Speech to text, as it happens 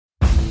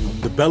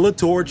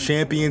Bellator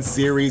Champion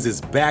Series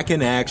is back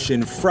in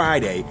action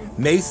Friday,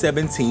 May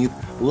 17th,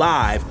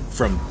 live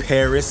from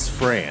Paris,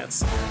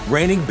 France.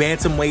 Reigning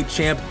bantamweight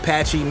champ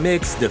Patchy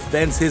Mix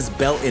defends his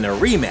belt in a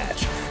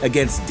rematch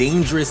against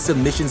dangerous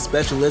submission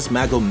specialist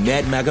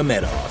Magomed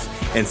Magomedov.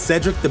 And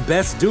Cedric the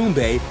Best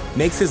Doumbé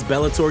makes his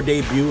Bellator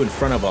debut in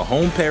front of a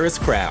home Paris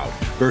crowd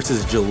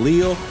versus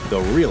Jaleel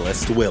the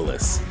Realist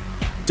Willis.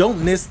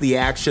 Don't miss the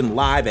action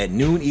live at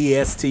noon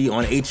EST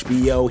on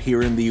HBO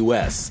here in the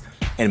US.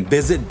 And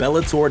visit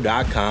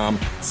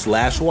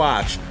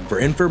Bellator.com/watch for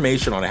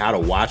information on how to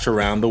watch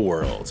around the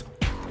world.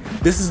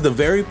 This is the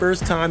very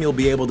first time you'll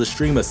be able to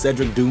stream a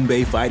Cedric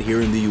Doumbé fight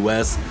here in the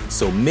US,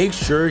 so make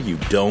sure you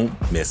don't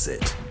miss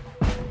it.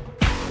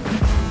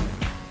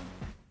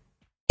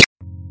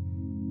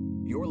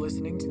 You're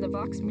listening to the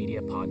Vox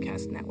Media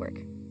Podcast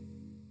Network.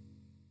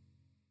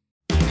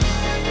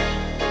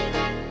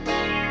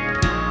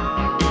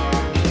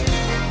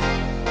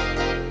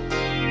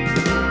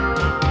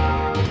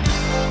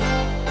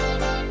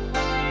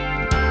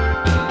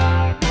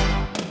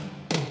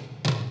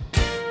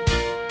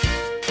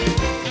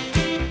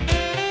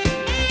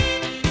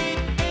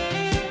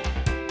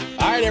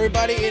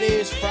 Everybody, it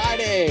is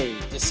Friday,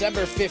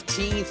 December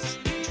 15th,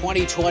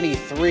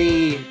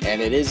 2023,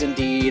 and it is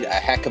indeed a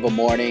heck of a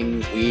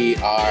morning. We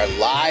are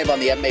live on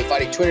the MMA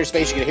Fighting Twitter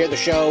space. You're going to hear the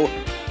show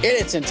in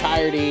its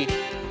entirety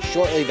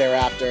shortly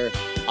thereafter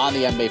on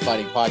the MMA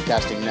Fighting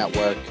Podcasting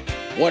Network.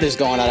 What is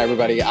going on,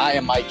 everybody? I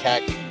am Mike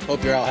Heck.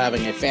 Hope you're all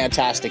having a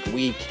fantastic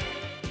week.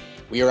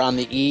 We are on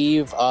the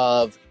eve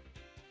of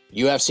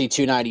UFC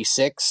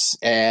 296,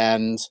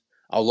 and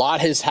a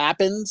lot has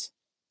happened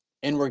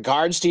in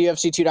regards to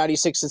UFC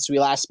 296, since we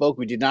last spoke.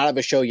 We did not have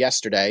a show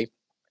yesterday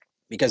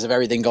because of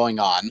everything going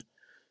on.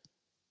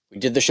 We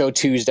did the show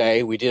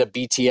Tuesday. We did a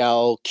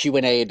BTL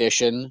Q&A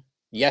edition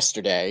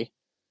yesterday,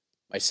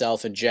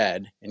 myself and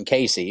Jed and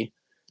Casey.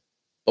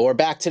 But we're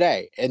back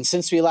today. And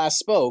since we last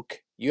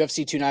spoke,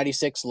 UFC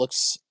 296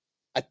 looks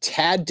a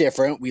tad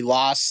different. We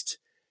lost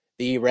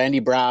the Randy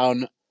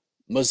Brown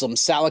Muslim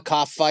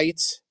Salikov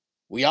fight.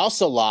 We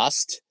also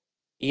lost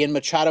Ian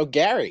Machado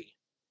Gary.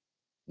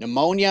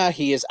 Pneumonia.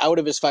 He is out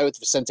of his fight with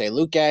Vicente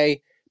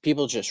Luque.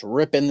 People just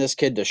ripping this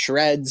kid to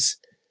shreds.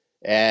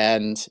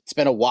 And it's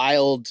been a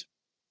wild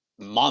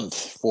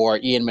month for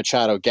Ian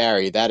Machado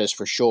Gary, that is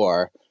for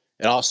sure.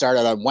 It all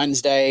started on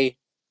Wednesday.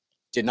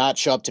 Did not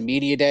show up to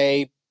media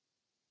day.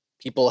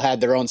 People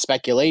had their own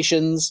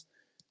speculations.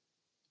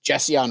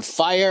 Jesse on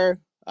Fire,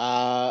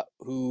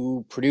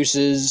 who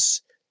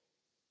produces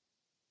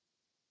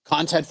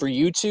content for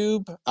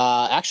YouTube,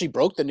 actually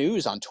broke the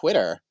news on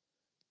Twitter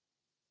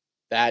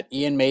that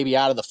Ian may be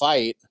out of the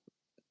fight,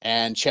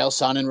 and Chael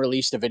Sonnen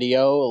released a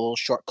video, a little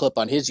short clip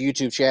on his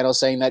YouTube channel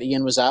saying that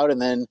Ian was out,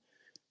 and then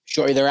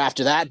shortly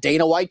thereafter that,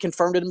 Dana White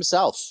confirmed it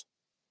himself.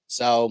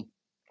 So,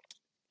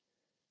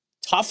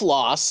 tough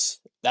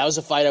loss. That was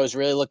a fight I was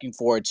really looking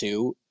forward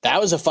to.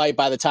 That was a fight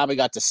by the time we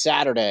got to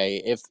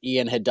Saturday, if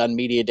Ian had done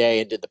media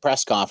day and did the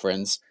press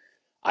conference,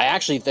 I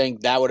actually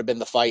think that would have been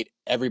the fight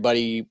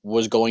everybody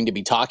was going to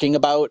be talking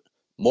about,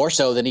 more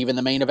so than even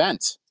the main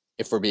event,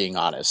 if we're being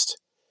honest.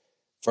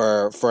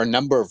 For a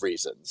number of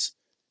reasons.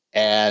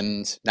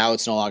 And now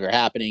it's no longer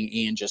happening.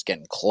 Ian just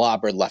getting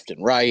clobbered left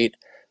and right.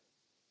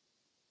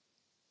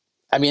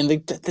 I mean, the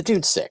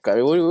dude's sick. I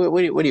mean,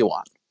 what do you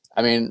want?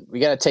 I mean, we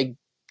got to take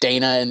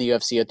Dana and the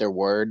UFC at their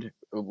word.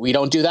 We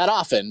don't do that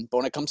often, but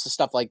when it comes to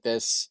stuff like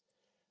this,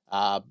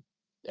 and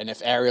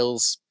if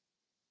Ariel's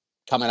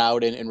coming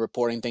out and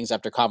reporting things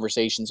after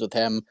conversations with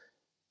him,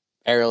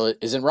 Ariel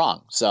isn't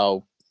wrong.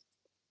 So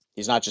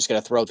he's not just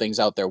going to throw things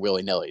out there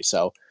willy-nilly.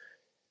 So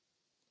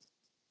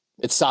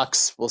it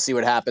sucks. We'll see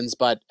what happens.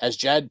 But as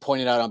Jed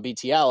pointed out on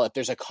BTL, if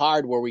there's a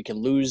card where we can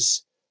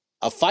lose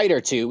a fight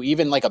or two,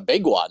 even like a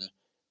big one,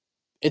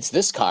 it's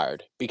this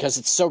card because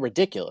it's so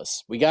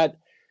ridiculous. We got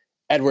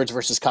Edwards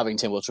versus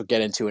Covington, which we'll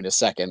get into in a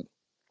second.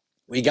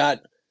 We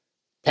got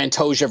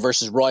Pantoja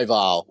versus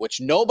Royval,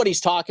 which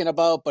nobody's talking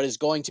about, but is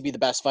going to be the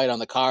best fight on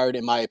the card,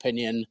 in my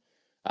opinion.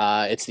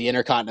 It's the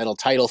Intercontinental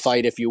title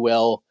fight, if you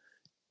will.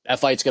 That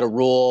fight's going to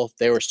rule.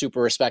 They were super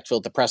respectful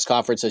at the press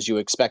conference, as you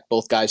expect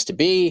both guys to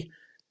be.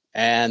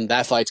 And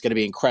that fight's going to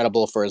be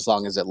incredible for as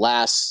long as it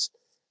lasts.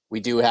 We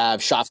do have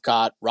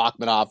Shavkat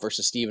Rakhmonov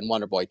versus Stephen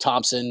Wonderboy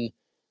Thompson.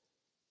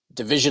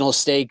 Divisional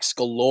stakes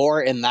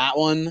galore in that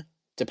one,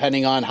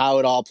 depending on how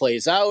it all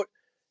plays out.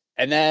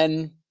 And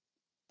then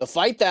the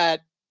fight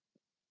that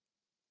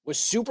was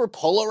super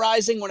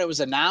polarizing when it was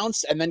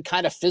announced and then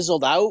kind of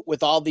fizzled out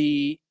with all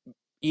the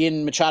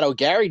Ian Machado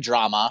Gary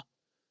drama.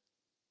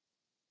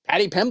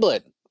 Paddy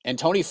Pimblett and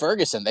Tony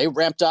Ferguson, they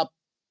ramped up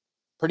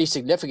pretty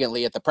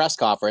significantly at the press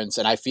conference.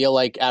 And I feel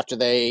like after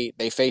they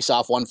face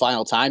off one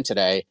final time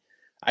today,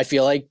 I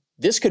feel like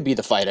this could be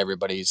the fight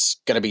everybody's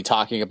going to be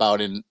talking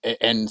about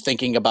and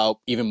thinking about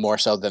even more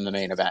so than the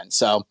main event.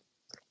 So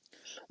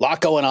a lot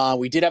going on.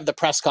 We did have the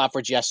press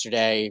conference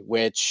yesterday,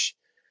 which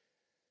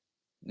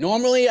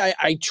normally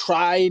I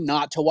try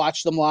not to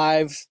watch them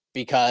live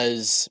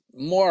because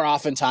more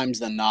oftentimes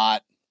than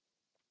not,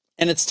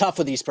 and it's tough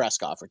with these press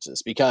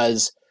conferences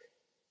because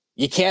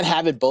you can't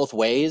have it both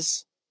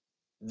ways.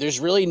 There's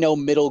really no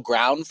middle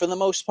ground for the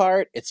most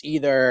part. It's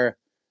either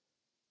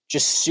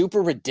just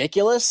super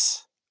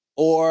ridiculous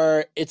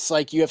or it's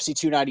like UFC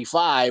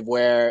 295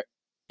 where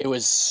it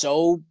was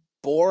so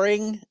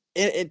boring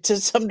to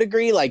some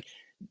degree. Like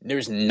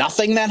there's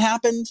nothing that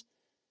happened.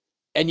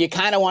 And you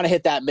kind of want to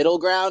hit that middle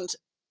ground.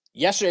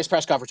 Yesterday's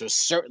press conference was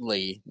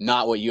certainly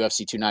not what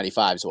UFC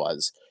 295's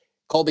was.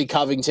 Colby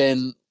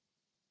Covington,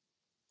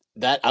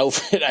 that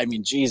outfit, I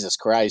mean, Jesus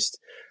Christ,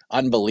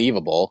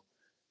 unbelievable.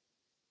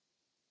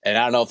 And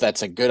I don't know if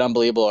that's a good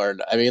unbelievable or,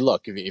 I mean,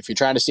 look, if you're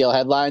trying to steal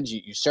headlines,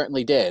 you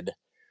certainly did.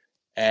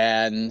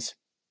 And,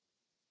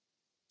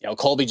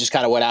 Colby just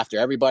kind of went after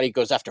everybody,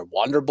 goes after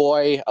Wonder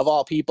Boy of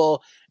all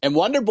people. And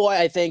Wonder Boy,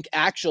 I think,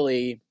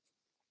 actually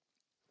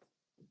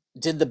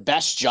did the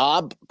best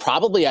job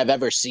probably I've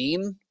ever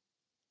seen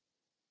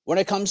when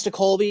it comes to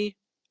Colby,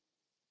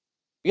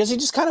 because he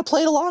just kind of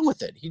played along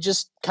with it. He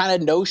just kind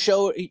of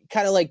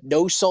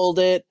no-sold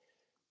it,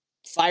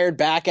 fired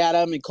back at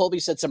him, and Colby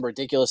said some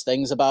ridiculous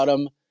things about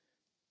him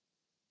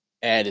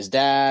and his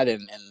dad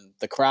and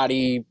the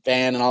karate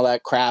fan and all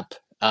that crap.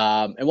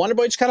 And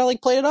Wonderboy just kind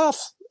of played it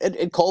off,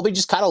 and Colby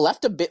just kind of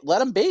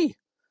let him be.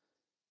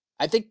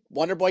 I think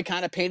Wonderboy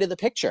kind of painted the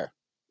picture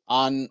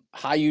on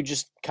how you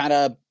just kind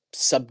of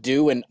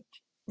subdue and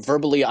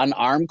verbally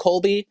unarm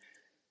Colby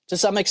to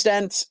some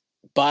extent,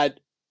 but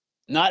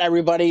not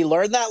everybody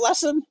learned that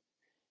lesson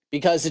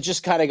because it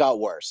just kind of got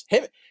worse.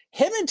 Him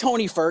and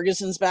Tony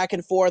Ferguson's back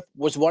and forth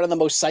was one of the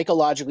most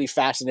psychologically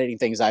fascinating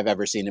things I've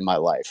ever seen in my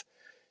life,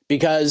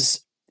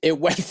 because it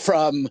went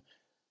from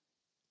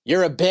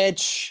you're a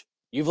bitch,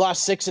 you've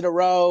lost 6 in a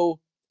row,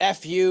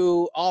 F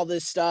you, all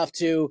this stuff,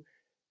 to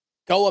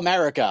go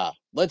America,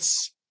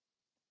 let's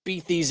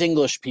beat these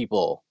English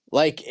people.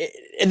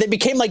 And they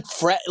became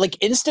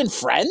instant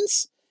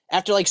friends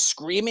after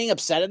screaming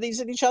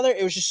obscenities at each other.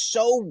 It was just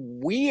so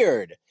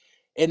weird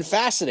and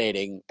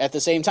fascinating at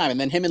the same time. And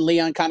then him and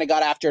Leon kind of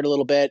got after it a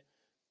little bit.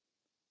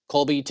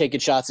 Colby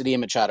taking shots at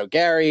Ian Machado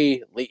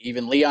Gary.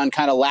 Even Leon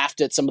kind of laughed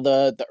at some of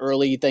the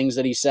early things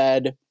that he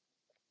said.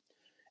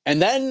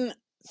 And then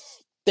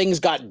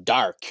things got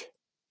dark.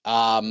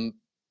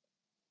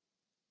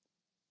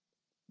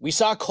 We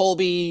saw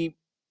Colby,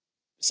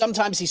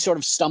 sometimes he sort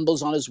of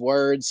stumbles on his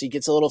words. He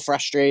gets a little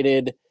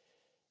frustrated.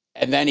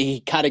 And then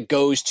he kind of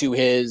goes to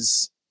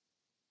his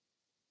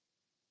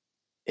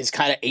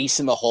kind of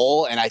ace in the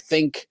hole. And I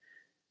think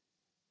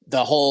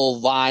the whole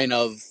line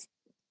of,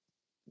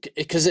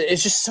 because it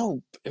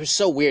was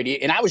so weird.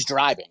 And I was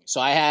driving.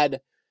 So I had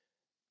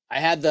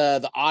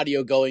the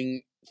audio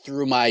going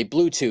through my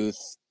Bluetooth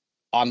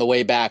on the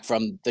way back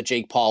from the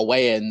Jake Paul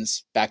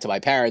weigh-ins back to my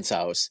parents'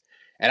 house.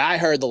 And I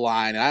heard the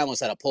line and I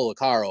almost had to pull the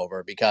car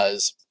over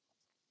because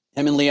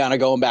him and Leon are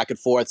going back and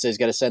forth. So he's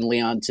got to send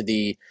Leon to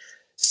the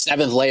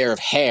 7th layer of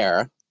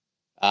hair.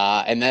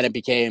 And then it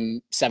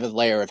became 7th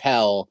layer of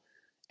hell.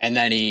 And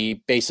then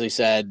he basically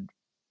said,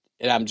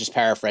 and I'm just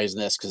paraphrasing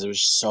this because it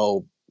was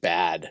so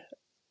bad.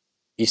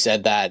 He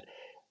said that,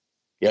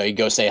 you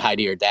go say hi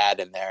to your dad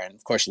in there. And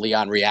of course,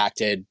 Leon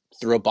reacted,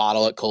 threw a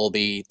bottle at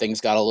Colby.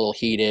 Things got a little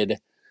heated.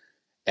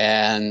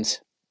 And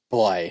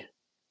boy,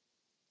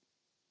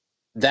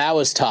 that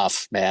was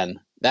tough, man.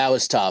 That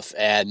was tough.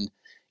 And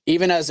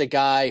even as a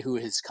guy who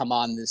has come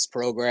on this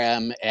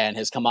program and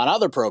has come on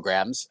other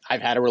programs,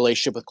 I've had a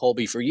relationship with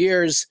Colby for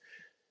years.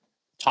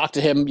 Talked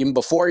to him even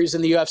before he was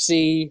in the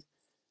UFC.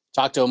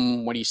 Talked to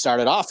him when he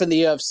started off in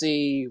the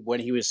UFC, when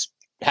he was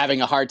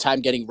having a hard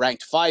time getting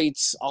ranked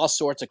fights, all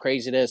sorts of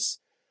craziness.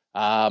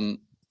 But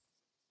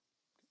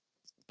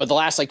the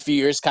last few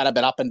years kind of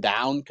been up and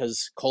down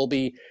because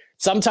Colby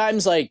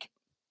sometimes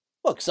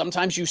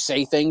sometimes you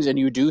say things and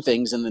you do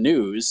things in the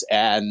news,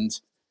 and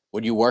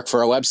when you work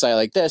for a website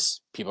like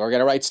this, people are going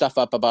to write stuff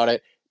up about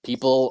it.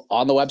 People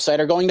on the website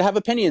are going to have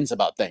opinions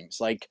about things.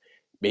 Like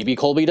maybe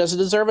Colby doesn't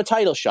deserve a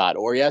title shot,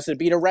 or he hasn't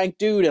beat a ranked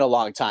dude in a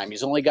long time.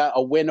 He's only got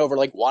a win over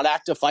one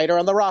active fighter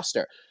on the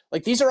roster.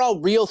 These are all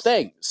real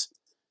things.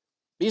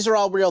 These are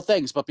all real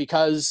things, but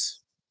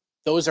because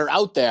those are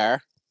out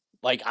there,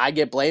 I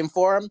get blamed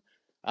for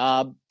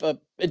them.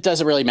 But it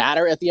doesn't really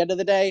matter at the end of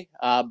the day.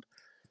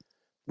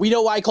 We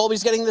know why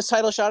Colby's getting this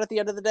title shot at the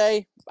end of the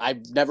day.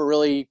 I've never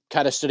really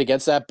kind of stood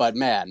against that, but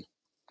man,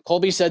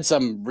 Colby said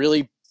some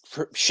really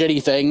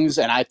shitty things,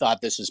 and I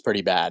thought this was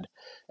pretty bad.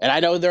 And I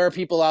know there are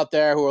people out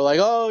there who are like,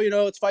 oh,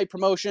 it's fight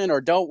promotion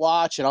or don't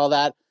watch and all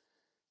that.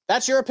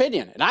 That's your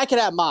opinion, and I can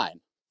have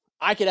mine.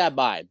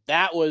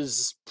 That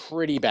was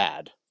pretty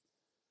bad.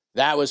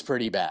 That was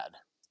pretty bad.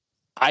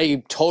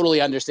 I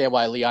totally understand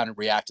why Leon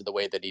reacted the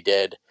way that he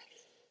did.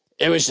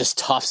 It was just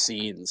tough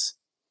scenes.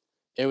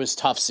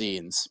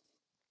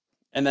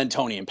 And then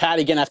Tony and Pat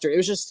again after. It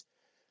was just,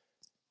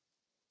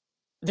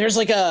 there's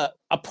a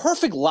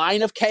perfect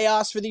line of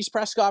chaos for these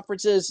press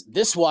conferences.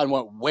 This one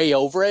went way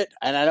over it,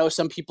 and I know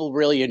some people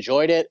really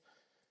enjoyed it.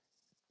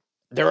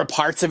 There were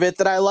parts of it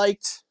that I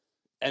liked,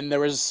 and there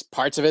was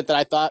parts of it that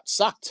I thought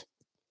sucked.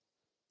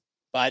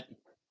 But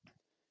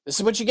this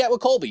is what you get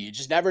with Colby. You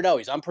just never know.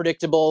 He's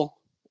unpredictable.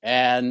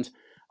 And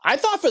I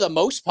thought for the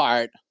most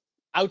part,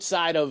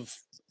 outside of,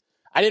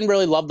 I didn't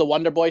really love the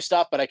Wonder Boy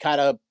stuff, but I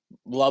kind of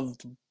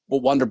loved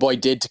what Wonder Boy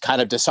did to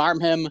kind of disarm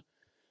him.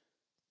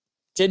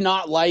 Did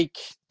not like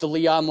the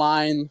Leon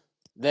line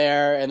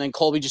there, and then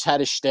Colby just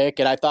had his shtick,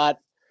 and I thought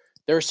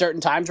there were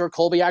certain times where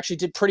Colby actually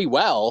did pretty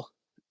well,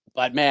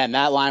 but man,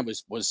 that line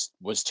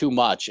was too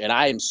much, and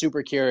I am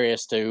super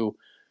curious to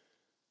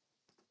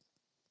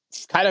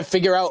kind of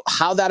figure out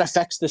how that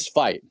affects this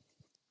fight.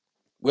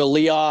 Will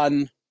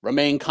Leon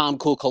remain calm,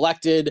 cool,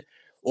 collected,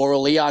 or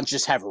will Leon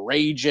just have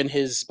rage in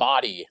his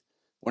body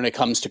when it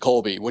comes to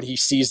Colby? When he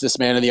sees this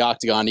man in the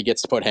octagon, he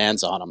gets to put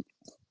hands on him.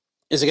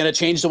 Is it going to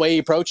change the way he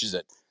approaches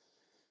it?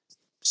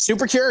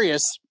 Super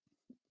curious,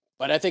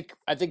 but I think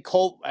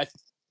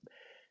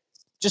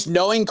just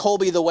knowing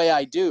Colby the way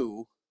I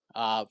do,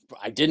 I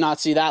did not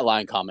see that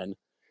line coming.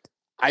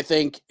 I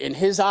think in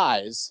his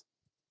eyes,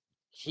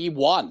 he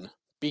won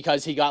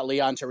because he got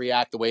Leon to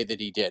react the way that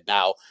he did.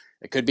 Now,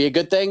 it could be a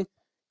good thing,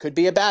 could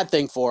be a bad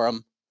thing for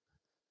him,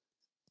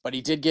 but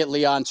he did get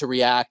Leon to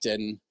react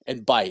and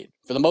bite.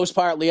 For the most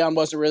part, Leon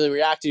wasn't really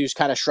reacting. He was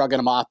kind of shrugging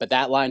him off, but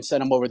that line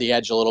sent him over the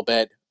edge a little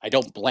bit. I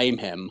don't blame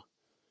him,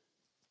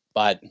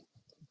 but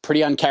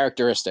pretty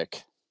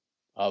uncharacteristic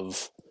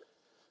of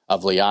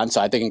Leon. So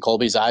I think in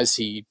Colby's eyes,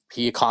 he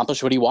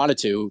accomplished what he wanted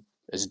to.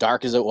 As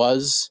dark as it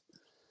was,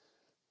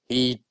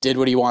 he did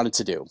what he wanted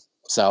to do.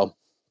 So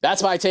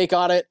that's my take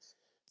on it.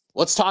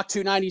 Let's talk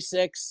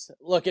 296.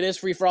 Look, it is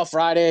Free For All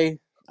Friday.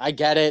 I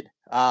get it.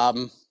 I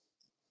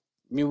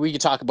mean, we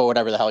could talk about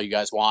whatever the hell you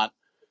guys want,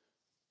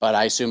 but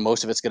I assume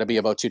most of it's going to be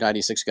about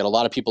 296. Got a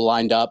lot of people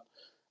lined up.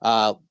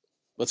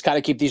 Let's kind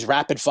of keep these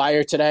rapid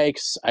fire today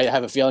because I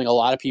have a feeling a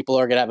lot of people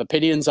are going to have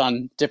opinions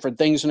on different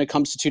things when it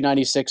comes to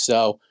 296.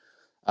 So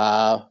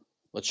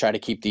let's try to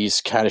keep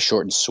these kind of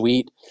short and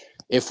sweet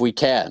if we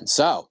can.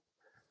 So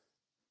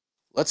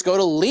let's go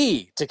to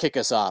Lee to kick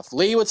us off.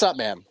 Lee, what's up,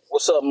 man?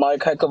 What's up,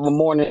 Mike? Heck of a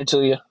morning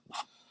to you.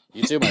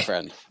 You too, my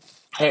friend.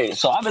 Hey,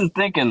 so I've been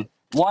thinking,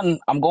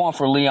 I'm going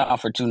for Leon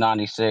for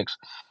 296,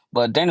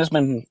 but Dana's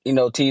been,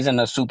 teasing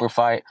a super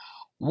fight.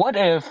 What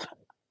if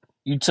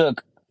you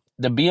took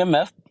the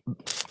BMF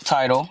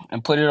title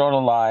and put it on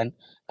the line?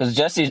 Because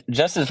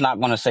Jesse's not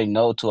going to say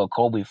no to a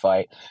Colby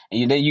fight.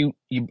 And then you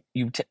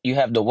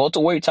have the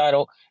welterweight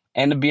title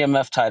and the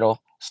BMF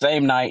title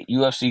same night,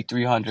 UFC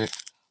 300.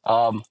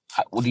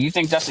 Do you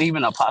think that's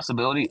even a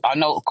possibility? I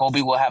know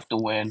Colby will have to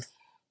win,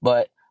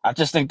 but I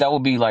just think that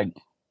would be like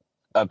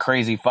a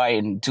crazy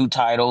fight, and 2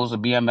 titles, a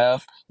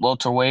BMF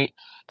welterweight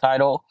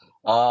title.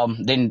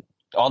 Then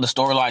all the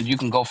storylines you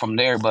can go from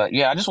there. But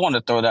yeah, I just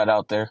wanted to throw that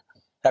out there.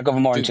 Heck of a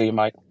morning to you,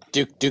 Mike.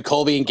 Do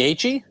Colby and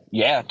Gaethje?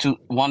 Yeah,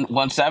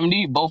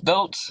 170, both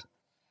belts.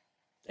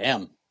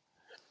 Damn.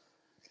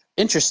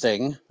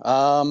 Interesting.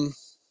 I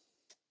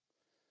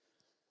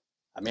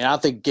mean, I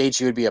don't think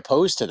Gaethje would be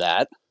opposed to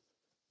that.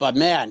 But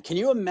man, can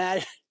you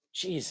imagine?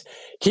 Jeez,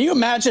 can you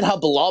imagine how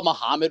Bilal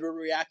Muhammad would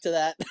react to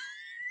that?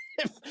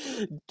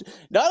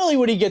 Not only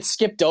would he get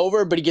skipped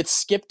over, but he gets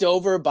skipped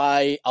over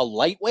by a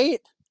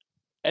lightweight.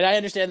 And I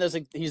understand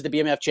he's the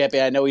BMF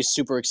champion. I know he's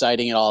super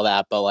exciting and all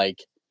that, but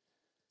like,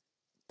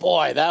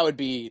 boy, that would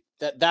be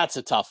that's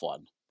a tough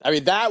one. I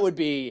mean, that would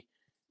be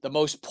the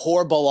most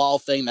poor Bilal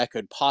thing that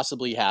could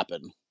possibly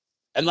happen.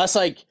 Unless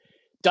like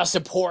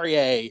Dustin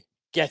Poirier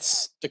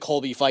gets the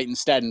Colby fight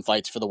instead and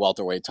fights for the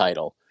welterweight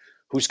title,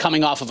 who's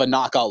coming off of a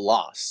knockout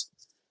loss.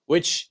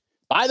 Which,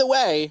 by the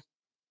way,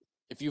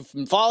 if you've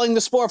been following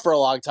the sport for a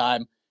long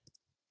time,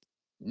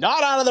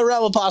 not out of the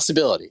realm of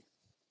possibility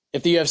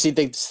if the UFC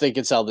thinks they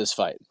can sell this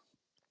fight.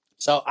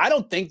 So I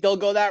don't think they'll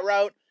go that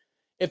route.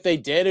 If they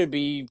did, it'd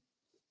be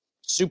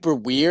super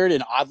weird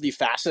and oddly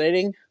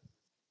fascinating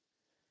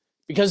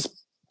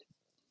because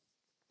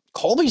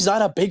Colby's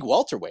not a big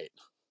welterweight.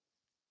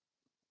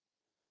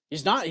 He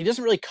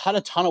doesn't really cut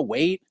a ton of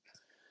weight.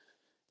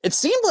 It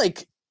seemed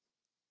like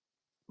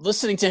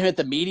listening to him at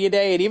the media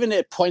day and even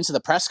at points of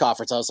the press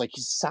conference, I was like,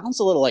 he sounds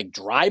a little like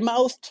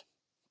dry-mouthed,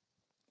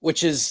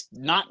 which is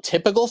not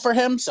typical for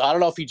him. So I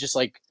don't know if he just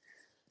like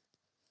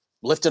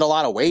lifted a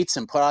lot of weights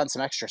and put on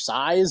some extra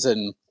size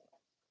and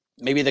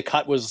maybe the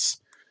cut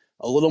was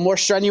a little more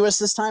strenuous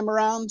this time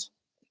around.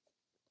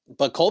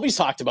 But Colby's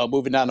talked about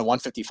moving down to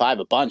 155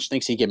 a bunch,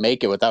 thinks he can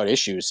make it without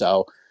issue.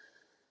 So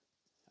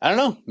I don't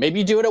know. Maybe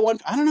you do it at one.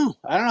 I don't know.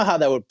 I don't know how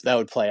that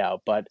would play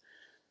out, but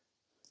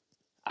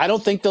I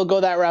don't think they'll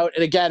go that route.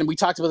 And again, we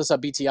talked about this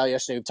on BTL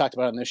yesterday. We've talked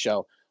about it on this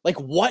show. Like,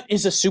 what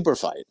is a super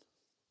fight?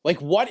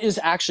 Like, what is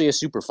actually a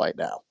super fight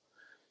now?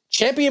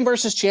 Champion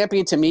versus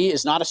champion to me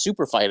is not a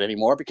super fight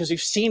anymore because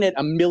we've seen it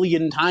a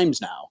million times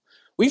now.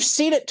 We've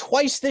seen it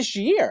twice this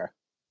year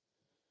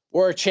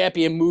where a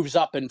champion moves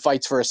up and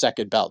fights for a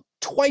second belt.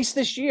 Twice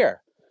this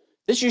year.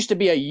 This used to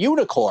be a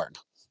unicorn.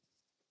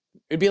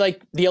 It'd be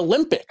like the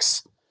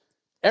Olympics.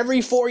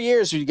 Every 4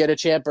 years we get a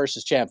champ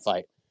versus champ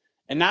fight.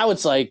 And now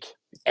it's like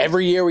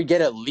every year we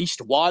get at least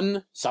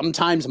one,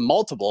 sometimes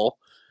multiple.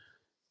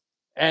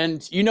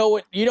 And you know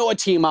what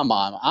team I'm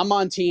on. I'm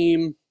on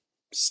team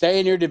stay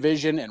in your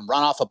division and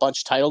run off a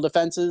bunch of title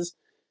defenses.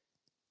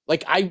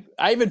 Like I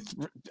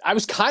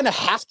was kind of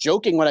half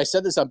joking when I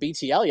said this on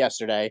BTL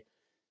yesterday.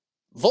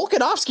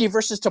 Volkanovski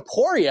versus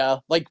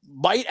Topuria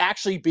might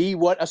actually be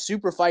what a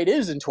super fight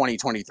is in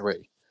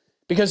 2023,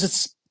 because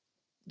it's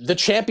the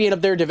champion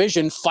of their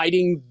division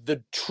fighting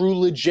the true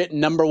legit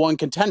number one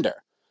contender,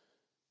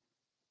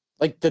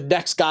 like the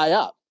next guy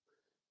up.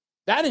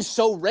 That is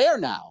so rare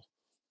now.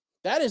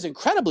 That is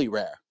incredibly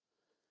rare.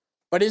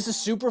 But is a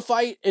super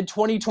fight in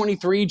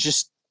 2023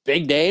 just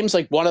big names?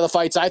 Like one of the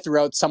fights I threw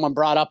out, someone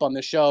brought up on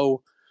the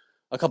show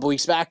a couple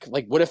weeks back,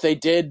 like what if they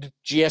did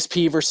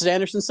GSP versus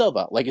Anderson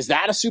Silva? Like, is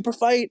that a super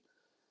fight?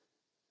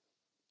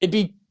 It'd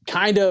be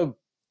kind of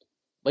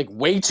like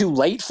way too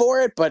late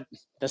for it, but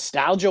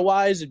nostalgia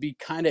wise, it'd be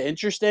kind of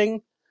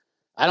interesting.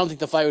 I don't think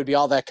the fight would be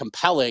all that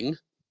compelling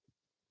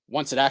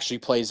once it actually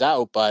plays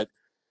out, but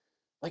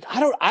like I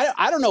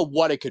don't know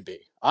what it could be.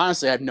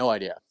 Honestly, I have no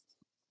idea.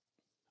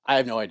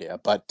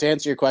 But to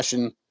answer your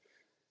question,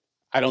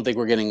 I don't think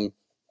we're getting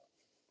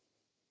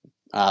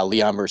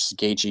Leon versus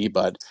Gaethje,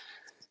 but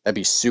that'd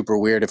be super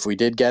weird if we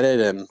did get it,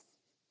 and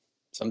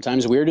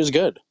sometimes weird is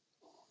good.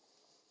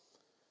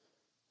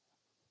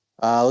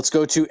 Let's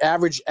go to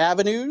Average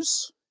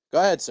Avenues. Go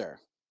ahead, sir.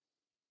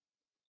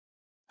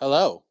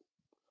 Hello.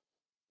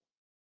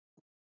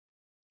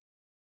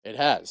 It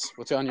has.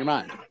 What's on your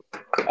mind?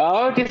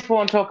 I just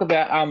want to talk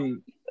about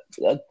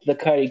the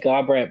Cody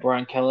Garbrandt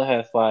Brian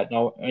Kelleher fight. And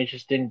I'm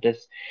interested in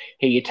just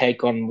hear your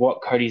take on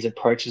what Cody's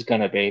approach is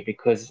going to be,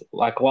 because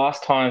like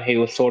last time he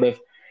was sort of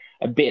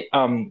a bit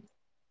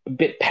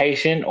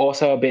patient,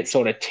 also a bit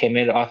sort of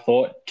timid. I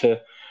thought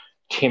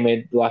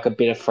like a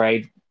bit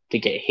afraid to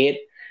get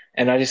hit,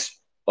 and I just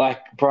like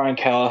Brian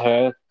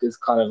Kelleher is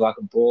kind of like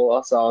a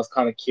brawler, so I was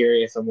kind of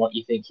curious on what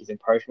you think his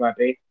approach might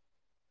be.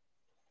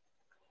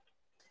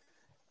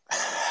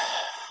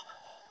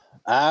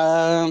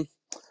 It's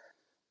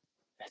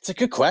a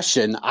good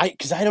question.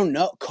 Because I don't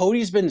know.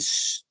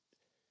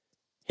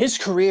 His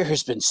career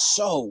has been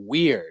so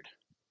weird.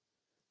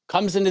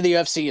 Comes into the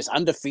UFC, is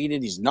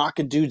undefeated. He's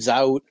knocking dudes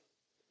out.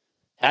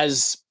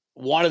 Has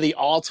one of the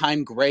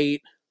all-time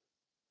great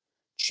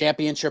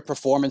championship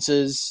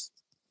performances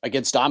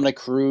against Dominic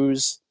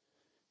Cruz,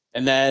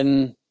 and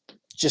then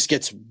just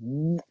gets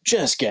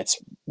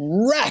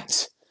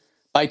wrecked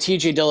by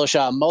TJ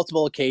Dillashaw on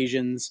multiple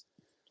occasions.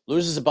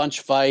 Loses a bunch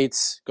of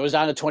fights, goes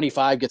down to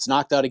 25, gets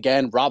knocked out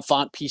again. Rob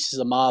Font pieces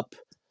him up.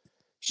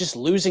 He's just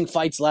losing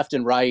fights left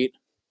and right.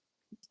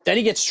 Then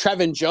he gets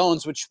Trevin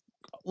Jones, which,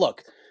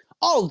 look,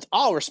 all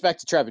respect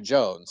to Trevin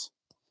Jones,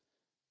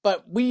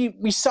 but we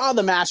saw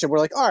the matchup. We're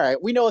like, all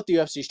right, we know what the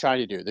UFC is trying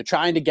to do. They're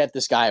trying to get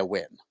this guy a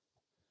win.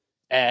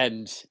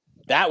 And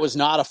that was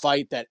not a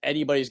fight that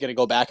anybody's going to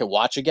go back and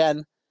watch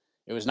again.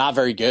 It was not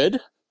very good.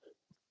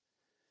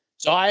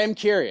 So I am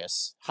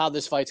curious how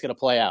this fight's going to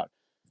play out.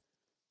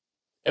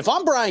 If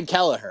I'm Brian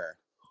Kelleher,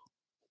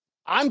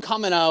 I'm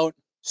coming out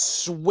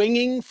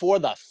swinging for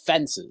the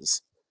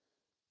fences.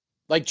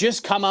 Like,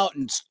 just come out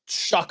and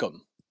shuck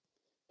him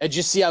and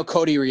just see how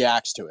Cody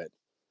reacts to it.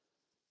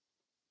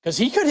 Because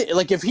he could,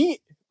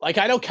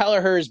 I know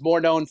Kelleher is more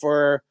known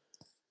for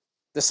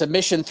the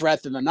submission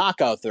threat than the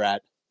knockout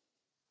threat.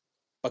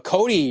 But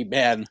Cody,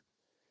 man,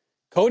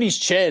 Cody's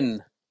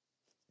chin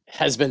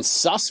has been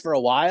sus for a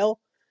while.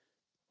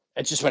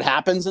 It's just what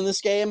happens in this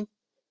game.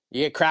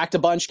 You get cracked a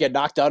bunch, get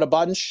knocked out a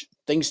bunch,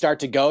 things start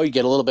to go, you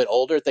get a little bit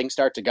older, things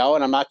start to go.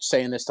 And I'm not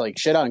saying this to like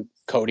shit on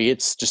Cody.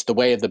 It's just the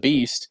way of the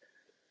beast.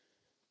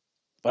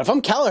 But if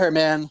I'm Kelleher,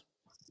 man,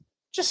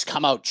 just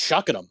come out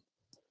chucking him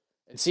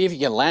and see if you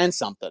can land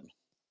something.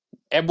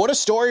 And what a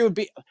story would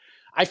be.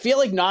 I feel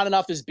like not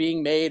enough is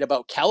being made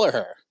about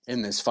Kelleher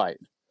in this fight.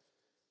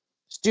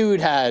 This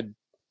dude had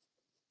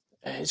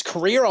his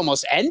career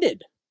almost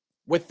ended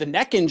with the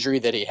neck injury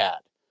that he had.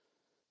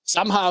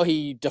 Somehow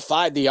he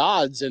defied the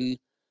odds, and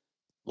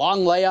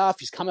long layoff,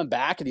 he's coming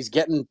back and he's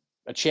getting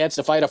a chance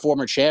to fight a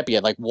former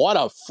champion. Like, what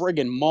a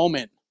friggin'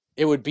 moment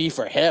it would be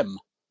for him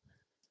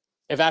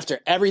if after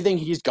everything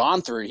he's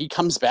gone through, he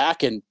comes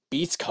back and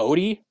beats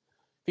Cody.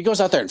 If he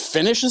goes out there and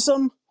finishes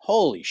him,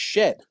 holy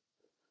shit.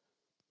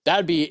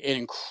 That'd be an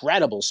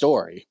incredible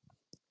story.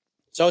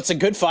 So it's a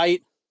good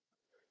fight.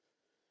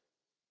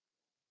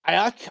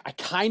 I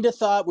kind of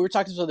thought, we were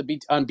talking about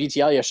on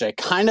BTL yesterday,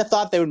 I kind of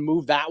thought they would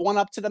move that one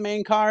up to the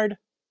main card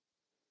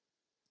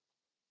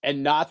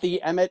and not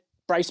the Emmett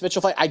Bryce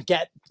Mitchell fight.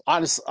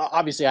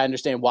 Obviously I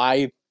understand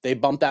why they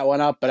bumped that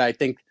one up, but I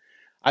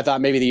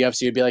thought maybe the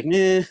UFC would be like,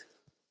 nah,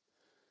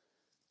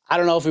 I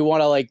don't know if we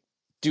want to like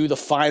do the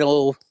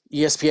final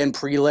ESPN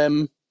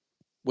prelim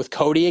with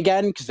Cody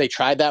again, because they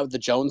tried that with the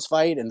Jones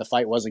fight and the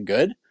fight wasn't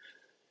good.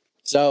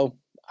 So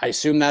I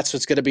assume that's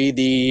what's going to be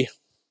the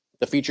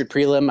featured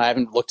prelim. I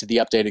haven't looked at the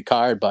updated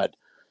card, but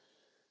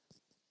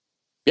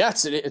yeah,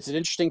 it's an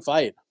interesting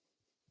fight.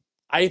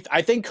 I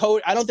don't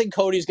think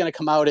Cody's going to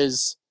come out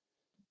as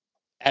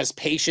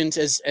patient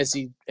as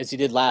he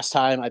did last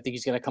time. I think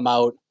he's going to come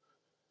out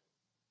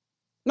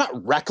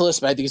not reckless,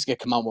 but I think he's going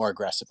to come out more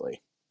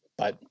aggressively.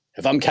 But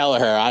if I'm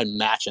Kelleher, I'm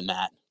matching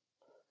that.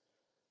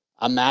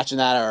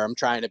 Or I'm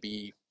trying to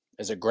be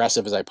as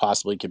aggressive as I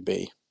possibly could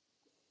be.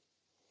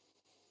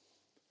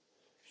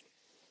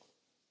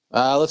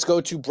 Let's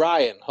go to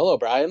Brian. Hello,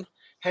 Brian.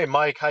 Hey,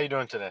 Mike, how you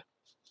doing today?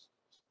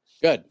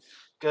 Good.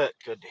 Good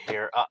to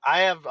hear.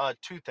 I have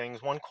two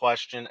things, one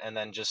question and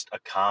then just a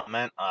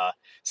comment.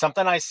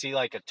 Something I see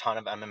like a ton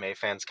of MMA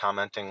fans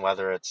commenting,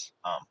 whether it's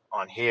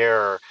on here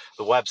or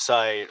the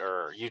website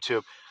or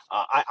YouTube.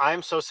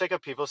 I'm so sick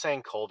of people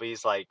saying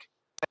Colby's like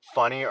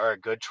funny or a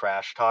good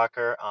trash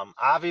talker.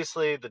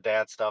 Obviously the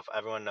dad stuff,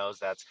 everyone knows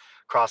that's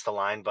crossed the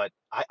line, but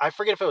I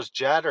forget if it was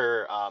Jed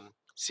or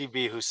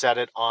CB who said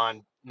it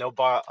on No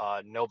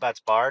Bets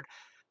Barred.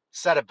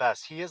 Said it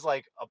best. He is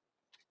like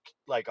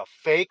a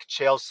fake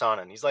Chael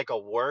Sonnen. He's like a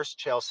worse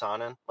Chael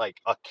Sonnen, like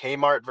a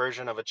Kmart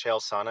version of a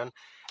Chael Sonnen.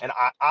 And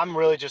I'm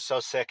really just so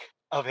sick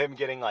of him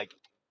getting like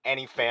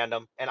any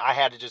fandom. And I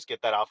had to just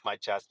get that off my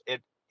chest.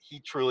 He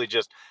truly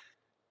just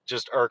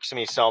irks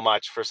me so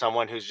much for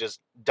someone who's just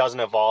doesn't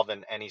evolve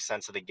in any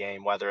sense of the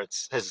game, whether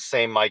it's his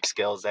same mic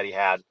skills that he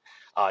had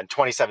in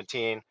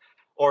 2017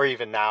 or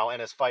even now,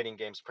 and his fighting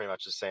game's pretty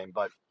much the same.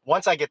 But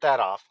once I get that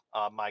off,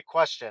 my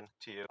question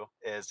to you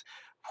is,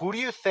 who do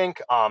you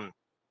think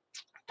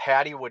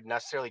Patty would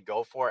necessarily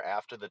go for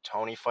after the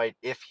Tony fight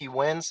if he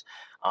wins?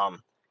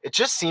 It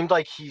just seemed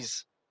like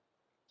he's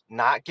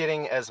not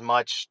getting as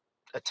much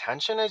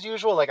attention as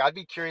usual. Like, I'd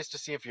be curious to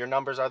see if your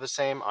numbers are the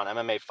same on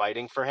MMA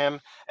fighting for him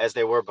as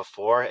they were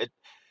before.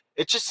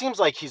 It just seems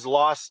like he's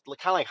lost, kind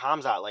of like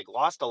Hamzat, like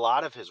lost a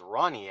lot of his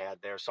run he had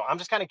there. So I'm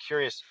just kind of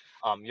curious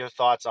your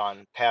thoughts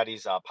on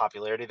Patty's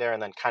popularity there,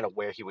 and then kind of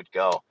where he would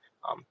go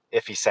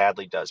if he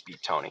sadly does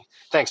beat Tony.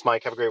 Thanks,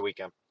 Mike. Have a great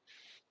weekend.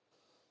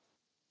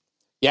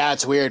 Yeah,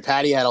 it's weird.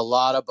 Patty had a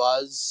lot of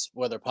buzz,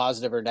 whether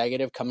positive or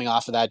negative, coming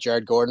off of that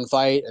Jared Gordon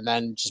fight, and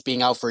then just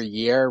being out for a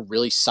year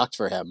really sucked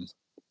for him.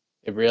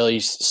 It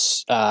really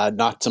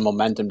knocked some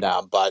momentum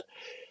down. But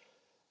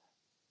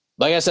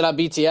like I said on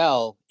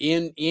BTL,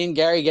 Ian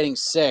Gary getting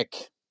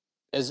sick,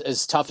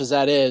 as tough as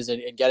that is,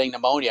 and getting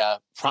pneumonia,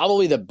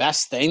 probably the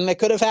best thing that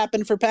could have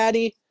happened for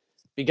Patty,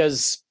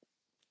 because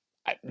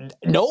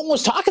no one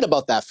was talking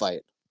about that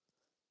fight.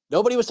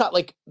 Nobody was talking,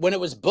 like, when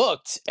it was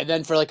booked, and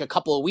then for like a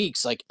couple of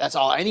weeks, like, that's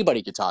all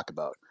anybody could talk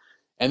about.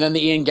 And then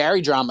the Ian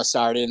Gary drama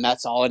started, and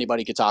that's all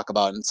anybody could talk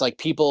about. And it's like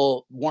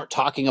people weren't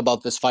talking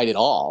about this fight at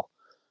all.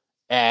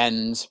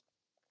 And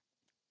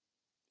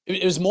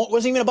it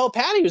wasn't even about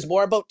Patty. It was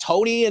more about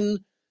Tony and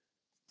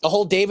the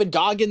whole David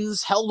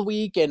Goggins held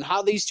week and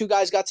how these two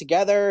guys got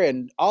together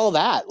and all of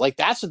that. Like,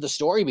 that's what the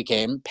story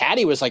became.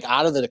 Patty was like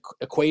out of the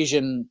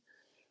equation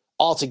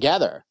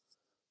altogether.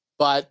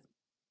 But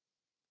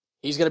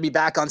he's going to be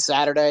back on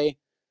Saturday.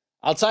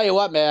 I'll tell you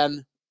what,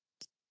 man.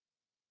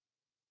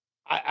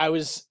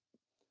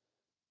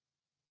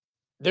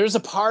 There's a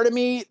part of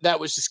me that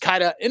was just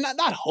kind of,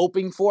 not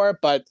hoping for it,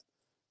 but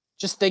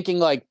just thinking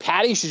like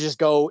Patty should just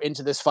go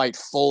into this fight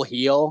full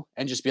heel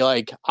and just be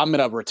like, I'm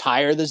going to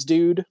retire this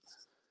dude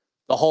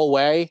the whole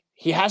way.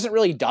 He hasn't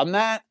really done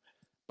that,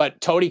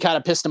 but Tony kind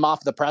of pissed him off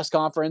at the press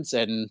conference,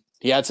 and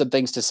he had some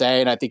things to say,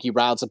 and I think he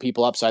riled some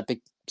people up. So I think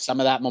some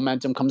of that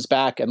momentum comes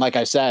back. And like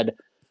I said,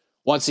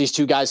 once these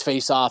two guys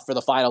face off for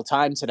the final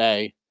time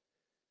today,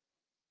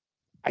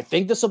 I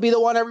think this will be the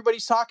one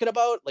everybody's talking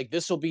about. Like,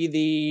 this will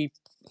be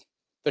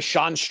the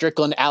Sean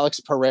Strickland, Alex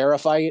Pereira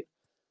fight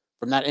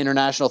from that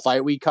International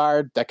Fight Week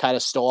card that kind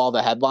of stole all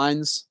the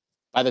headlines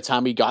by the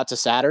time we got to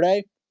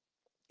Saturday.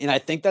 And I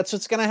think that's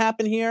what's going to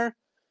happen here.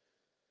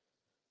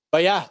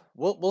 But yeah,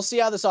 we'll see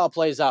how this all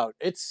plays out.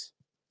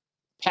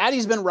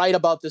 Patty's been right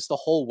about this the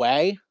whole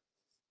way,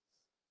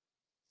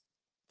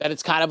 that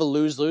it's kind of a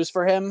lose-lose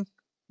for him.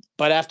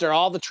 But after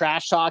all the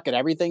trash talk and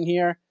everything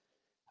here,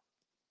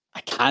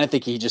 I kind of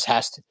think he just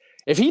has to.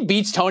 If he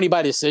beats Tony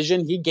by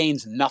decision, he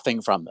gains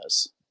nothing from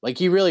this. Like,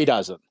 he really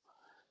doesn't.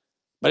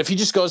 But if he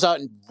just goes out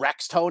and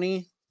wrecks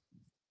Tony,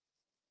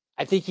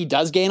 I think he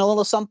does gain a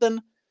little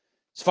something.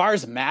 As far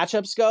as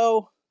matchups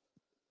go,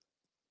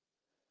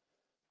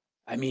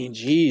 I mean,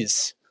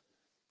 geez.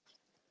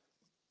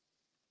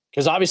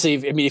 Because obviously,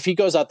 if he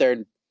goes out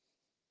there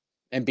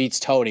and beats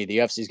Tony, the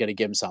UFC is going to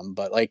give him something.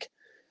 But, like,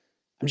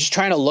 I'm just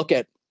trying to look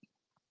at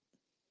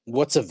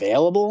what's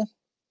available.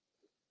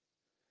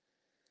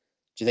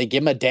 Do they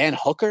give him a Dan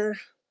Hooker?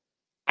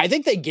 I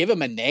think they give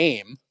him a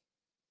name.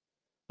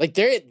 Like,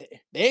 they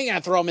ain't going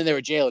to throw him in there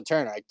with Jalen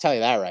Turner. I can tell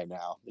you that right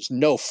now. There's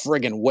no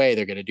friggin' way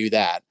they're going to do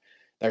that.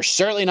 They're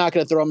certainly not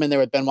going to throw him in there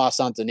with Benoit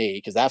Saint-Denis,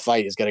 because that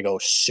fight is going to go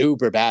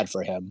super bad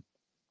for him.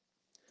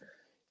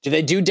 Do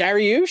they do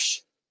Dariush?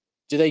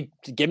 Do they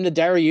give him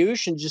to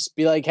Dariush and just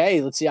be like,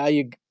 hey, let's see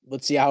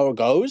how it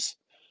goes?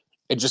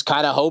 And just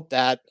kind of hope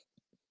that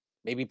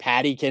maybe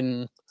Patty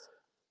can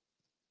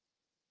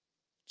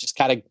just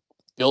kind of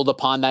build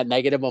upon that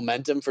negative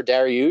momentum for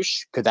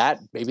Dariush?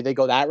 Maybe they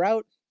go that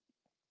route?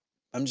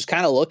 I'm just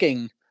kind of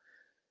looking.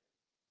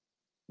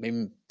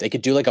 Maybe they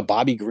could do like a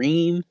Bobby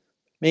Green,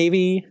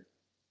 maybe.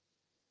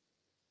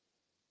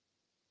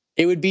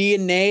 It would be a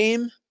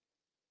name,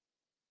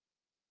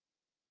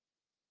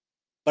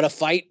 but a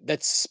fight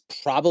that's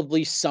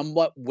probably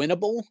somewhat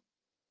winnable.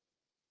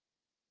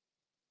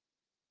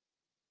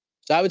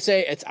 So I would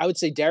say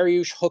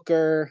Dariush,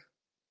 Hooker,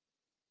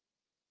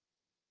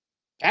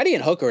 Patty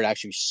and Hooker would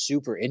actually be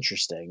super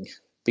interesting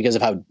because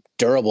of how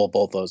durable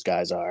both those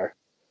guys are.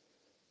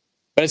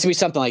 But it's going to be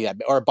something like that,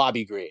 or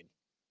Bobby Green.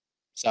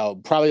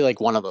 So probably like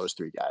one of those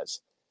three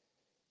guys.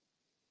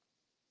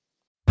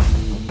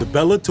 The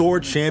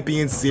Bellator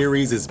Champion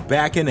Series is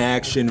back in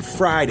action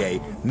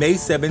Friday, May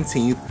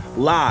 17th,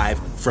 live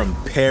from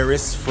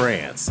Paris,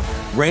 France.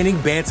 Reigning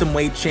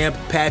bantamweight champ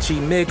Patchy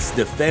Mix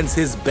defends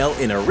his belt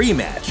in a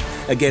rematch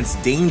against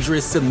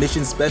dangerous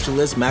submission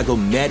specialist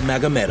Magomed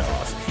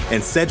Magomedov.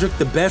 And Cedric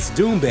the Best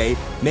Doumbé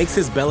makes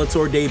his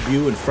Bellator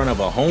debut in front of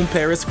a home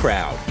Paris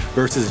crowd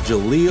versus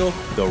Jaleel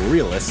the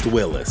Realist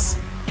Willis.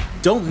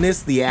 Don't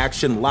miss the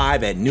action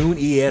live at noon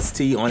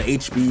EST on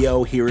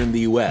HBO here in the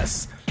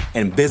US.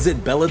 And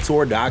visit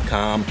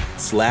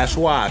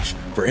Bellator.com/watch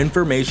for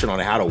information on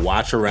how to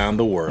watch around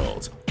the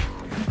world.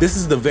 This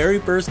is the very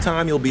first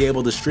time you'll be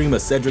able to stream a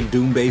Cedric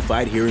Doumbé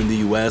fight here in the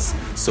US,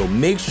 so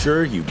make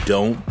sure you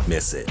don't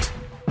miss it.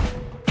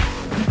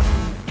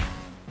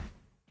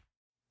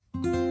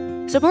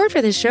 Support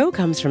for this show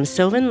comes from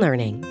Sylvan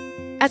Learning.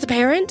 As a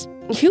parent,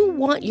 you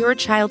want your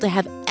child to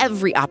have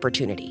every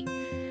opportunity,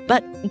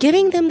 but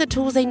giving them the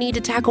tools they need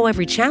to tackle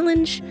every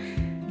challenge,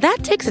 that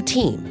takes a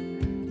team.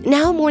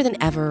 Now more than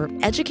ever,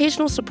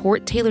 educational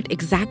support tailored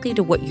exactly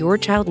to what your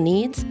child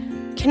needs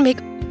can make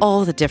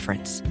all the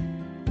difference.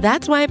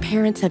 That's why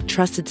parents have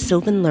trusted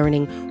Sylvan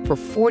Learning for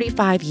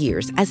 45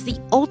 years as the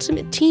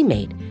ultimate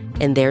teammate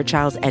in their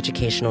child's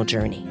educational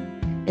journey,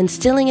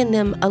 instilling in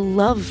them a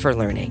love for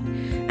learning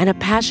and a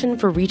passion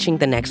for reaching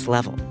the next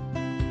level.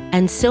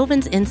 And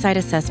Sylvan's Insight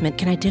Assessment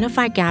can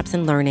identify gaps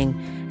in learning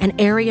and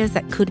areas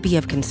that could be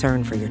of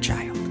concern for your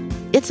child.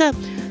 It's a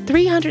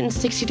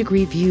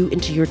 360-degree view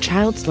into your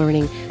child's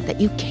learning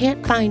that you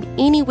can't find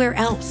anywhere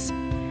else,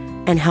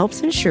 and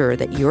helps ensure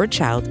that your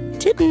child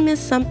didn't miss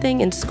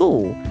something in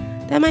school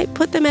that might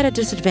put them at a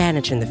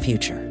disadvantage in the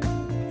future.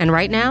 And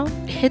right now,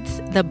 it's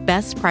the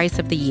best price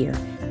of the year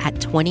at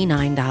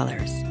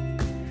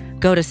 $29.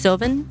 Go to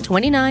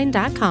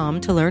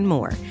sylvan29.com to learn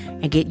more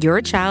and get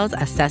your child's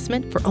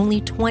assessment for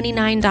only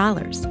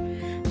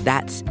 $29.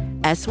 That's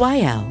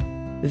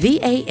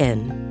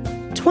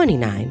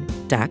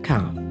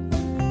SYLVAN29.com.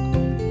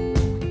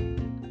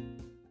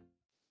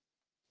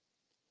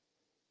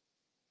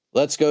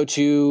 Let's go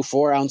to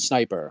 4-ounce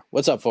Sniper.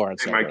 What's up,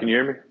 4-ounce Sniper? Hey, Mike, can you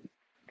hear me?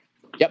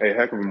 Yep. Hey,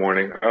 heck of a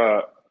morning.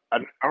 I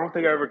don't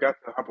think I ever got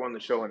to hop on the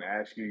show and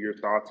ask you your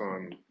thoughts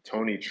on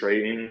Tony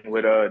trading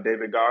with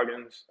David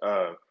Goggins.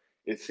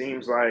 It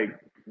seems like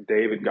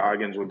David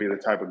Goggins would be the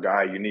type of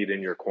guy you need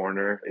in your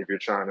corner if you're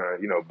trying to,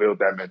 build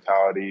that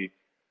mentality,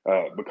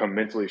 become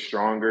mentally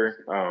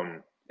stronger.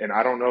 And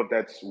I don't know if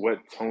that's what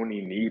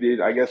Tony needed,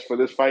 I guess, for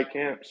this fight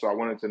camp. So I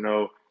wanted to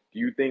know, do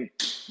you think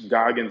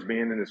Goggins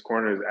being in his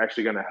corner is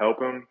actually going to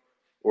help him?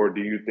 Or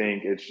do you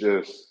think it's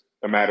just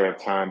a matter of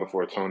time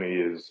before Tony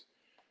is,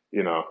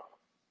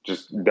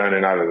 just done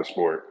and out of the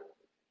sport?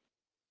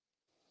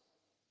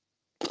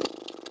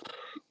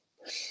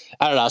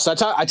 I don't know. So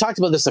I talked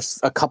about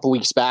this a couple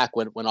weeks back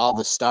when all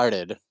this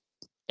started.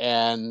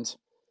 And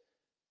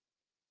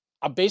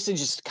I'm basically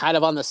just kind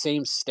of on the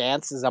same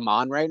stance as I'm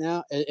on right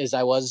now as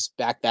I was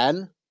back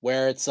then,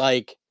 where it's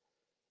like,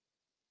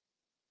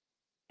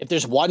 if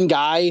there's one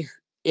guy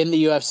in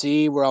the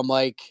UFC where I'm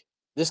like,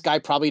 this guy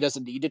probably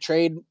doesn't need to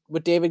trade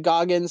with David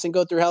Goggins and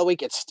go through Hell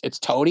Week, it's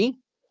Tony.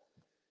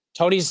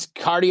 Tony's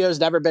cardio has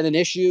never been an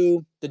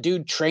issue. The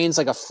dude trains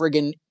like a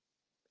friggin'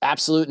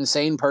 absolute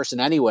insane person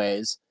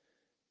anyways.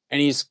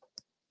 And he's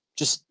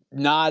just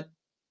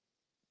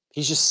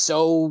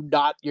so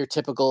not your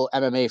typical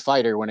MMA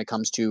fighter when it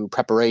comes to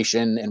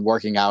preparation and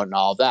working out and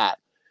all of that.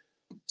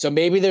 So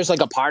maybe there's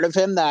like a part of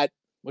him that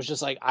was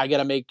just like, I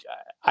got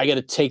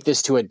to take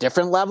this to a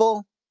different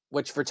level,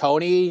 which for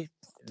Tony,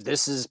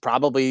 this is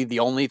probably the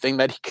only thing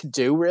that he could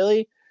do,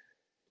 really.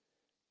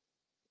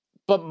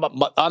 But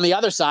on the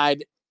other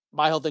side,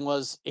 my whole thing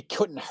was it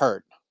couldn't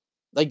hurt.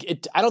 I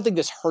don't think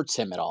this hurts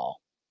him at all.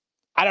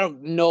 I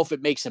don't know if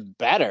it makes him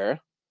better,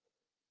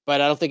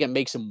 but I don't think it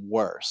makes him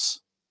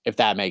worse, if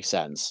that makes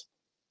sense.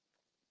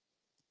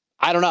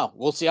 I don't know.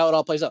 We'll see how it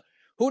all plays out.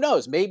 Who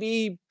knows?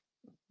 Maybe,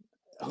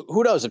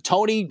 who knows? If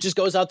Tony just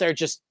goes out there,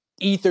 just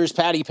ethers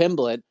Paddy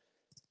Pimblett,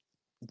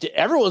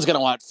 everyone's going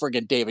to want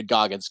friggin' David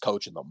Goggins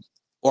coaching them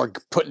or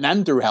putting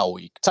them through Hell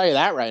Week. I'll tell you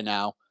that right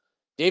now.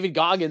 David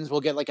Goggins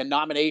will get like a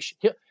nomination.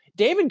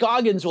 David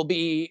Goggins will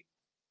be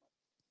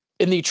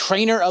in the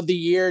Trainer of the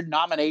Year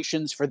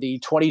nominations for the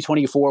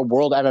 2024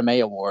 World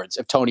MMA Awards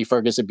if Tony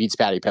Ferguson beats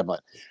Paddy Pimblett.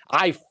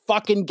 I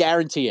fucking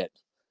guarantee it.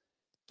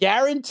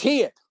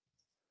 Guarantee it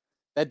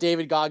that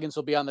David Goggins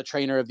will be on the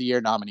Trainer of the Year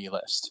nominee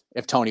list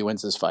if Tony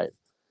wins this fight.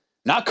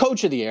 Not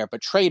Coach of the Year,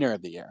 but Trainer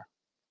of the Year.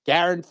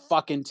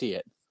 Guarantee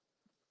it.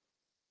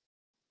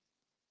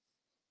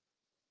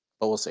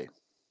 But we'll see.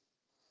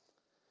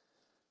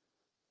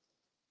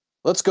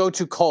 Let's go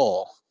to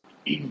Cole.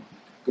 Good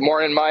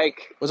morning,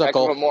 Mike. What's up,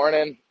 Cole? Good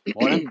morning.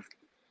 Morning.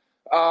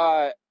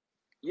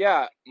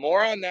 Yeah,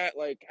 more on that,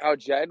 like how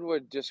Jed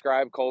would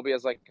describe Colby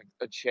as like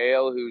a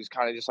Chael who's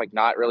kind of just like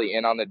not really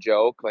in on the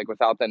joke, like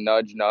without the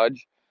nudge.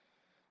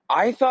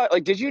 I thought,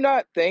 like, did you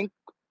not think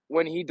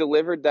when he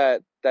delivered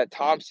that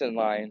Thompson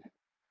line?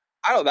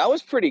 I don't know, that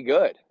was pretty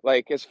good.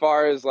 Like, as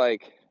far as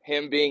like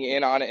him being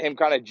in on it, him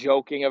kind of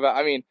joking about.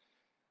 I mean,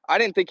 I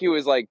didn't think he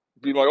was like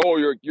being like, "Oh,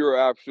 you're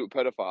an absolute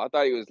pedophile." I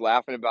thought he was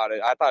laughing about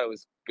it. I thought it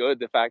was good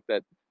the fact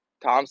that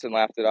Thompson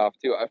laughed it off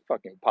too. I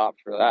fucking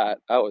popped for that.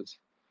 That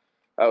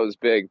was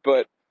big.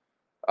 But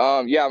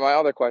yeah, my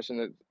other question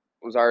that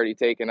was already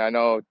taken. I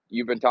know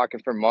you've been talking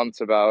for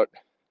months about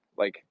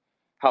like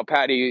how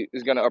Patty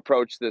is going to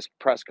approach this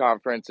press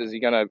conference. Is he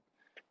going to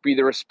be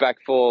the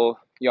respectful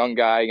young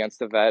guy against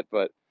the vet?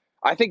 But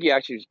I think he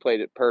actually just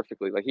played it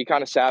perfectly. Like he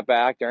kind of sat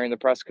back during the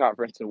press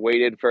conference and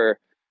waited for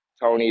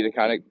Tony to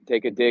kind of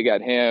take a dig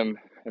at him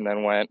and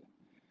then went.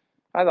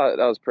 I thought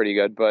that was pretty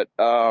good. But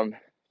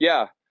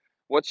yeah,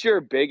 what's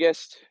your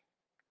biggest?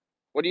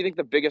 What do you think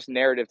the biggest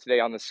narrative today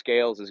on the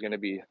scales is going to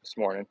be this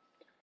morning?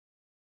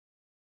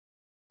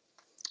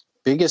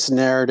 Biggest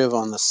narrative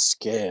on the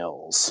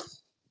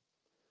scales.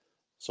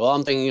 So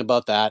I'm thinking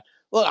about that.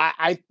 Look,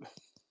 I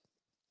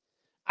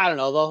don't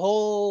know, the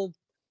whole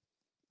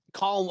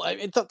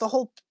the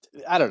whole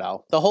I don't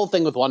know, the whole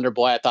thing with Wonder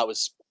Boy I thought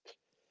was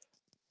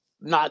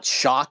not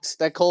shocked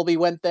that Colby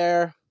went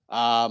there.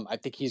 I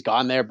think he's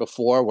gone there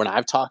before when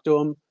I've talked to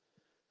him.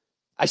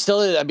 I still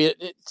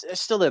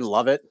didn't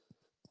love it.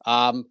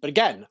 But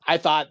again, I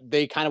thought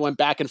they kind of went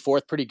back and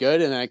forth pretty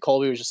good, and then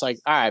Colby was just like,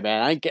 "All right,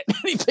 man, I ain't getting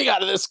anything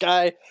out of this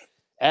guy,"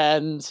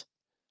 and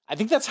I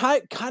think that's how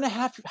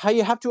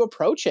you have to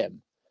approach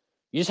him.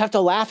 You just have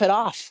to laugh it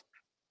off.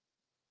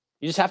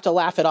 You just have to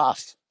laugh it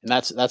off, and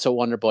that's what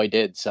Wonder Boy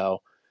did.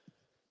 So,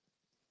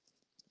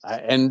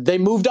 and they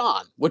moved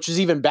on, which is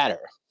even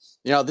better.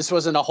 You know, this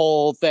wasn't a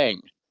whole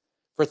thing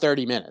for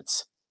 30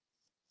 minutes.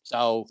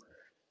 So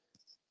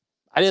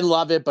I didn't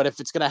love it, but if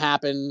it's going to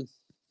happen,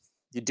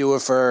 you do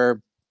it for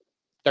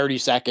 30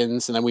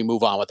 seconds and then we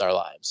move on with our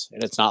lives.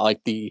 And it's not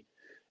like the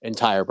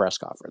entire press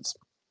conference.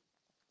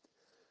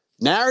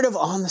 Narrative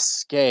on the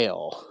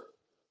scale.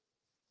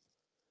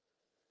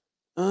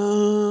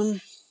 I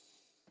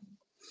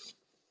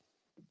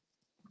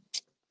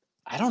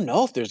don't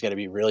know if there's going to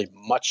be really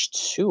much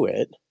to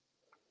it.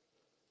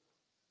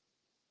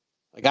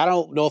 Like, I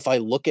don't know if I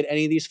look at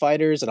any of these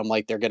fighters and I'm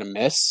like, they're going to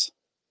miss.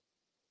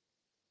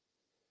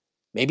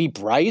 Maybe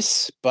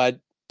Bryce, but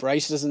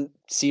Bryce doesn't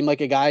seem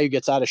like a guy who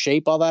gets out of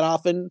shape all that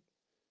often.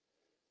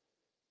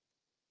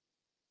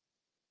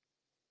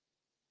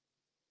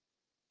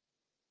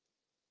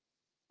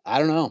 I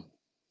don't know.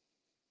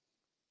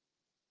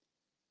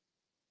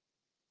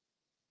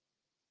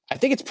 I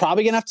think it's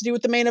probably going to have to do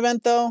with the main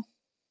event, though.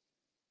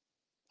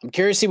 I'm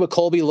curious to see what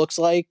Colby looks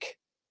like.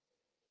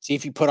 See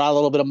if you put on a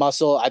little bit of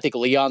muscle. I think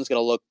Leon's going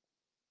to look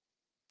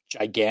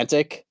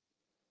gigantic.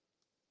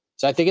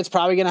 So I think it's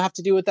probably going to have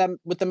to do with that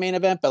with the main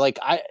event. But like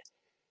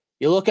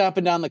you look up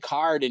and down the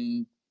card,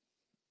 and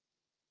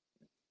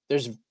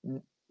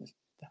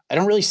I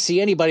don't really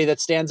see anybody that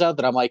stands out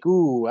that I'm like,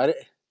 ooh,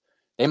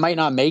 they might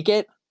not make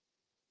it.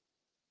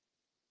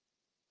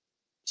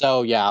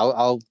 So yeah,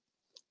 I'll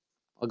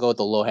go with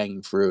the low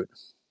hanging fruit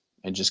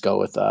and just go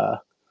with the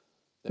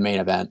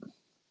main event.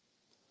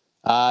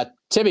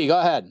 Timmy, go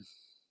ahead.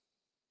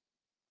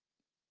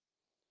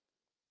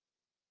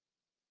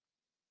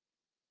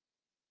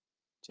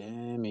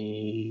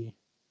 Timmy.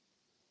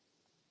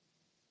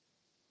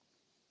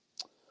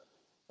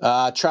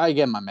 Try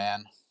again, my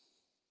man.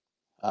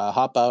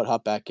 Hop out,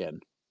 hop back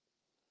in.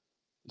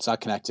 It's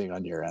not connecting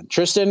on your end.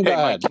 Tristan, go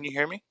ahead. Mike, can you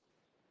hear me?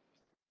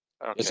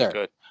 Okay, yes, sir.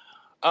 Good.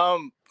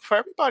 For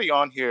everybody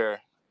on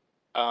here,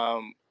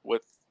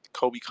 with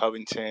Colby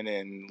Covington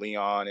and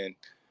Leon and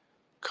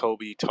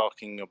Colby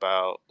talking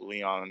about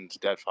Leon's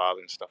dead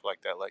father and stuff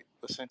like that, like,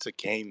 listen, it's a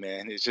game,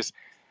 man. It's just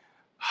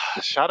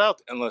shout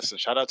out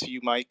to you,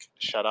 Mike.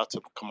 Shout out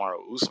to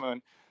Kamaru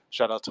Usman.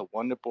 Shout out to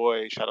Wonder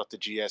Boy. Shout out to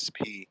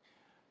GSP.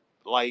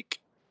 Like,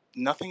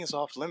 nothing is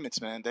off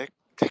limits, man. They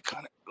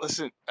kind of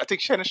listen. I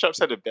think Shannon Sharp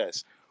said it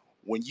best.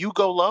 When you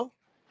go low,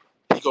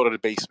 you go to the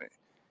basement.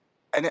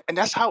 And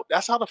that's how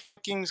the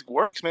fucking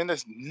works, man.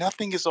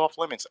 Nothing is off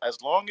limits.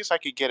 As long as I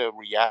could get a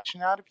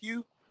reaction out of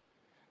you,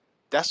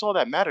 that's all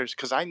that matters.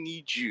 Because I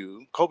need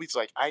you. Kobe's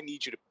like, I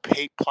need you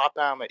to plop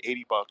down at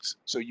 $80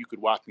 so you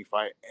could watch me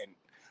fight, and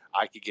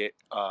I could get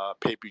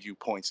pay-per-view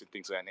points and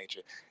things of that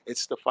nature.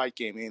 It's the fight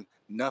game, and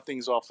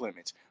nothing's off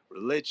limits.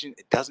 Religion,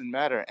 it doesn't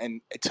matter.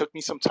 And it took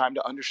me some time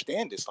to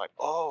understand this. Like,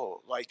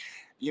 oh, like,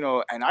 you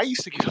know, and I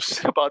used to get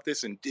upset about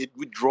this, and it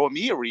would draw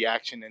me a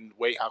reaction in the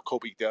way how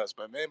Kobe does.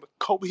 But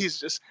Kobe is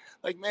just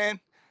like, man,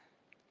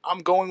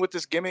 I'm going with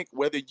this gimmick.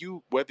 Whether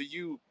you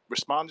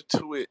responded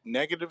to it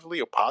negatively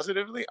or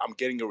positively, I'm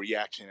getting a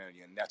reaction out of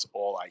you, and that's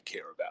all I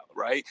care about,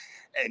 right?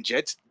 And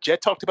Jet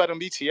talked about on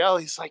BTL.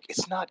 He's like,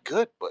 it's not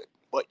good, but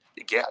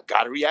yeah,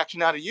 got a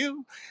reaction out of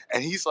you.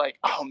 And he's like,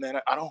 oh man,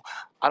 I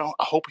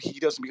hope he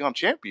doesn't become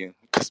champion,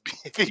 because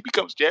if he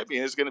becomes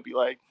champion, it's gonna be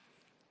like,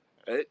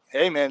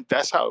 hey man,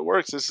 that's how it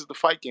works. This is the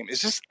fight game.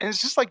 It's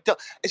just like the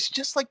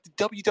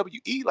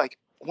WWE. Like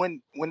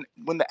when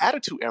the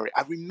Attitude Era,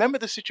 I remember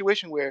the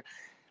situation where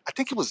I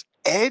think it was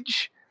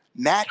Edge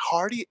Matt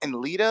Hardy and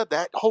Lita,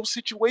 that whole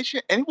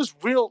situation, and it was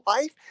real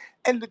life.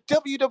 And the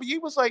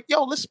WWE was like,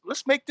 "Yo, let's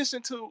make this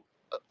into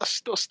a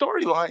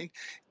storyline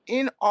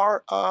in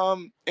our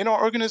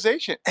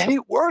organization," and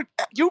it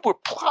worked. You were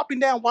plopping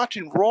down,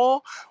 watching Raw,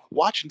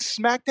 watching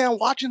SmackDown,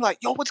 watching like,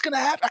 "Yo, what's gonna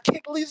happen? I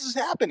can't believe this is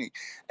happening."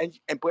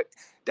 But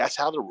that's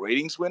how the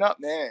ratings went up,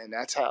 man. And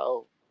that's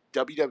how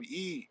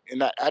WWE in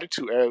that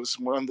Attitude Era was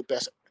one of the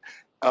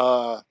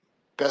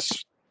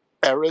best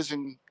eras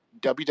in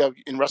WWE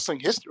in wrestling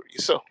history.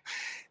 So,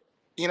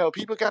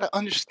 people got to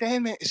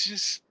understand, man. It's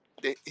just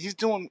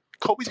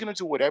Kobe's going to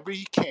do whatever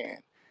he can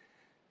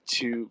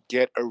to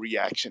get a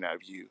reaction out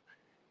of you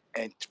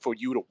and for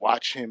you to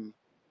watch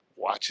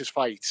his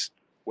fights,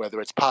 whether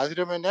it's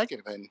positive or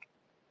negative. And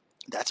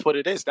that's what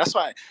it is. That's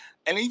why.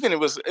 And even it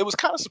was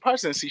kind of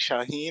surprising to see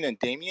Shaheen and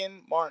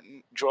Damian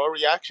Martin draw a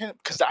reaction,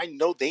 because I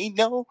know they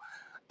know.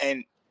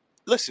 And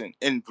listen,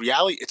 in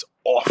reality, it's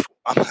awful.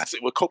 I'm not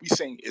saying what Kobe's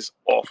saying is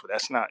awful.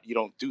 That's not, you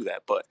don't do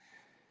that. But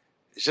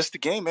it's just the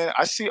game, man.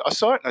 I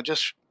saw it and I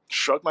just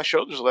shrugged my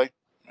shoulders like,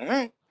 all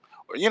right.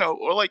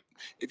 Or like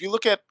if you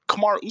look at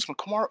Kamaru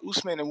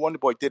Usman and Wonder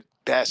Boy did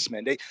best,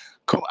 man.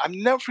 I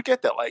never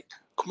forget that. Like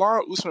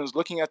Kamaru Usman was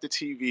looking at the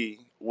TV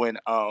when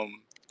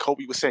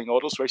Kobe was saying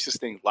all those racist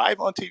things live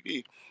on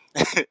TV,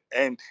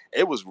 and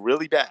it was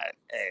really bad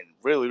and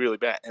really, really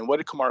bad. And what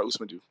did Kamaru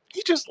Usman do?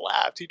 He just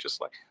laughed. He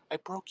just like, I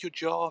broke your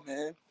jaw,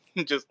 man.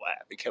 He just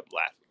laughed. He kept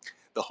laughing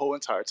the whole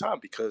entire time,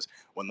 because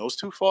when those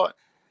two fought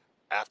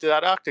after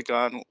that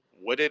octagon,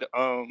 what did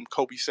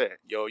Kobe say?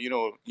 Yo,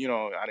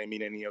 I didn't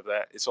mean any of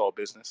that. It's all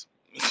business.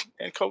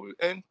 And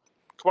Kamaru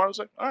was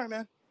like, all right,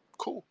 man,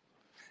 cool.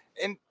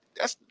 And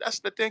that's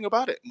the thing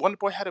about it. Wonder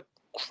Boy had a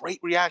great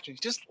reaction. He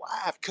just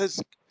laughed because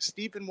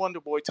Stephen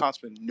Wonder Boy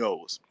Thompson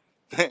knows.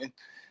 And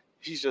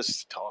he's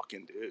just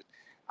talking, dude.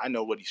 I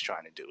know what he's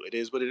trying to do. It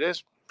is what it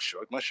is.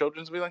 Shrug my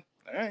shoulders and be like,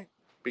 all right.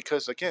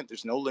 Because, again,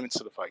 there's no limits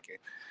to the fight game.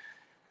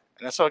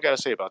 And that's all I got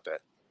to say about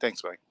that.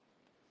 Thanks, Mike.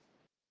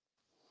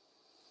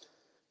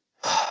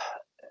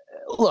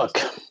 Look,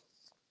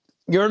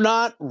 you're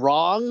not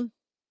wrong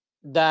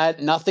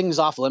that nothing's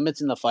off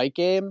limits in the fight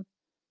game,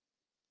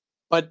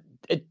 but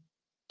it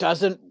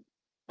doesn't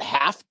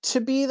have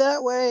to be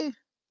that way.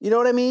 You know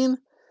what I mean?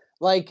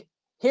 Like,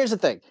 here's the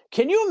thing.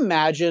 Can you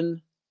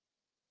imagine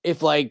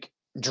if, like,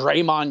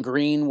 Draymond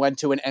Green went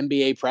to an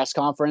NBA press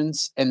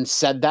conference and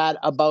said that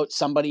about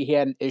somebody he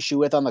had an issue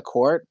with on the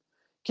court?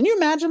 Can you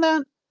imagine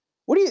that?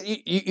 What do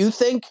you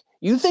think?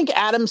 You think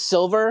Adam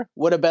Silver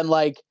would have been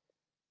like,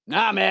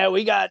 nah, man,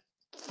 we got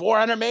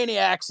 400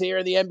 maniacs here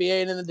in the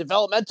NBA and in the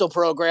developmental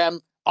program.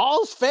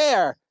 All's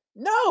fair.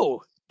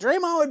 No,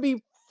 Draymond would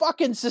be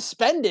fucking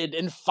suspended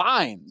and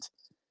fined.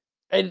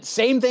 And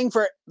same thing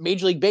for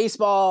Major League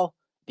Baseball,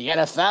 the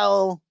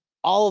NFL,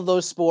 all of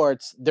those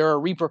sports. There are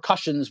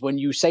repercussions when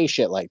you say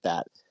shit like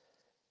that.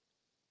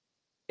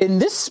 In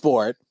this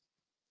sport,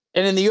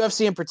 and in the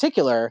UFC in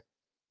particular,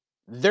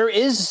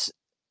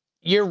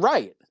 you're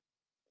right.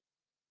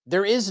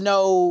 There's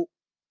no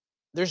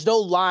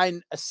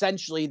line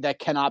essentially that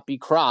cannot be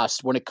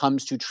crossed when it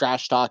comes to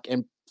trash talk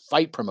and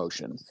fight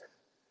promotion.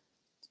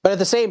 But at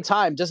the same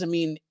time, doesn't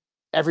mean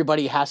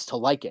everybody has to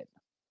like it.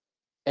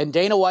 And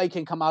Dana White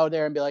can come out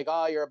there and be like,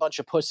 oh, you're a bunch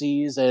of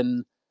pussies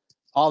and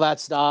all that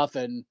stuff.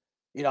 And,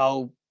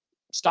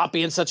 stop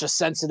being such a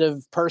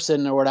sensitive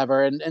person or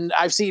whatever. And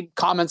I've seen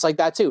comments like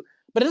that too.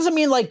 But it doesn't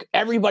mean like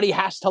everybody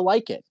has to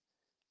like it.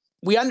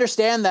 We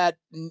understand that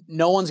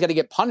no one's going to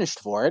get punished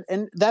for it,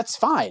 and that's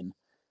fine.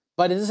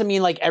 But it doesn't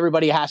mean like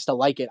everybody has to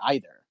like it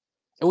either.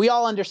 And we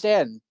all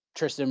understand,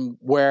 Tristan,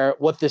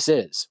 what this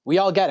is. We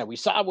all get it. We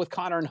saw it with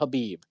Conor and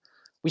Khabib.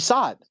 We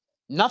saw it.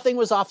 Nothing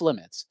was off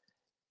limits.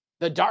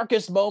 The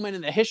darkest moment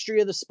in the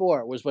history of the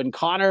sport was when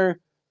Conor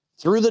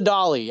threw the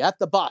dolly at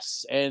the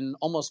bus and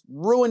almost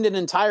ruined an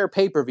entire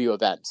pay-per-view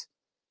event.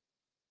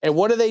 And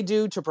what do they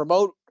do to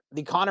promote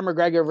the Conor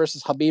McGregor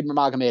versus Khabib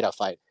Nurmagomedov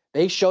fight?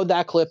 They showed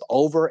that clip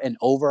over and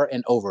over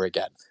and over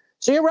again.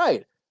 So you're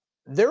right.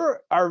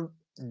 There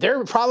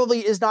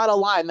probably is not a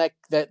line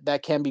that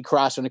can be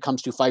crossed when it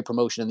comes to fight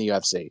promotion in the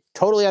UFC.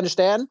 Totally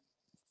understand.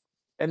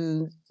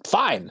 And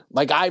fine.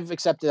 Like, I've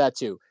accepted that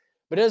too.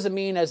 But it doesn't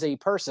mean as a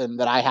person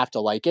that I have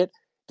to like it.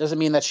 Doesn't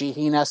mean that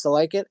Shaheen has to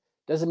like it.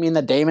 Doesn't mean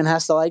that Damon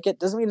has to like it.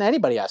 Doesn't mean that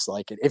anybody has to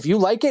like it. If you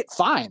like it,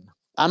 fine.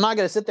 I'm not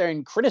going to sit there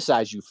and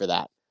criticize you for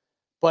that.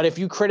 But if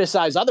you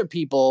criticize other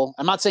people,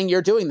 I'm not saying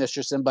you're doing this,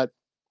 Tristan, but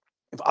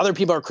if other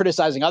people are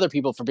criticizing other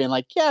people for being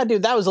like, yeah,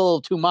 dude, that was a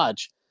little too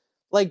much.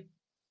 Like,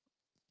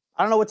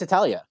 I don't know what to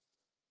tell you.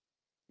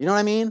 You know what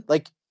I mean?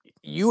 Like,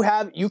 you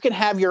can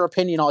have your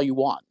opinion all you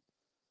want.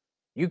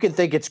 You can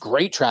think it's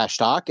great trash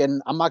talk,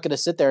 and I'm not going to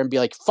sit there and be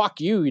like, fuck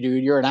you,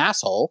 dude, you're an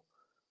asshole.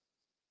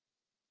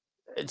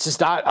 It's just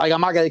not, like, I'm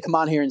not going to come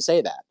on here and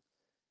say that.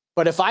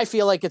 But if I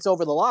feel like it's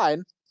over the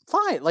line,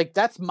 fine. Like,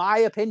 that's my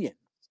opinion.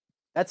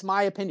 That's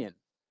my opinion.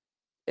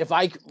 If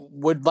I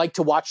would like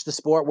to watch the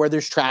sport where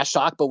there's trash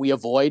talk, but we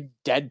avoid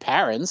dead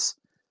parents,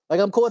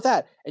 like, I'm cool with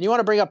that. And you want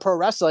to bring up pro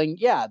wrestling,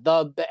 yeah,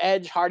 the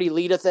Edge, Hardy,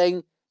 Lita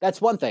thing,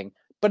 that's one thing.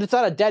 But it's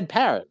not a dead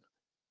parent.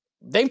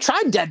 they've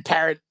tried dead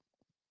parent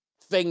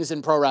things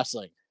in pro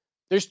wrestling.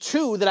 There's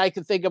two that I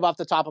can think of off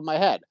the top of my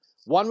head.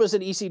 One was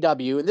an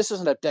ECW, and this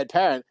wasn't a dead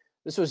parent.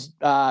 This was,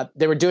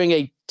 they were doing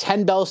a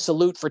 10-bell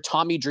salute for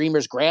Tommy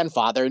Dreamer's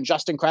grandfather, and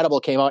Justin Credible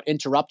came out,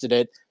 interrupted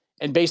it,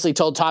 and basically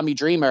told Tommy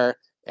Dreamer,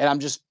 and I'm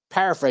just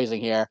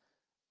paraphrasing here,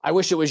 I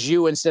wish it was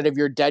you instead of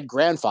your dead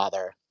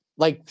grandfather.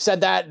 Like,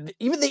 said that.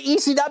 Even the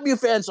ECW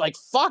fans are like,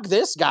 fuck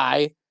this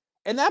guy.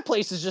 And that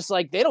place is just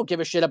like, they don't give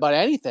a shit about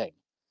anything.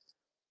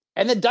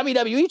 And then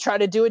WWE tried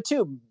to do it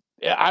too.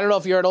 I don't know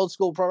if you're an old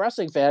school pro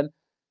wrestling fan.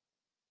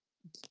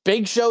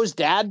 Big Show's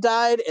dad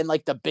died, and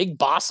like the big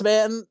boss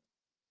man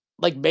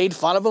like made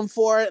fun of him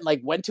for it, and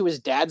like went to his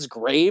dad's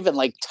grave and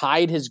like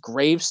tied his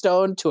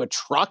gravestone to a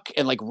truck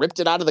and like ripped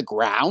it out of the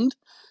ground.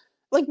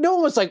 Like, no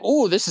one was like,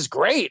 oh, this is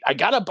great. I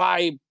gotta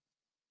buy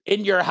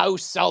In Your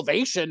House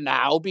Salvation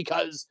now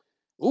because,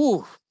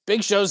 ooh,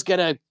 Big Show's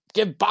gonna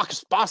give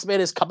boss man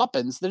his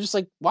comeuppance. They're just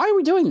like, why are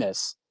we doing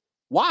this?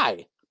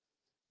 Why?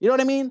 You know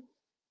what I mean?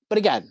 But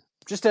again,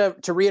 just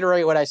to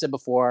reiterate what I said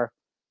before,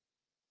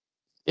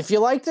 if you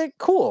liked it,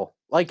 cool.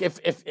 Like if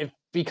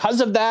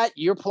because of that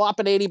you're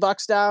plopping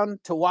 $80 down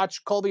to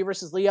watch Colby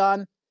versus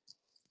Leon,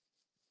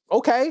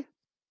 okay,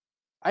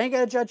 I ain't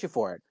gonna judge you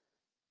for it.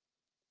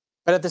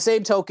 But at the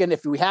same token,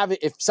 if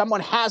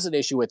someone has an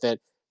issue with it,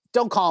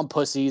 don't call them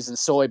pussies and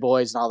soy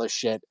boys and all this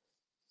shit.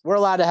 We're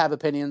allowed to have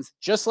opinions,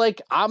 just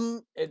like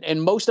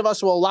and most of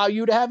us will allow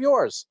you to have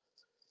yours.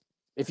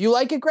 If you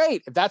like it,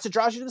 great. If that's what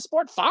draws you to the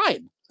sport,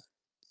 fine.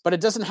 But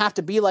it doesn't have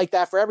to be like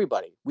that for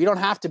everybody. We don't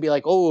have to be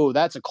like, oh,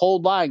 that's a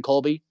cold line,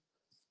 Colby.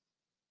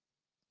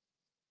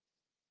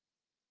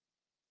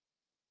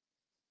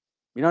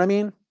 You know what I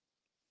mean?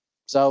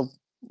 So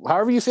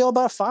however you feel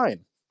about it,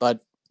 fine. But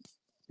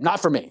not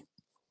for me.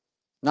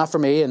 Not for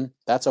me, and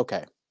that's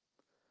okay.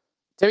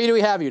 Timmy, do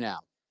we have you now?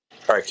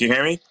 All right, can you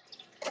hear me?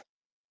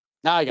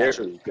 Now I got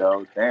you. There we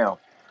go. Damn. All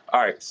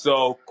right,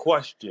 so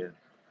question.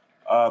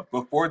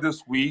 Before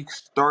this week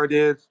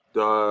started,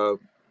 the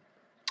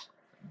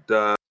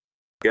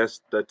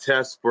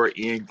test for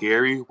Ian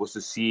Gary was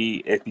to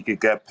see if he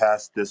could get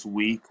past this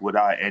week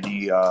without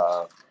any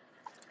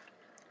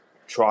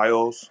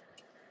trials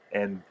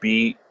and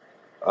beat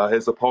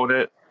his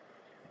opponent.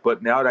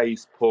 But now that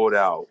he's pulled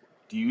out,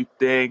 do you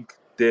think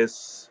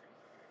this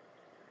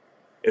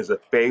is a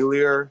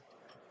failure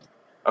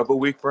of a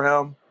week for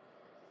him?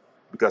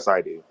 Because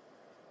I do.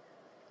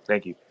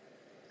 Thank you.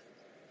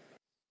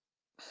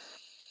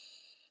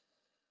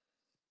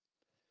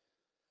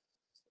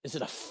 Is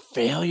it a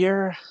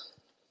failure?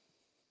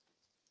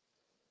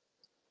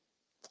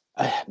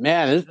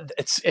 Man,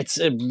 it's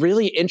a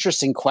really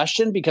interesting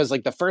question because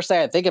like the first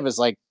thing I think of is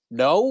like,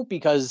 no,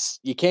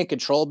 because you can't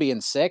control being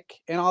sick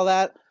and all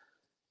that.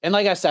 And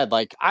like I said,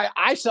 like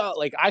I saw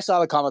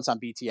the comments on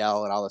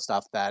BTL and all the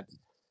stuff that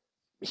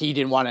he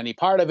didn't want any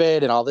part of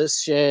it and all this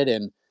shit.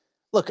 And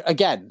look,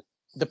 again,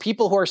 the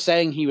people who are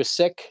saying he was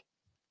sick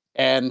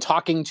and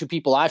talking to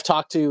people I've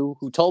talked to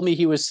who told me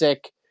he was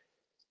sick,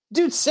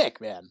 dude's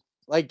sick, man.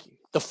 Like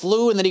the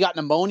flu, and then he got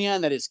pneumonia,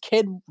 and that his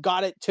kid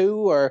got it too,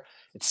 or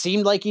it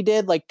seemed like he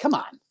did. Like, come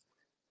on.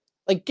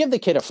 Like, give the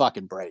kid a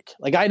fucking break.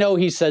 Like, I know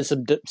he says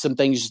some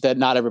things that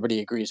not everybody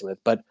agrees with,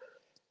 but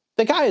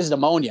the guy has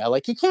pneumonia.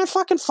 Like, he can't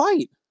fucking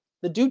fight.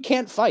 The dude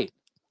can't fight.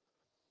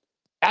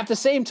 At the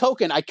same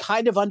token, I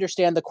kind of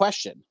understand the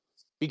question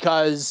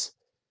because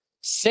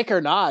sick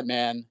or not,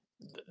 man,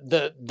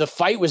 the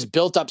fight was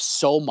built up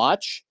so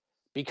much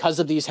because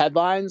of these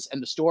headlines,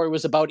 and the story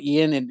was about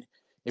Ian and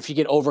if he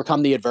could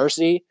overcome the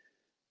adversity,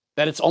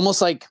 that it's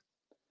almost like,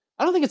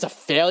 I don't think it's a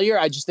failure.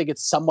 I just think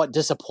it's somewhat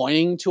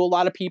disappointing to a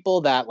lot of people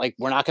that like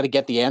we're not going to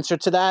get the answer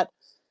to that.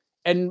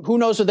 And who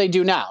knows what they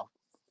do now?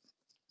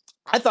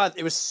 I thought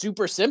it was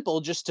super simple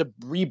just to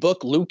rebook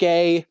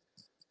Luque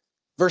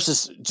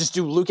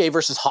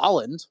versus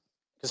Holland,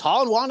 because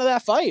Holland wanted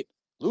that fight.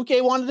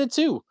 Luque wanted it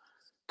too.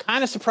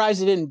 Kind of surprised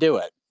he didn't do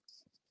it.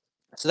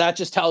 So that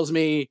just tells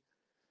me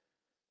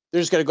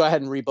they're just going to go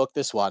ahead and rebook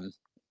this one.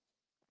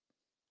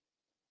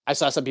 I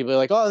saw some people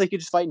like, oh, they could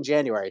just fight in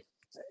January.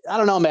 I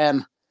don't know,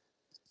 man.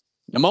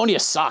 Pneumonia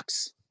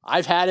sucks.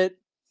 I've had it.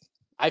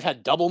 I've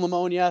had double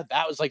pneumonia.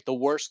 That was like the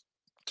worst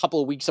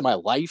couple of weeks of my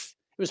life.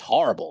 It was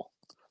horrible.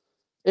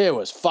 It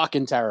was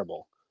fucking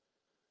terrible.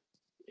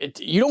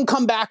 You don't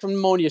come back from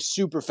pneumonia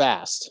super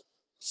fast.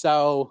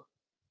 So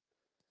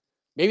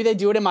maybe they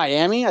do it in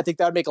Miami. I think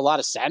that would make a lot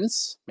of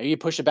sense. Maybe you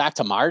push it back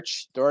to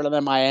March, throw it on the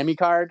Miami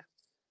card.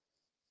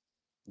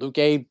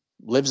 Luque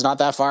lives not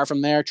that far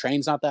from there.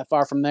 Trains not that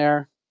far from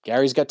there.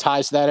 Gary's got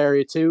ties to that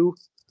area too.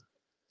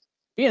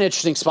 Be an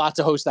interesting spot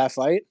to host that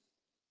fight.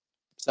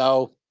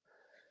 So,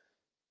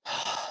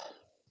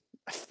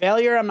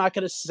 failure, I'm not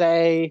going to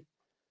say,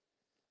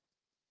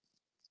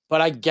 but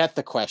I get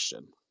the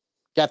question.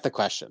 I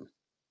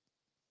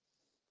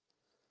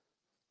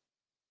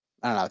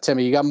don't know.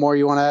 Timmy, you got more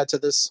you want to add to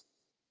this?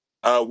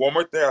 One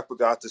more thing I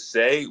forgot to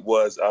say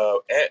was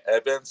Ed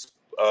Evans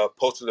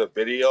posted a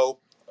video.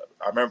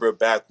 I remember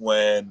back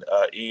when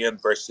Ian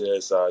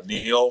versus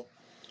Neil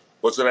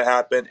what's going to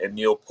happen, and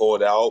Neil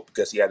pulled out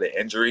because he had an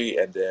injury,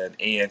 and then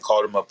Ian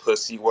called him a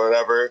pussy,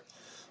 whatever.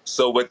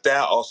 So with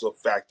that also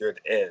factored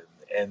in,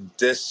 and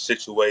this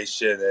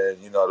situation,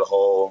 and the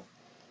whole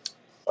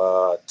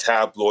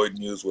tabloid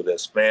news with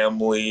his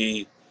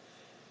family,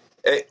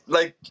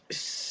 like,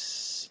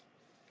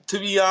 to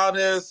be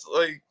honest,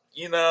 like,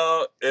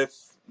 if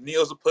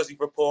Neil's a pussy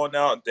for pulling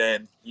out,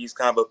 then he's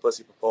kind of a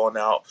pussy for pulling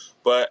out.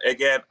 But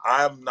again,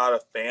 I'm not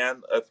a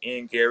fan of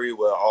Ian Gary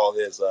with all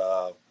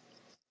the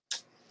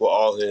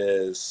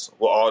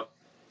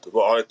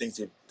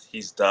things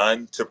he's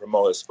done to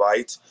promote his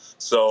fights.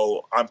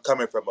 So I'm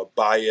coming from a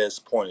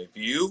biased point of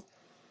view.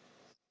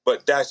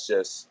 But that's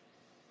just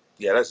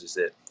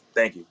it.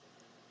 Thank you.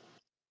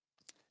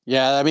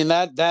 Yeah, I mean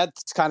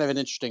that's kind of an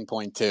interesting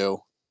point too.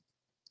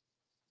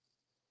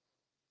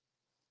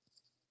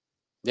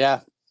 Yeah.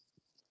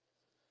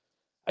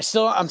 I'm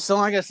still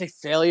not gonna say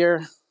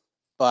failure,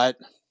 but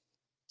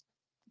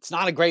it's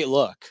not a great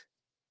look,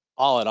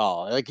 all in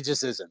all. Like, it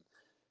just isn't.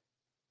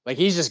 Like,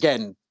 he's just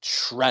getting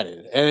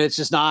shredded, and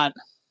it's not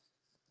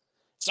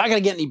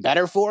gonna get any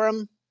better for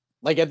him.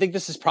 Like, I think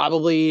this is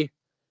probably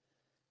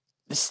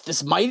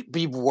this might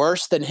be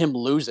worse than him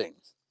losing,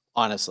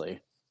 honestly.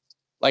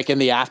 Like, in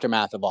the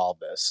aftermath of all of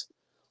this.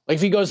 Like,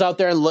 if he goes out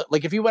there and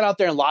if he went out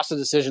there and lost the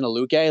decision to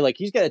Luque, like,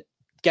 he's gonna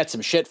get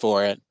some shit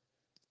for it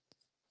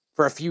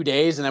for a few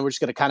days, and then we're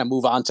just gonna kind of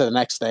move on to the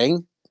next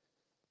thing.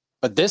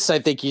 But this, I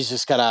think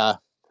he's gonna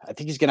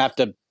have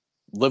to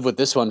live with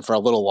this one for a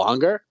little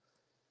longer.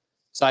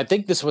 So I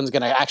think this one's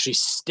gonna actually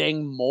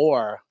sting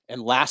more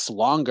and last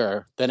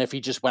longer than if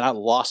he just went out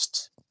and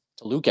lost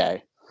to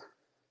Luque.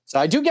 So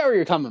I do get where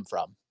you're coming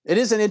from. It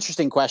is an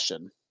interesting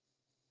question.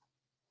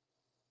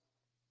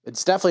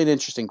 It's definitely an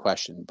interesting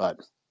question, but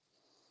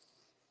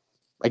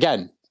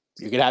again,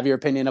 you can have your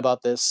opinion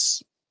about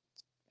this.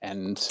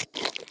 And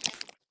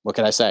what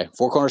can I say?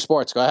 Four Corner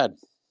Sports, go ahead.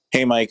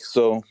 Hey, Mike.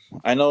 So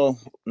I know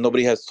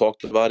nobody has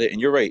talked about it,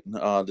 and you're right.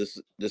 This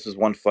is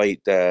one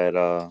fight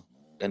that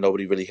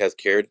nobody really has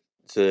cared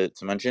to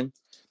mention.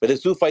 But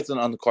there's two fights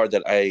on the card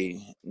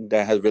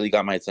that has really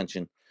got my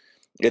attention.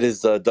 It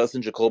is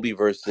Dustin Jacoby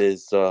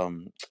versus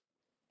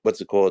what's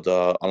it called,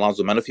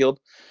 Alonzo Menafield,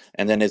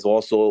 and then there's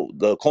also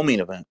the co-main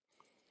event.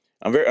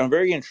 I'm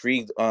very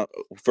intrigued.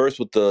 First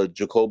with the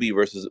Jacoby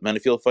versus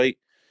Menafield fight,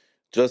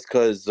 just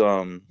because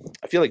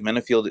I feel like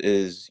Menafield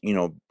is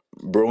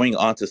brewing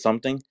onto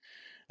something.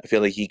 I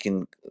feel like he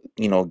can,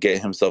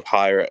 get himself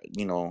higher,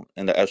 in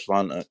the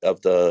echelon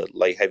of the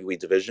light heavyweight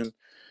division.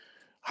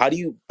 How do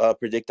you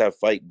predict that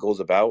fight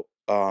goes about?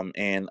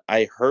 And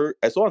I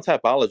saw on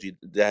Tapology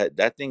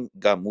that thing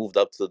got moved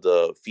up to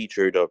the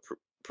featured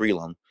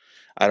prelim.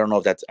 I don't know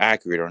if that's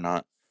accurate or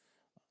not.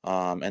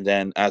 And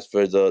then as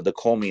for the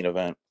co-main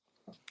event,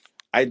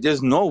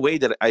 there's no way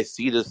that I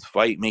see this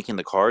fight making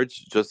the cards,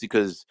 just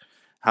because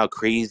how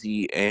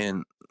crazy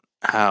and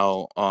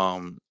how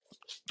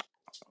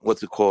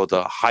what's it called,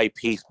 high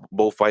paced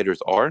both fighters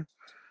are.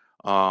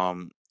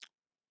 Um,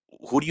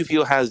 who do you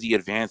feel has the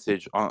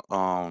advantage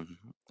on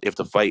if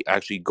the fight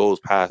actually goes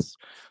past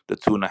the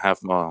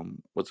 2.5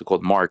 what's it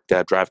called mark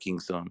that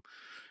DraftKings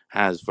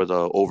has for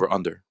the over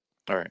under?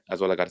 All right,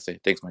 that's all I got to say.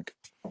 Thanks, Mike.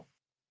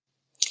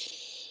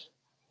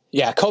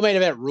 Yeah, co-main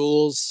event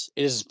rules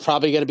is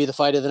probably going to be the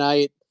fight of the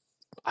night.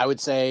 I would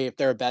say if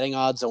there are betting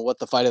odds on what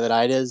the fight of the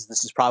night is,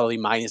 this is probably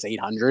minus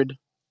 800.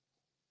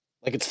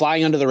 Like, it's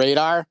flying under the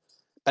radar,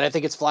 but I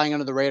think it's flying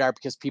under the radar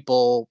because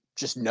people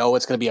just know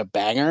it's going to be a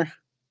banger.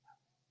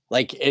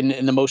 Like,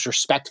 in the most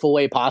respectful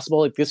way possible.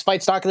 Like, this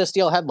fight's not going to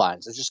steal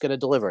headlines. It's just going to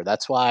deliver.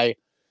 That's why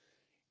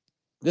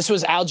this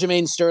was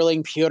Aljamain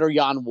Sterling, Petr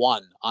Yan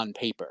 1 on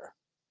paper.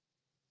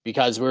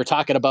 Because we were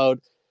talking about,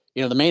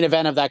 the main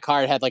event of that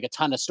card had like a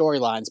ton of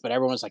storylines, but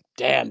everyone's like,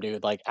 damn,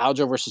 dude, like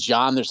Aljo versus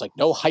Yan, there's like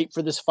no hype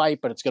for this fight,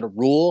 but it's going to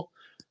rule.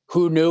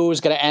 Who knew it was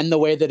going to end the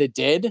way that it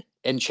did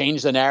and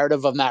change the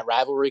narrative of that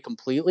rivalry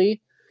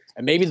completely?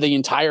 And maybe the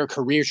entire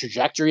career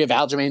trajectory of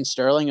Aljamain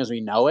Sterling as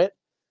we know it,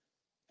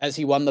 as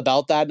he won the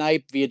belt that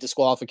night via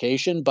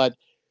disqualification. But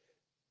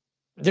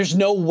there's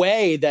no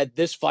way that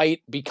this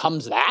fight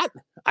becomes that.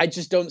 I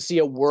just don't see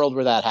a world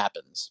where that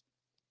happens.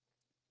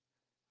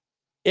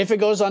 If it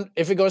goes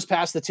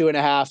past the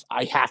 2.5,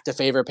 I have to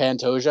favor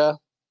Pantoja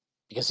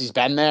because he's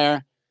been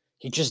there.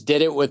 He just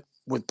did it with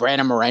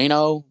Brandon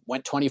Moreno,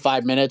 went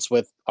 25 minutes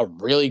with a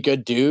really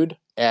good dude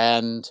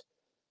and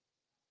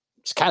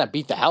just kind of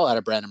beat the hell out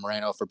of Brandon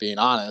Moreno, for being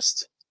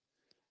honest.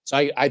 So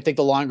I think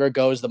the longer it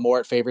goes, the more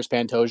it favors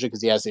Pantoja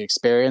because he has the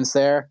experience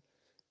there.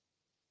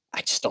 I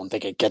just don't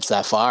think it gets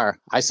that far.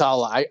 I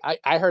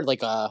heard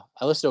I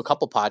listened to a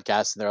couple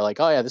podcasts and they're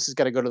like, oh yeah, this is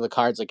going to go to the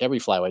cards like every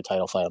flyweight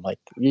title fight. I'm like,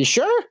 you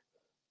sure?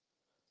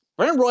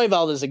 Brandon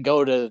Royval doesn't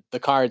go to the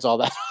cards all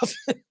that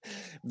often.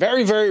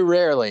 Very, very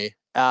rarely.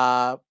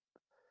 And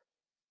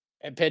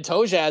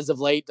Pantoja, as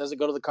of late, doesn't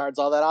go to the cards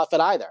all that often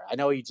either. I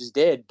know he just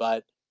did,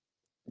 but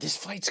this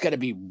fight's going to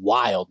be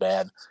wild,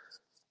 man.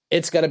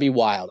 It's going to be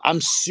wild.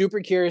 I'm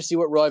super curious to see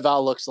what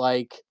Royval looks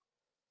like.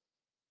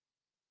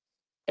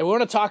 And we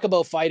want to talk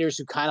about fighters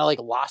who kind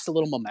of lost a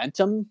little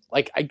momentum.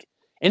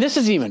 And this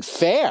isn't even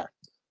fair.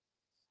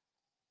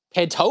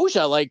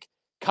 Pantoja, like,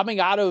 coming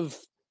out of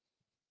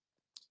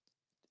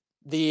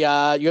the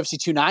UFC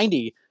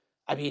 290,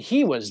 I mean,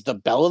 he was the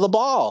belle of the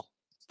ball.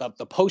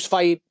 The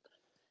post-fight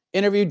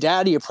interview,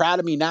 Dad, are you proud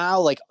of me now?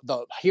 Like,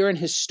 hearing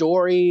his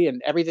story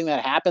and everything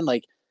that happened,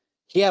 like,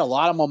 he had a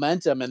lot of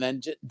momentum. And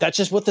then that's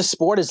just what the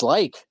sport is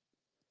like.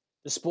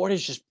 The sport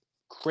is just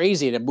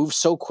crazy, and it moves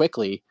so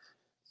quickly.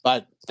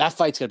 But that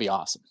fight's going to be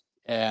awesome.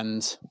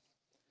 And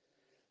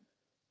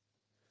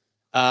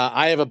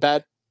I have a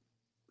bet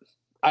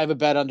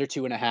under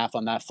 2.5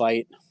 on that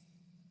fight.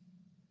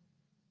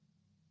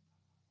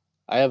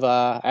 I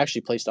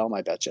actually placed all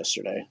my bets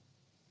yesterday.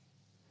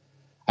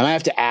 I might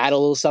have to add a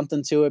little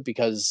something to it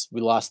because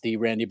we lost the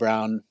Randy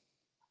Brown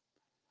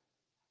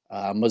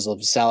Muslim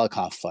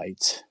Salikov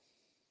fight.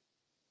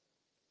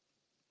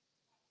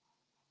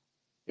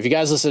 If you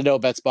guys listen to No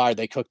Bets Barred,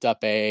 they cooked up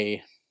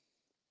a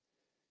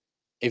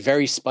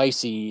very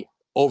spicy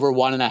over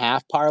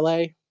 1.5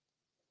 parlay,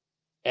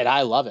 and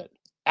I love it.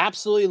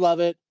 Absolutely love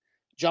it.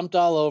 Jumped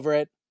all over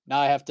it. Now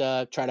I have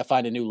to try to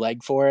find a new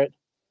leg for it,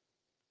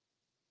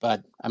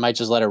 but I might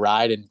just let it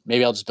ride, and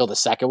maybe I'll just build a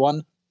second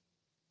one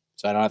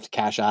so I don't have to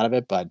cash out of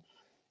it. But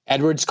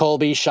Edwards,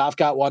 Colby,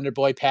 Shafkat,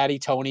 Wonderboy, Patty,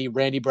 Tony,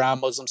 Randy Brown,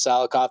 Muslim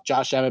Salikov,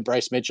 Josh Emmett,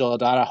 Bryce Mitchell,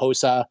 Adana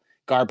Hosa,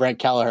 Garbrandt,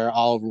 Kelleher,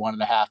 all over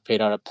 1.5,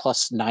 paid out at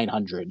plus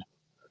 900.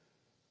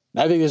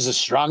 I think there's a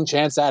strong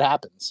chance that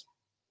happens.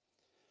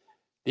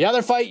 The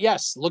other fight,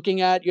 yes, looking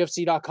at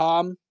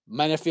UFC.com,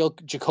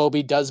 Menifeel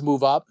Jacoby does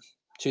move up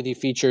to the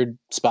featured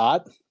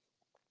spot.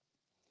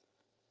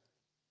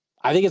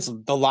 I think it's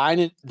the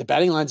line, the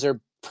betting lines are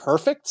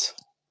perfect.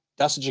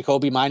 Dustin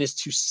Jacoby minus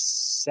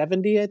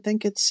 270, I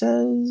think it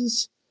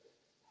says.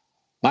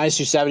 Minus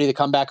 270, the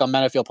comeback on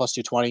Menifeel plus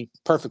 220.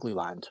 Perfectly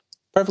lined.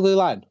 Perfectly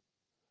lined.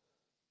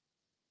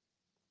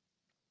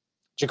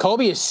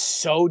 Jacoby is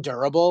so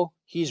durable.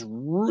 He's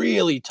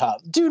really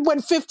tough. Dude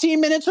went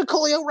 15 minutes with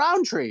Khalil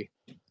Roundtree.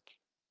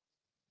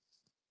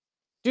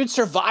 Dude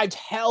survived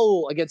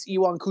hell against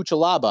Iwan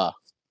Kuchalaba.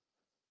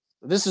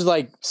 This is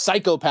like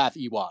psychopath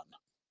Iwan.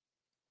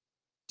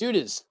 Dude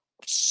is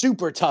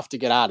super tough to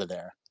get out of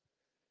there.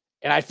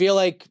 And I feel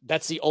like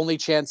that's the only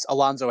chance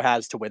Alonzo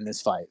has to win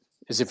this fight,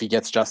 is if he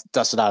gets just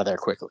dusted out of there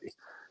quickly.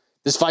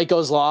 This fight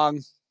goes long.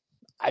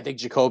 I think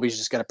Jacoby's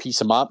just going to piece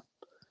him up.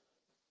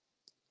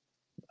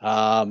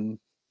 I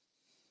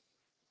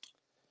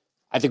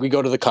think we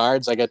go to the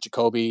cards. I got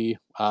Jacoby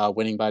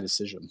winning by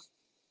decision.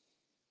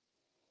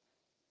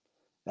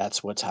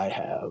 That's what I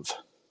have.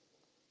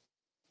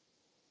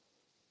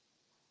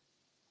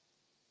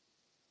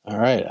 All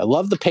right. I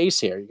love the pace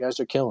here. You guys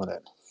are killing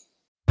it.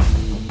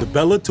 The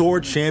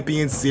Bellator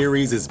Champion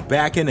Series is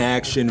back in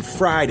action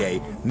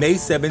Friday, May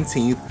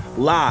 17th,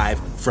 live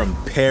from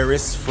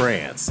Paris,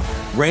 France.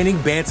 Reigning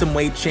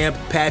bantamweight champ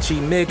Patchy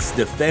Mix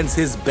defends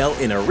his belt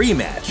in a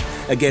rematch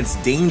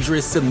against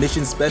dangerous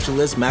submission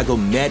specialist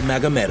Magomed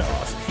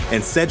Magomedov.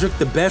 And Cedric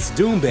the Best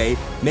Doumbé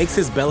makes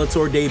his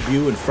Bellator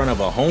debut in front of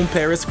a home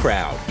Paris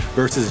crowd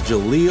versus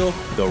Jaleel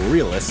the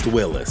Realist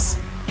Willis.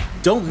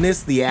 Don't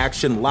miss the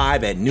action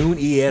live at noon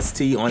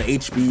EST on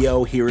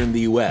HBO here in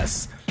the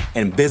US.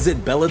 And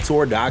visit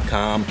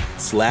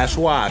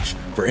Bellator.com/watch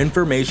for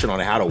information on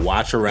how to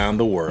watch around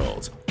the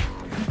world.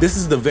 This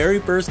is the very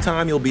first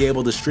time you'll be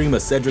able to stream a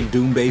Cedric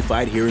Doumbé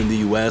fight here in the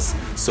US,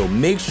 so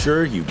make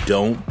sure you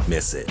don't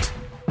miss it.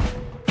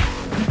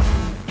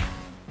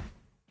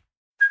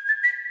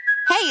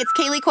 Hey, it's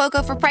Kaylee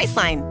Cuoco for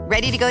Priceline.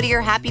 Ready to go to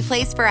your happy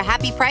place for a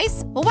happy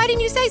price? Well, why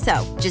didn't you say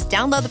so? Just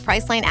download the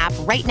Priceline app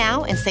right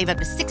now and save up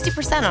to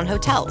 60% on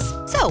hotels.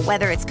 So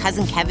whether it's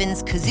Cousin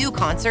Kevin's Kazoo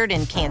Concert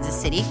in Kansas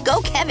City,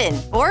 go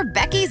Kevin, or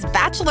Becky's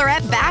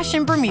Bachelorette Bash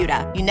in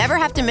Bermuda, you never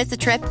have to miss a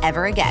trip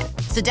ever again.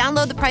 So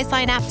download the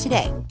Priceline app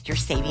today. Your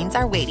savings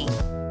are waiting.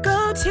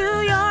 Go to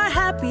your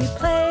happy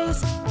place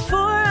for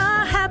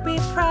a happy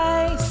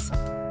price.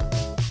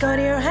 Go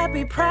to your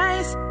happy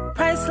price,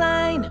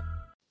 Priceline.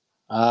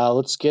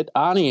 Let's get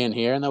Ani in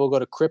here, and then we'll go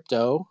to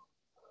crypto.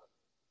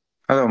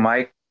 Hello,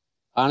 Mike.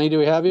 Ani, do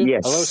we have you?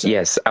 Yes, Hello, sir.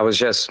 yes. I was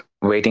just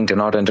waiting to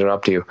not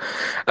interrupt you.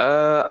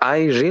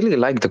 I really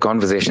like the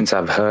conversations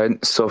I've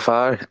heard so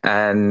far.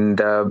 And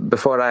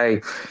before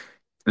I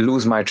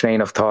lose my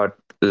train of thought,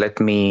 let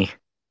me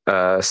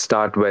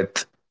start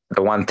with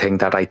the one thing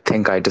that I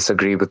think I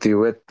disagree with you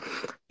with.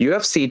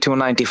 UFC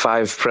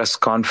 295 press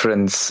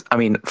conference, I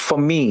mean, for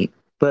me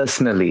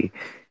personally,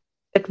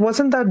 it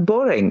wasn't that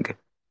boring.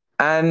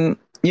 And,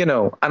 you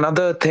know,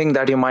 another thing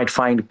that you might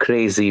find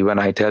crazy when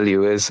I tell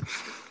you is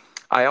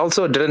I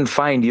also didn't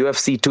find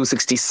UFC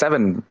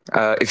 267,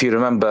 if you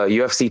remember,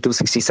 UFC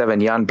 267,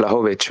 Jan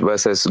Blachowicz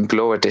versus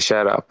Glover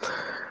Teixeira,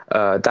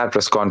 that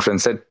press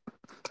conference.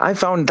 I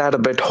found that a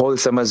bit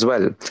wholesome as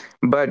well.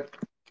 But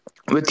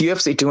with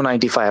UFC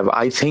 295,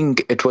 I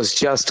think it was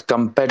just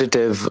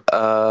competitive,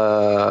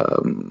 there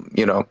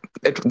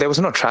was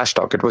no trash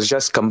talk. It was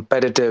just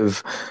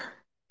competitive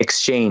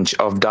exchange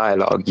of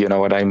dialogue, you know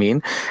what I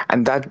mean?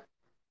 And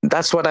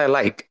that's what I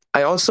like.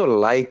 I also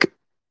like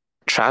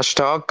trash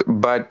talk,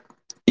 but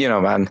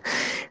man,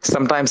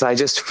 sometimes I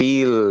just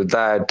feel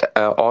that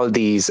all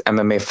these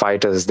MMA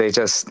fighters,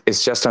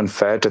 it's just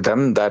unfair to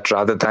them that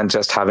rather than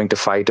just having to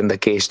fight in the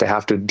cage, they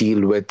have to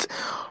deal with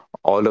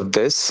all of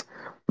this.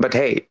 But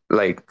hey,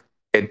 like,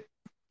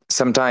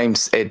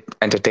 sometimes it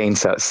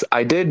entertains us.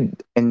 I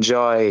did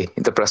enjoy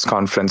the press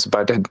conference,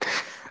 but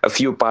a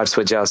few parts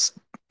were just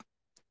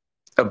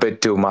a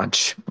bit too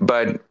much.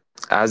 But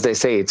as they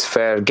say, it's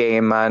fair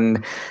game,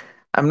 and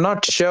I'm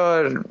not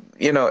sure,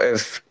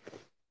 if,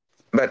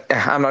 but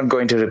I'm not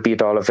going to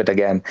repeat all of it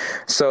again.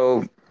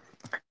 So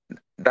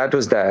that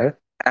was there.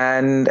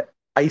 And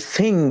I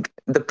think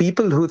the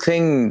people who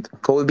think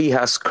Colby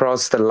has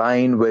crossed the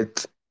line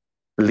with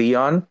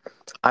Leon,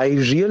 I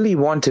really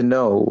want to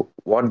know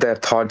what their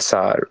thoughts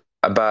are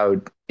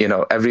about,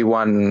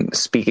 everyone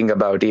speaking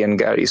about Ian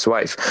Gary's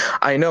wife.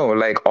 I know,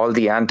 like, all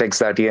the antics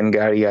that Ian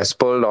Gary has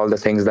pulled, all the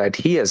things that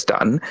he has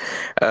done,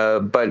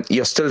 but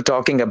you're still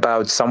talking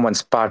about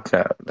someone's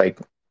partner, like,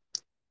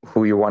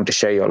 who you want to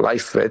share your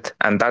life with,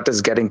 and that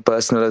is getting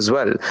personal as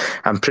well.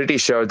 I'm pretty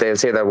sure they'll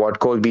say that what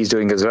Colby's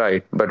doing is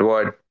right, but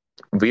what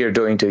we're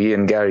doing to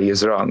Ian Gary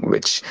is wrong,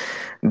 which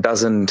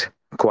doesn't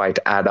quite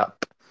add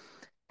up.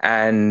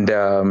 And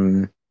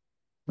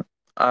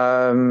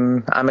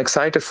I'm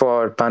excited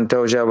for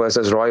Pantoja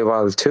versus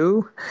Royval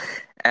too.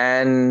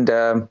 And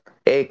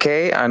AK,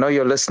 I know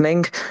you're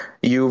listening.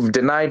 You've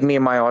denied me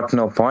my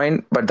Otno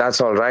point, but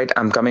that's all right.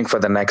 I'm coming for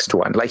the next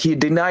one. Like, he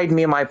denied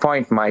me my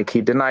point, Mike.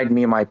 He denied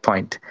me my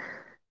point.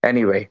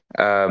 Anyway,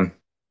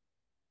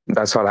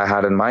 that's all I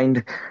had in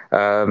mind.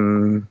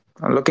 I'm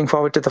looking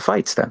forward to the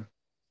fights then.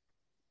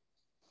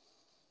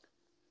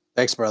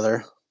 Thanks,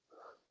 brother.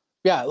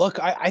 Yeah, look,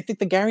 I think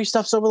the Gary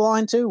stuff's over the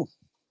line too.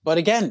 But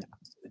again,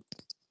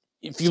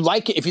 if you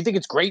like it, if you think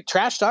it's great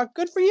trash talk,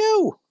 good for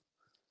you.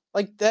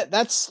 Like,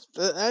 that's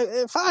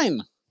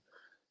fine.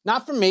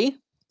 Not for me.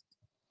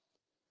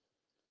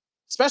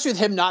 Especially with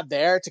him not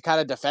there to kind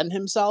of defend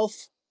himself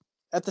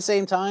at the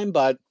same time.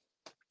 But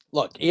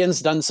look,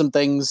 Ian's done some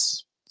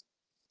things.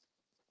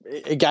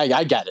 I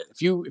get it.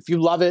 If you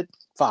love it,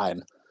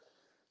 fine.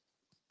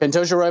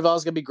 Pantoja Royval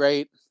is gonna be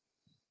great.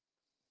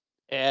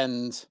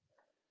 And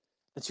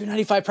the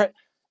 295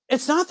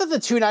 it's not that the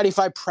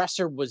 295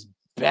 presser was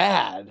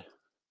bad.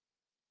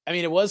 I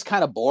mean, it was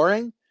kind of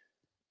boring,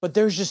 but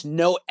there's just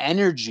no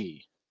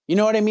energy. You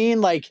know what I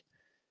mean? Like,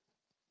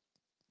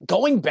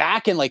 going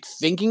back and like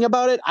thinking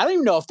about it, I don't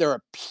even know if there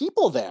are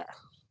people there.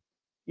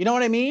 You know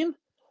what I mean?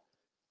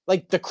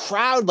 Like, the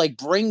crowd like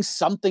brings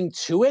something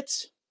to it,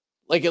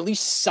 like at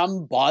least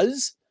some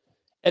buzz.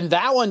 And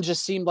that one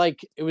just seemed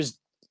like it was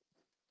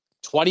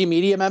 20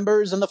 media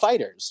members and the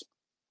fighters.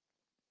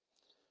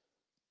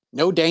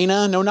 No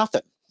Dana, no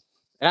nothing.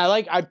 And I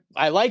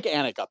like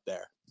Anik up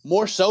there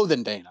more so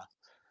than Dana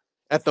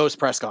at those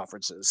press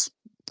conferences.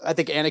 I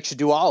think Anik should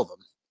do all of them.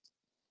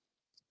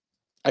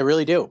 I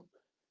really do.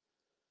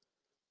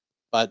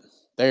 But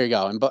there you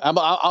go. And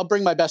I'll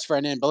bring my best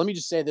friend in. But let me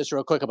just say this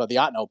real quick about the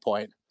Otno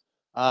point.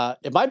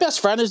 If my best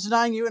friend is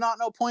denying you an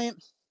Otno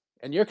point,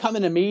 and you're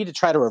coming to me to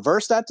try to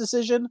reverse that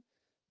decision,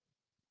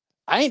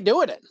 I ain't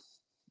doing it.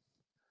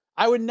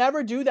 I would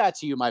never do that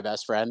to you, my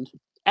best friend.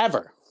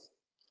 Ever.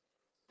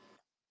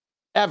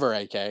 Ever,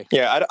 AK.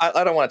 Yeah,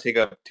 I don't want to take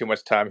up too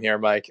much time here,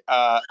 Mike.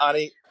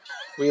 Ani,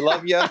 we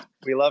love you.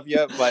 We love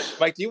you. But,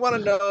 Mike, do you want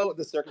to know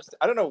the circumstances?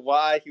 I don't know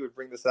why he would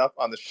bring this up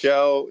on the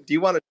show. Do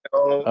you want to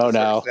know the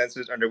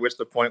circumstances under which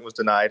the point was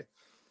denied?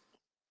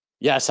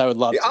 Yes, I would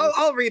love to.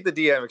 I'll read the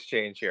DM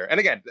exchange here. And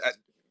again,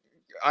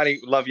 Ani,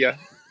 love you.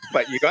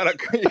 But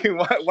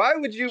why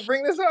would you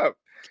bring this up?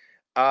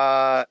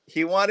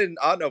 He wanted an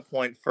Otno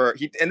point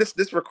and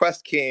this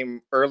request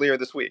came earlier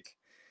this week.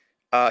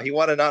 He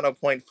wanted an Otno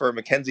point for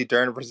Mackenzie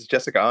Dern versus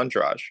Jessica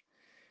Andrade.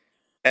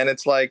 And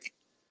it's like,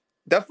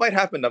 that fight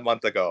happened a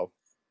month ago.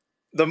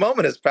 The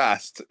moment has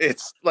passed.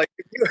 It's like,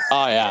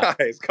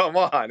 guys, come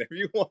on. If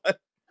you want.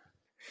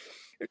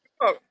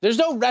 There's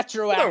no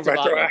retroactive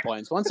Otno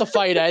points. Once a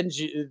fight ends,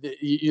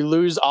 you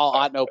lose all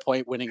Otno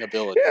point winning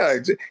abilities. Yeah,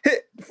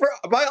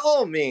 by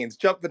all means,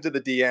 jump into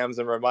the DMs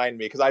and remind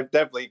me, because I've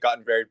definitely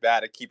gotten very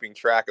bad at keeping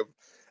track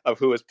of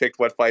who has picked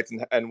what fights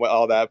and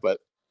all that. But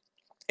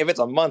if it's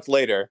a month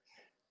later,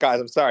 guys,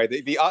 I'm sorry.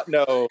 The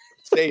Otno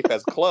safe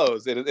has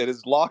closed. It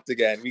is locked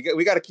again. We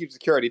got to keep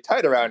security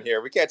tight around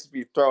here. We can't just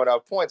be throwing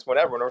out points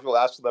whenever people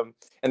ask for them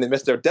and they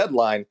miss their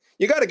deadline.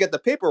 You got to get the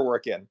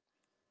paperwork in.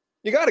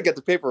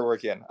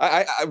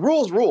 I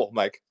rules rule,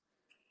 Mike.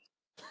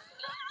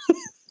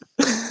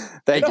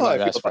 Thank you, my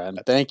best friend.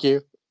 Thank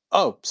you.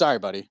 Oh, sorry,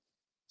 buddy.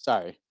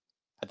 Sorry.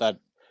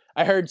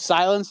 I heard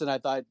silence and I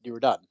thought you were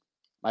done.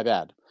 My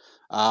bad.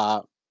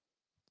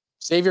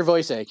 Save your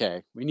voice,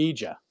 AK. We need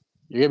you.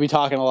 You're going to be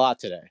talking a lot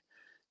today.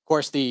 Of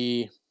course,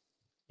 the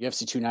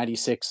UFC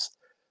 296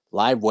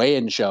 live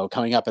weigh-in show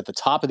coming up at the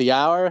top of the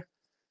hour.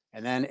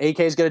 And then AK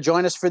is going to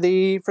join us for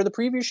the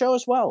preview show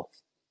as well,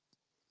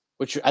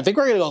 which I think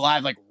we're going to go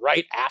live like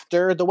right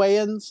after the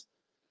weigh-ins.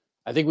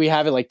 I think we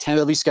have it like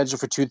tentatively scheduled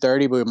for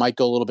 2:30, but we might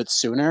go a little bit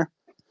sooner.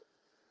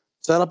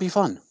 So that'll be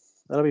fun.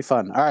 All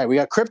right, we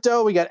got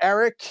Crypto, we got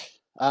Eric.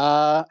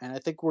 And I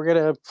think we're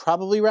gonna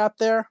probably wrap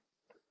there.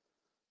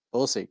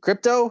 We'll see.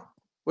 Crypto,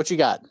 what you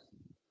got?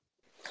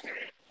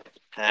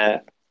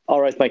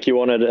 All right, Mike, you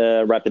wanted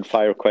rapid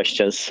fire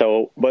questions.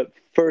 So, but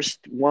first,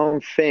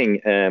 one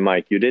thing,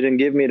 Mike, you didn't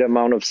give me the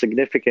amount of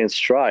significant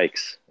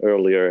strikes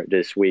earlier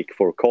this week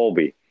for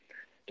Colby,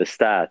 the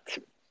stat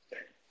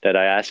that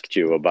I asked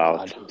you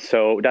about. God.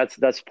 So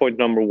that's point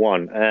number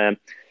one.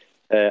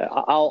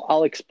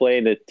 I'll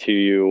explain it to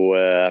you.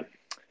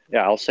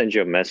 I'll send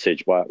you a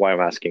message why I'm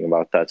asking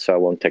about that, so I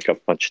won't take up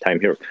much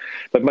time here.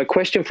 But my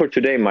question for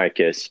today, Mike,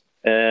 is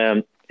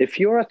if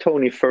you're a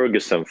Tony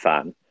Ferguson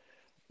fan,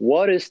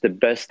 what is the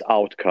best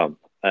outcome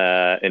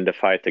in the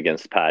fight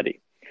against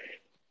Paddy?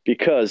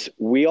 Because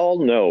we all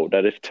know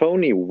that if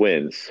Tony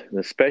wins, and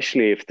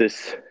especially if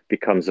this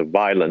becomes a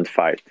violent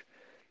fight,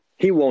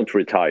 he won't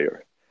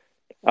retire.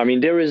 I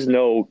mean, there is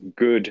no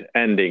good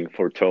ending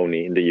for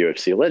Tony in the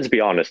UFC. Let's be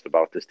honest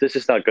about this. This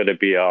is not going to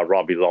be a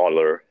Robbie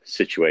Lawler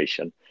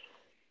situation.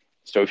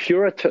 So if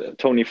you're a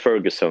Tony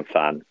Ferguson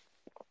fan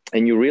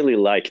and you really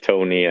like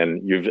Tony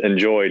and you've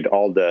enjoyed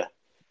all the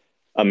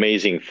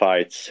amazing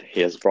fights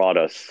he has brought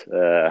us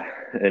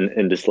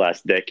in this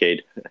last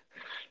decade,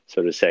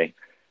 so to say,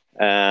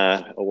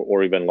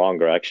 or even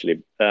longer,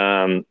 actually,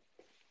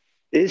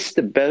 is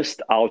the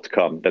best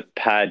outcome that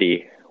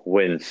Paddy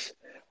wins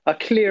a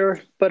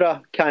clear but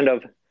a kind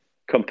of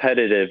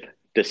competitive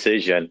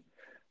decision,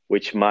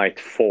 which might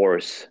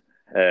force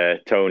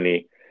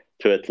Tony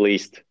to at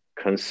least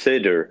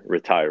consider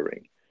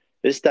retiring?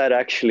 Is that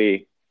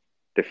actually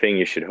the thing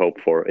you should hope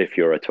for if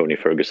you're a Tony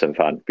Ferguson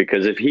fan?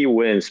 Because if he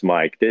wins,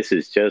 Mike, this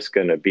is just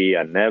going to be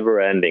a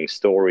never-ending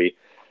story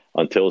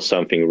until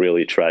something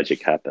really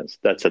tragic happens.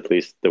 That's at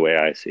least the way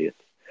I see it.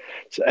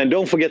 So, and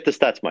don't forget the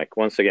stats, Mike.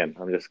 Once again,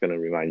 I'm just going to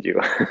remind you.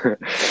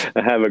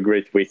 Have a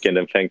great weekend,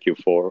 and thank you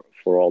for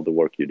all the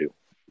work you do.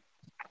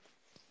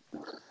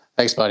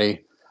 Thanks,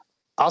 buddy.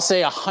 I'll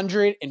say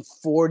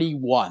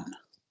 141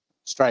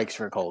 strikes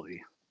for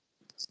Colby.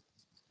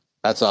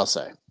 That's what I'll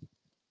say.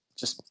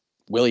 Just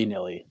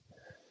willy-nilly.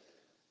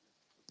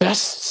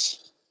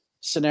 Best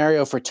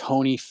scenario for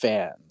Tony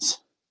fans.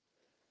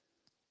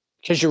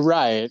 Because you're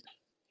right.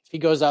 If he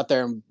goes out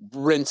there and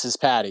rinses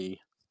Paddy,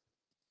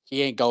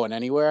 he ain't going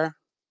anywhere.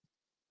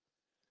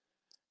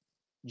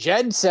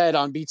 Jed said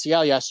on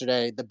BTL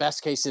yesterday, the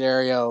best case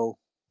scenario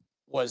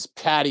was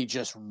Paddy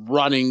just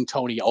running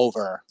Tony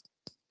over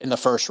in the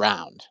first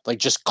round. Like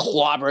just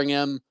clobbering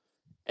him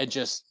and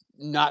just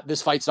not,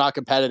 this fight's not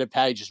competitive.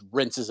 Paddy just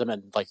rinses him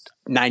in like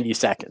 90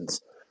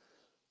 seconds.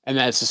 And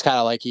then it's just kind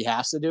of like he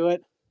has to do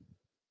it.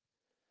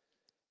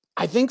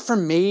 I think for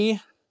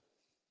me,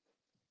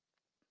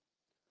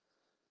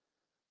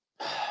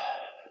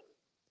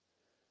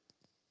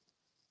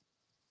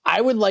 I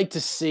would like to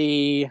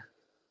see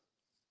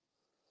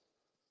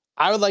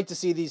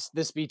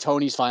this be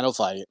Tony's final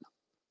fight.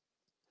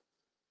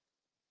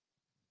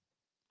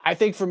 I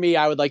think for me,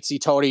 I would like to see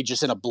Tony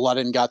just in a blood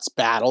and guts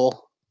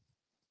battle.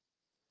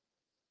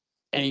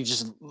 And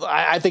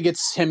I think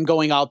it's him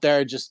going out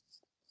there, just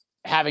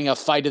having a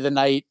fight of the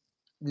night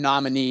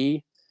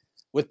nominee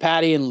with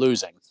Paddy and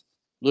losing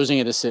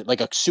it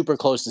like a super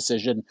close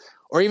decision,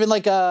 or even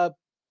like I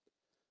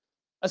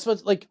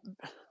suppose like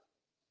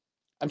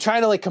I'm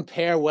trying to like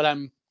compare what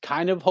I'm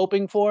kind of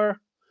hoping for.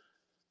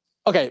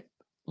 Okay,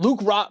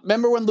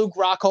 remember when Luke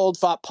Rockhold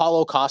fought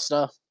Paulo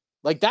Costa?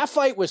 Like that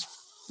fight was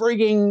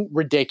frigging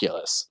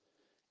ridiculous.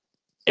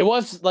 It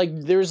was like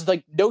there's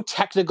like no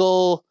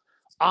technical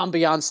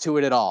ambiance to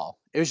it at all.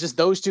 It was just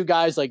those two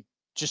guys like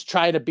just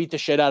trying to beat the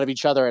shit out of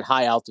each other at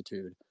high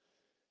altitude.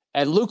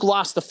 And Luke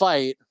lost the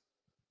fight,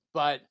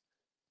 but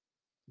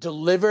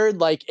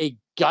delivered like a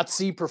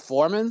gutsy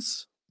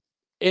performance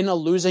in a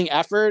losing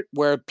effort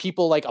where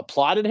people like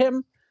applauded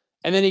him.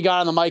 And then he got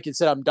on the mic and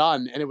said, "I'm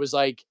done." And it was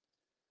like,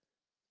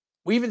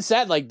 we even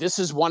said like, this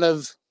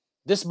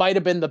might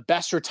have been the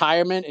best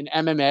retirement in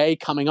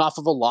MMA coming off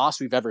of a loss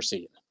we've ever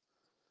seen.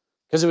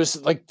 Because it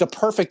was like the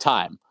perfect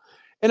time.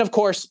 And of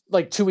course,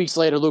 like 2 weeks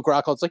later, Luke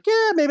Rockhold's like,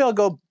 yeah, maybe I'll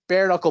go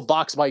bare knuckle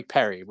box Mike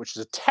Perry, which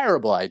is a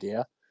terrible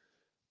idea.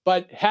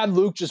 But had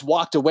Luke just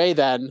walked away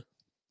then, it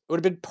would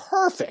have been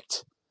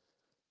perfect.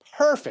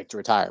 Perfect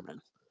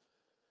retirement.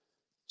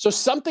 So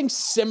something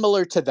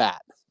similar to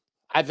that,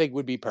 I think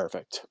would be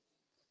perfect.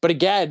 But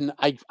again,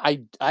 I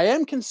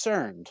am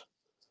concerned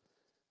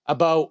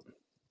about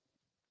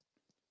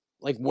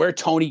like where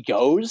Tony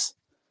goes.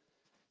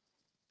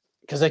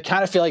 Because I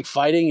kind of feel like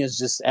fighting is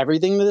just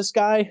everything to this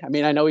guy. I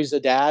mean, I know he's a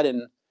dad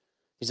and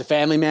he's a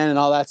family man and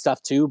all that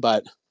stuff too,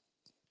 but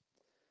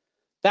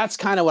that's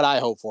kind of what I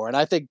hope for. And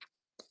I think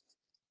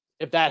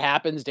if that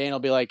happens, Dane will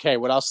be like, hey,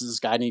 what else does this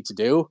guy need to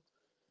do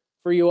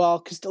for you all?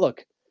 Because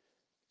look,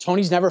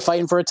 Tony's never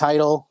fighting for a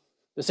title.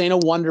 This ain't a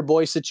Wonder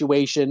Boy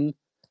situation.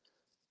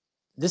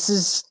 This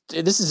is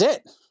it. This is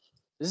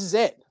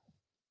it.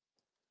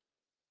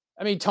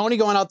 I mean, Tony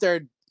going out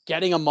there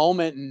getting a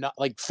moment and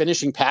like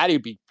finishing Paddy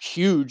would be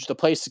huge. The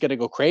place is going to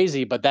go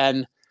crazy, but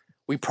then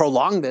we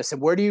prolong this. And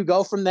where do you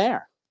go from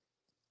there?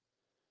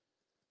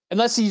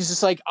 Unless he's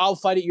just like, I'll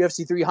fight at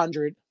UFC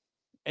 300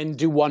 and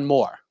do one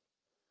more.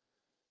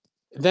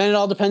 Then it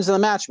all depends on the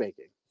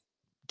matchmaking.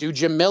 Do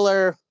Jim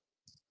Miller,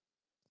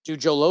 do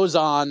Joe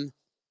Lozon,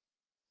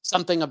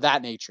 something of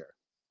that nature.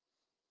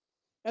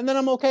 And then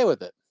I'm okay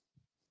with it.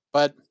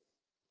 But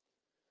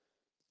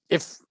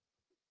if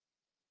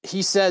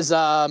he says,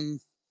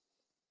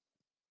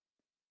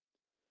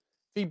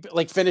 he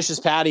like finishes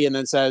Patty and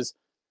then says,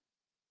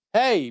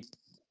 hey,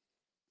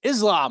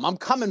 Islam, I'm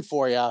coming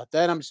for you.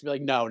 Then I'm just be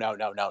like, no.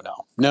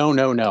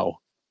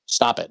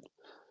 Stop it.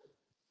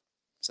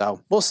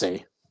 So we'll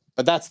see.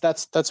 But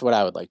that's what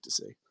I would like to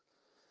see.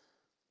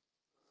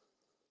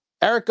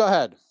 Eric, go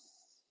ahead.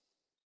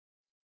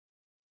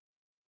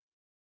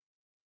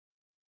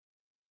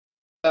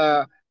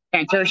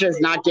 And Tertia's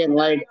not getting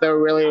like the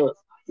really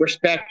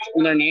respect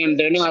in their name.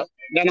 They're not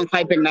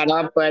hyping that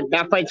up, but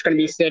that fight's gonna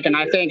be sick. And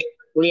I think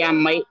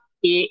Liam might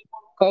beat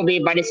Colby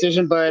by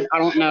decision, but I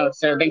don't know.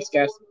 So thanks,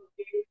 guys.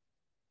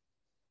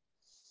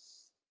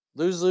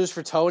 Lose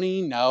for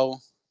Tony? No.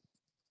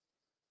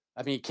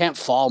 I mean, you can't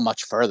fall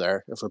much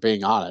further if we're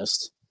being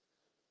honest.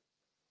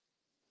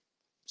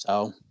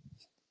 So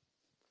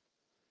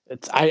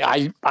it's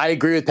I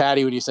agree with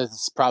Patty when he says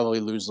it's probably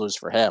lose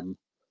for him.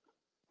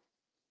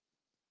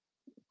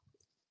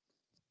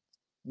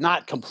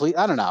 Not complete.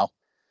 I don't know.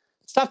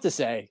 It's tough to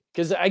say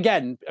because,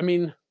 again, I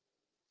mean,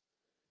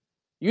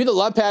 you either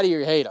love Patty or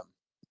you hate him.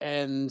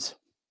 And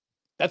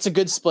that's a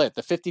good split.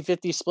 The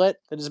 50-50 split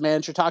that his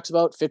manager talks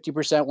about,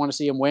 50% want to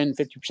see him win,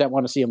 50%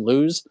 want to see him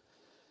lose.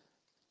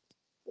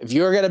 If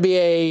you're going to be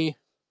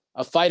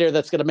a fighter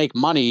that's going to make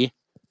money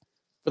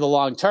for the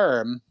long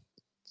term,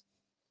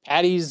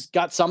 Patty's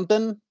got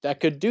something that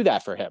could do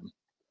that for him.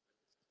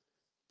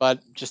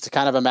 But just a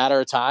kind of a matter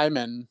of time,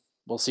 and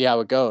we'll see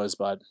how it goes.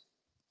 But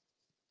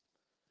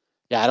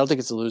yeah, I don't think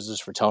it's a lose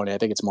for Tony. I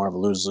think it's more of a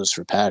lose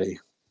for Patty.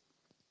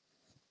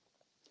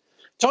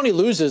 Tony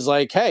loses,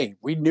 like, hey,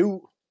 we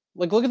knew,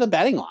 like, look at the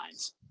betting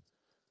lines.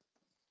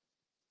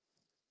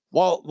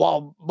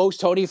 While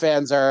most Tony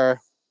fans are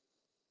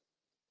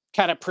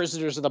kind of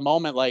prisoners of the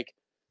moment, like,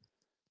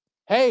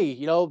 hey,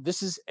 you know,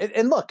 this is,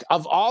 and look,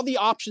 of all the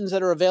options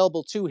that are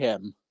available to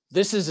him,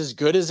 this is as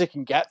good as it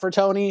can get for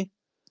Tony.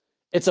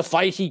 It's a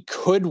fight he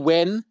could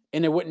win,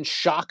 and it wouldn't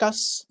shock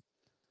us.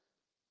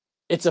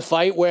 It's a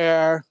fight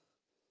where,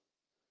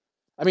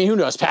 I mean, who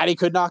knows? Patty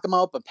could knock him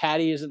out, but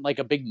Patty isn't like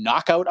a big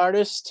knockout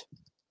artist.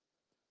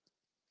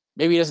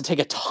 Maybe he doesn't take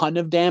a ton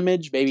of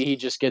damage. Maybe he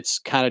just gets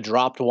kind of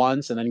dropped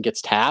once and then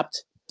gets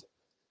tapped.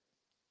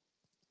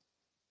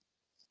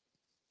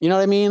 You know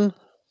what I mean?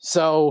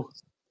 So,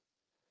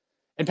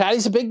 and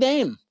Patty's a big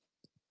name.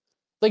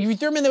 Like, if you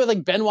threw him in there with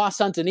like Benoit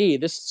Saint-Denis,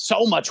 this is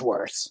so much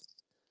worse.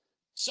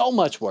 So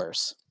much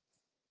worse.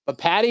 But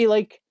Patty,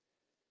 like,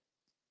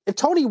 if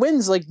Tony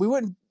wins, like, we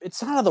wouldn't,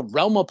 it's not out of the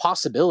realm of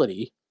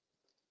possibility.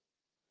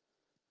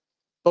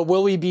 But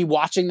will we be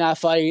watching that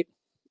fight,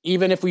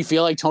 even if we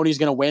feel like Tony's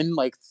going to win,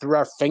 like, through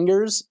our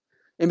fingers,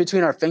 in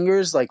between our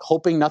fingers, like,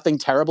 hoping nothing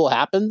terrible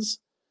happens?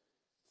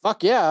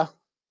 Fuck yeah.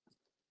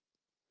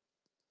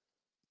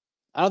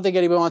 I don't think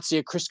anybody wants to see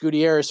a Chris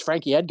Gutierrez,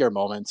 Frankie Edgar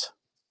moment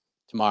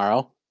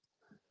tomorrow.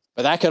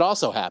 But that could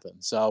also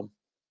happen. So,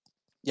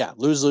 yeah,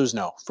 lose,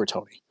 no for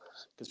Tony.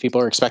 Because people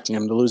are expecting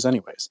him to lose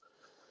anyways.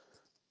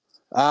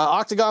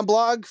 Octagon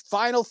Blog,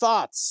 final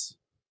thoughts.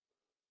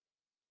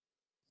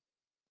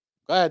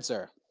 Go ahead,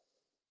 sir.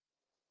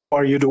 How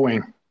are you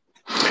doing?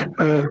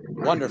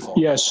 Wonderful.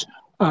 Yes.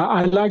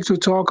 I'd like to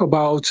talk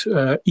about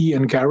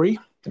Ian Gary.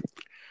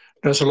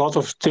 There's a lot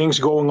of things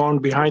going on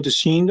behind the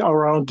scene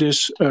around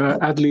this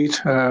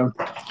athlete.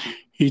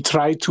 He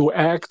tried to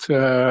act.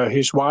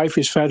 His wife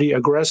is very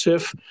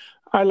aggressive.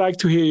 I like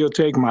to hear your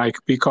take, Mike,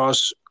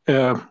 because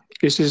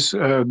this is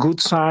a good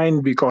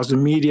sign because the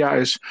media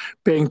is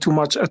paying too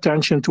much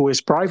attention to his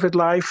private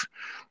life.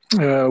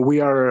 We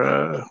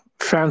are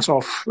fans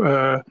of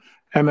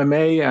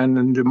MMA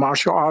and the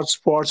martial arts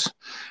sports,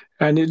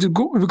 and it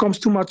becomes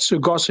too much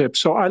gossip.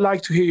 So I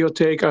like to hear your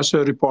take as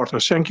a reporter.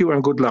 Thank you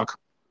and good luck.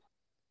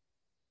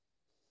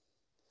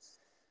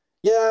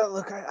 Yeah,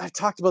 look, I've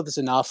talked about this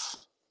enough.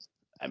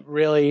 I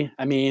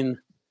mean,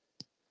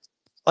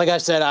 like I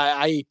said,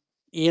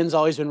 Ian's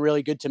always been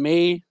really good to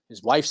me.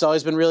 His wife's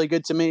always been really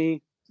good to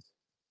me.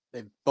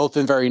 They've both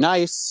been very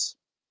nice.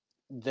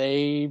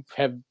 I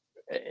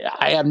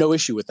have no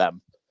issue with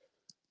them.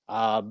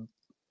 I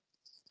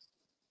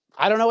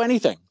don't know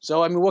anything.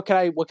 So, I mean, what can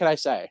I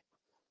say?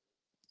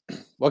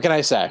 What can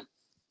I say?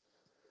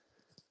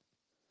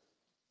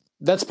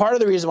 That's part of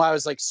the reason why I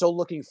was like so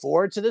looking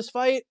forward to this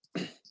fight.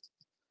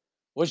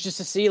 Was just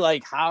to see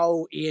like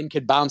how Ian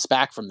could bounce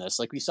back from this.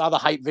 Like we saw the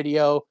hype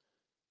video,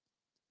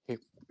 you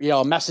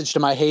know, a message to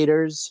my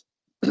haters,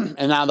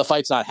 and now the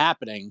fight's not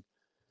happening.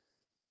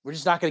 We're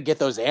just not going to get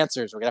those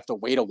answers. We're going to have to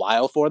wait a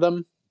while for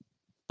them.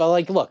 But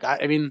like, look,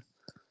 I mean,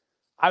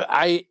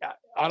 I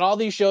on all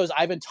these shows,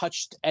 I haven't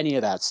touched any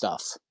of that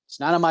stuff. It's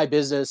none of my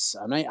business.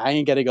 I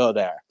ain't going to go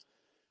there.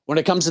 When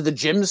it comes to the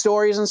gym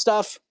stories and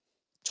stuff,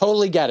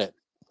 totally get it.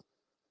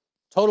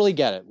 Totally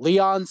get it.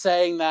 Leon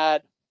saying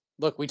that,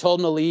 look, we told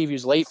him to leave. He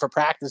was late for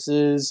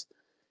practices.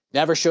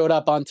 Never showed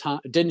up on time,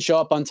 didn't show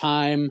up on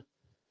time,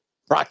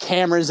 brought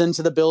cameras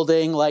into the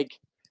building. Like,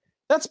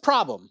 that's a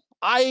problem.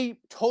 I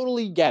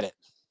totally get it.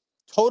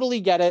 Totally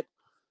get it.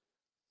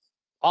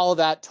 All of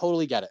that,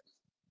 totally get it.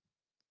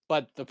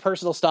 But the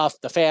personal stuff,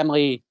 the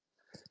family,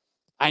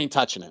 I ain't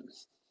touching it.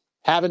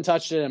 Haven't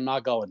touched it. I'm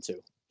not going to.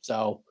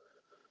 So,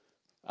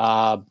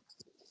 yeah,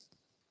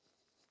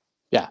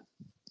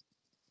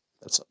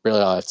 that's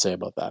really all I have to say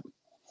about that.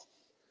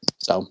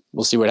 So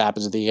we'll see what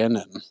happens at the end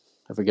and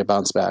if we get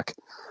bounced back.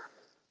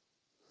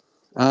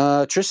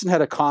 Tristan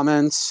had a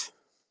comment.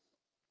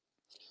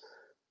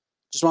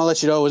 Just want to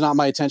let you know it was not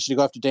my intention to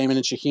go after Damon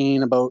and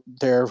Shaheen about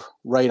their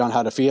right on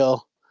how to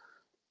feel.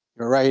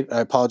 You're right.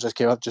 I apologize,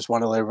 Caleb. Just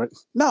want to let everybody.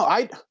 No,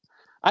 I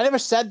never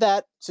said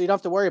that, so you don't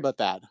have to worry about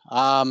that.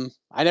 I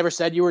never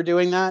said you were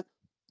doing that.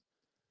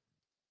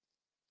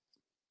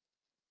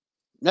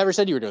 Never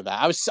said you were doing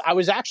that. I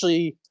was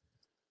actually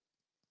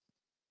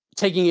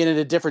taking it in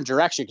a different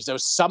direction because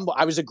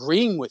I was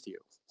agreeing with you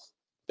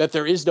that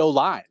there is no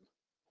line.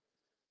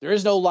 There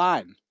is no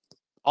line.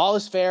 All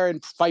is fair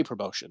in fight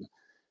promotion.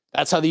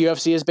 That's how the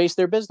UFC has based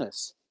their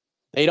business.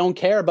 They don't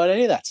care about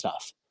any of that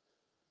stuff.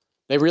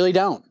 They really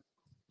don't.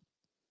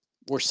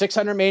 We're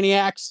 600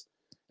 maniacs.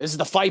 This is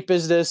the fight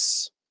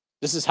business.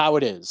 This is how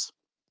it is.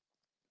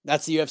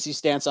 That's the UFC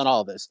stance on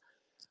all of this.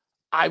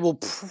 I will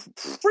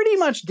pretty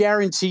much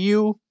guarantee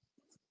you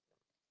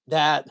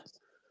that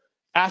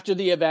after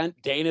the event,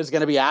 Dana is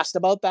going to be asked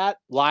about that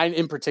line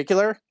in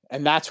particular,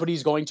 and that's what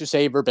he's going to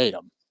say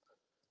verbatim.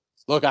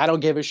 Look, I don't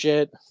give a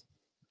shit.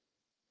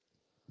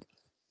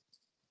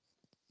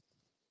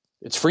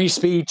 It's free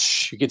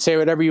speech. You can say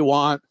whatever you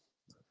want.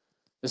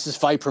 This is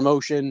fight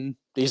promotion.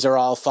 These are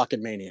all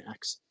fucking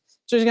maniacs.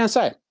 So he's going to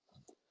say.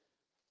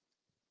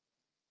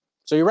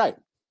 So you're right.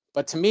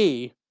 But to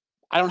me,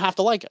 I don't have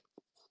to like it.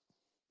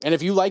 And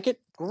if you like it,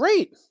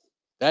 great.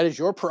 That is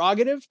your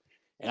prerogative,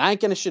 and I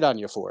ain't going to shit on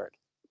you for it.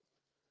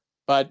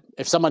 But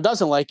if someone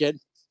doesn't like it,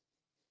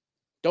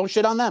 don't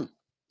shit on them.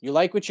 You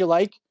like what you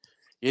like.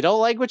 You don't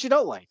like what you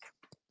don't like.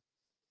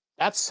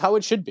 That's how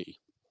it should be.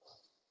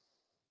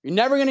 You're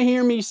never going to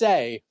hear me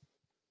say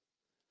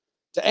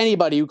to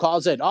anybody who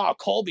calls in, oh,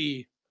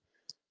 Colby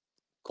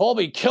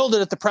killed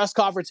it at the press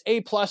conference.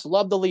 A+,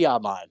 love the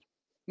Leon line.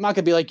 I'm not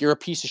going to be like, you're a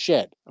piece of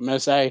shit. I'm going to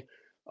say,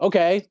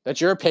 okay,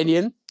 that's your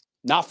opinion,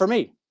 not for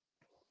me.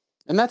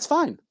 And that's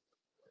fine.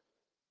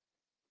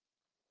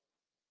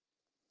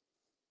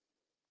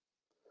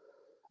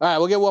 All right,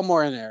 we'll get one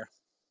more in there.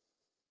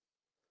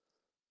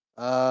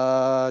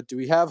 Do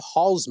we have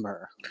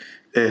Halsmer?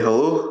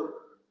 Hello.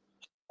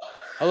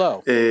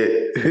 Hello.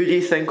 Who do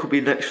you think will be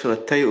next for the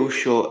title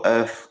shot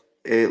if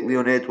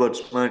Leon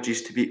Edwards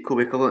manages to beat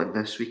Colby Covington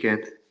this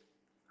weekend?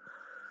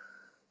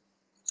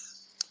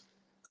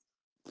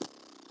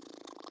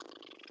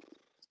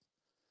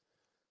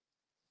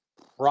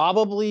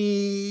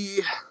 Probably.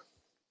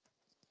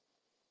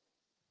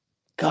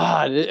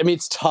 God, I mean,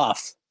 it's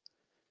tough.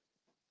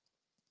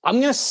 I'm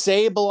going to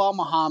say Bilal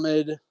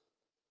Muhammad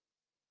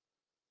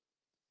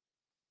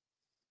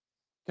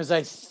because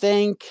I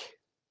think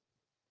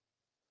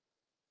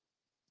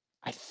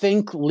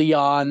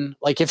Leon,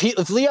 like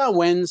if Leon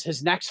wins,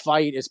 his next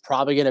fight is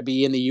probably going to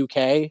be in the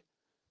UK.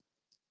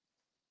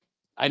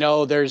 I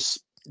know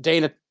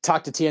Dana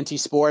talked to TNT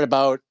Sport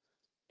about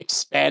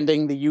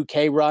expanding the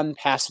UK run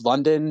past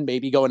London,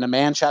 maybe going to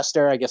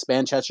Manchester. I guess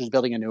Manchester's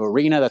building a new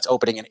arena that's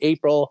opening in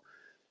April.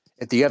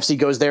 If the UFC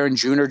goes there in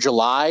June or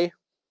July,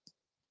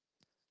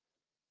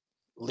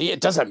 it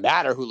doesn't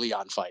matter who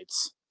Leon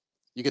fights.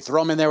 You could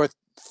throw him in there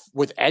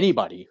with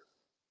anybody.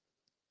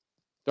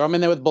 Throw him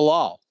in there with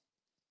Bilal.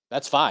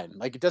 That's fine.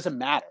 Like, it doesn't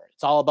matter.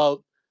 It's all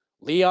about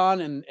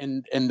Leon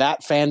and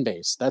that fan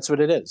base. That's what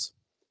it is.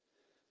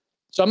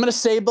 So I'm going to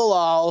say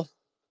Bilal.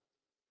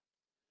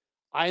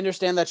 I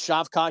understand that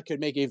Shavkat could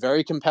make a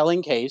very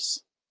compelling case.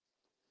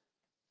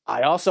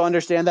 I also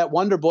understand that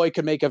Wonder Boy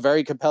could make a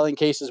very compelling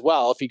case as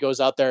well if he goes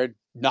out there and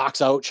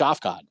knocks out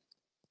Shavkat.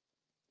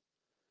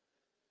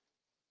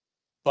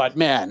 But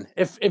man,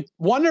 if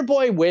Wonder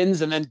Boy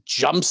wins and then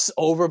jumps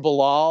over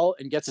Bilal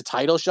and gets a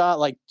title shot,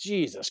 like,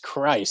 Jesus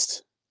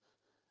Christ.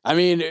 I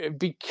mean, it'd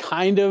be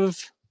kind of,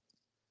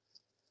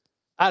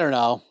 I don't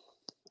know.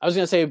 I was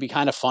going to say it'd be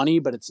kind of funny,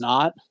 but it's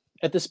not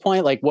at this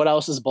point. Like, what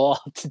else is Bilal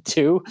to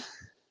do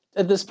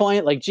at this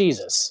point? Like,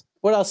 Jesus,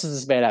 what else does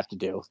this man have to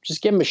do?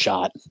 Just give him a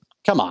shot.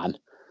 Come on.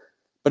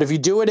 But if you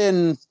do it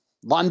in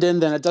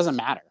London, then it doesn't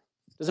matter.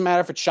 It doesn't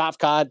matter if it's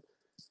Shavkat.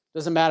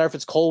 Doesn't matter if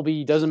it's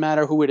Colby. Doesn't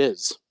matter who it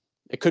is.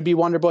 It could be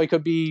Wonder Boy. It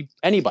could be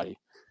anybody.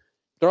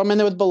 Throw him in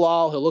there with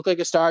Bilal. He'll look like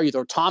a star. You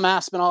throw Tom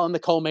Aspinall in the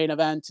co-main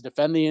event to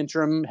defend the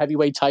interim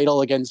heavyweight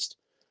title against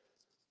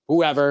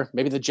whoever.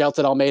 Maybe the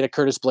Jelton Almeida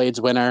Curtis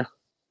Blades winner.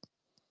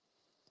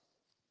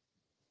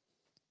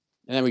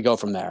 And then we go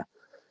from there.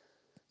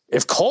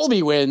 If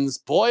Colby wins,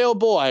 boy, oh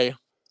boy,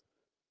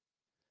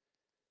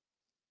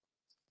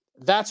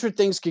 that's where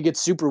things could get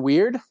super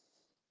weird.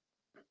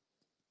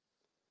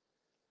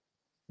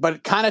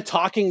 But kind of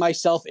talking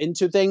myself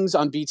into things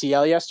on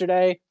BTL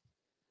yesterday,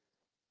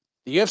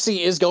 the UFC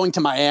is going to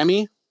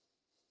Miami.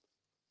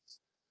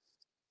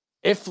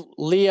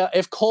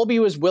 if Colby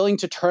was willing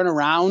to turn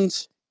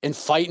around and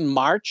fight in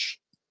March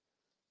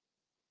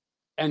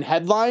and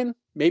headline,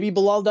 maybe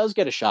Bilal does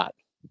get a shot.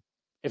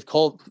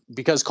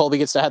 Because Colby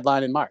gets the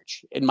headline in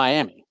March in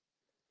Miami.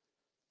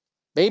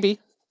 Maybe.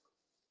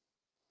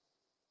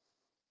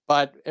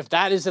 But if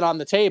that isn't on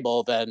the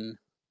table, then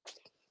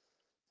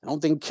I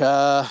don't think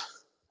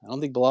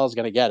Bilal's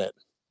going to get it.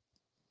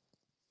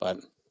 But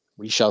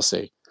we shall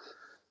see.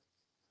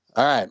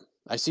 All right.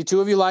 I see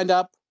two of you lined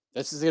up.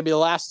 This is going to be the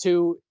last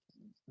two.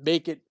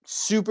 Make it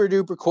super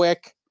duper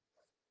quick.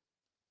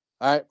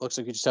 All right. Looks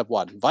like you just have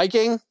one.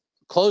 Viking,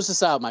 close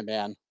this out, my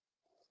man.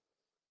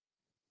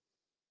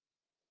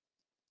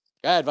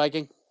 Go ahead,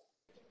 Viking.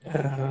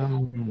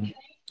 I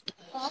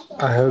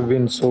have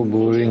been so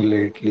boring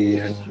lately,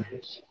 and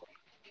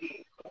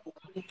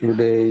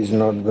today is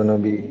not gonna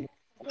be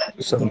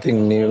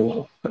something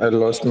new. I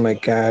lost my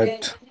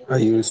cat. I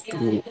used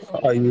to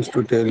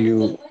tell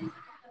you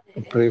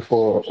pray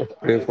for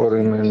pray for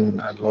him,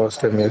 and I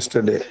lost him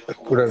yesterday. I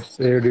could have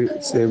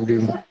saved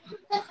him,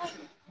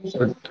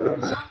 but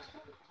I'm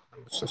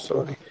so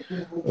sorry.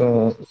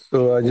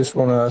 So I just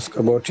want to ask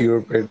about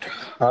your pet.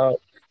 How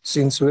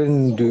since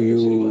when do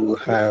you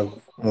have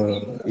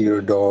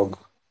your dog,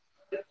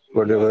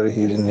 whatever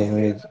his name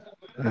is,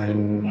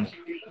 and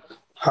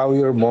how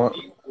your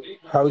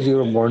how's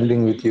your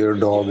bonding with your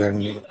dog,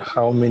 and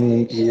how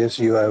many years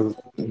you have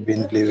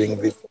been living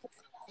with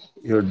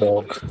your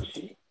dog?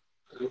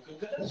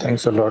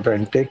 Thanks a lot,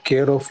 and take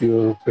care of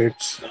your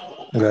pets,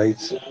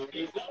 guys.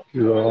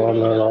 You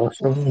all are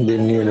awesome. They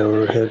need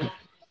our help,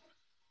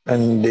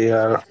 and they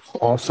are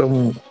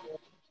awesome.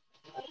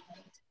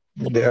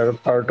 They are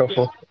part of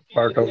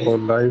our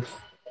life.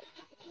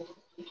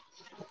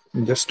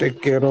 Just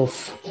take care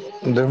of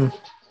them,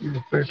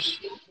 your pets.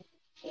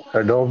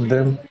 Adopt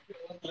them.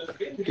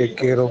 Take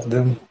care of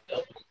them.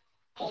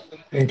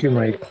 Thank you,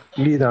 Mike.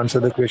 Please answer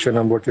the question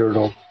about your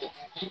dog.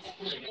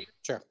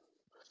 Sure.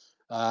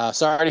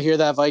 Sorry to hear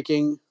that,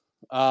 Viking.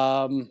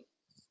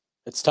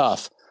 It's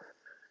tough.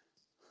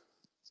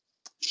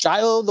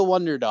 Shiloh the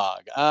Wonder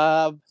Dog.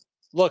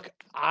 Look,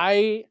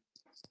 I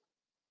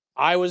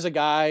was a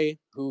guy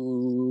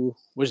who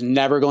was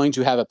never going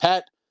to have a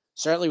pet.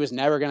 Certainly was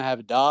never going to have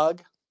a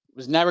dog. It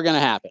was never going to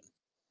happen.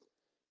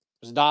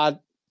 It was not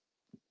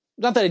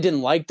that I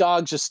didn't like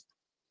dogs, just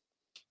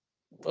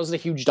wasn't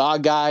a huge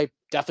dog guy.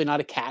 Definitely not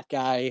a cat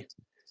guy.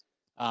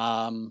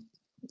 It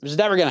was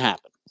never going to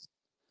happen.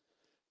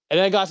 And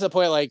then it got to the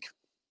point like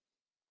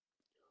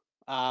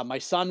my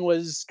son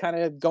was kind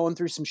of going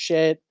through some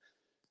shit.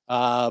 It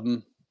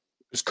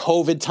was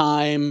COVID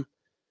time.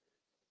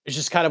 It's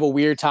just kind of a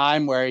weird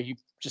time where he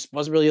just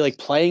wasn't really like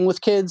playing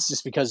with kids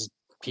just because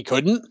he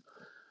couldn't.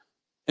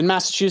 In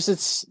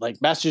Massachusetts,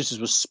 like Massachusetts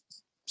was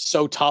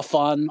so tough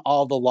on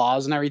all the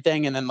laws and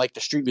everything. And then like the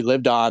street we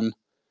lived on,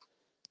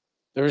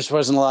 there just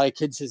wasn't a lot of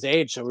kids his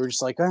age. So we were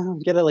just like, oh,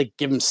 we gotta like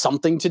give him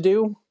something to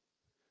do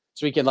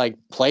so we could like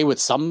play with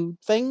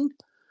something.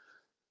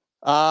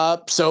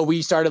 So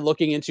we started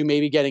looking into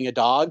maybe getting a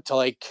dog to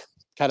like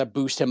kind of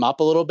boost him up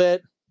a little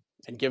bit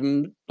and give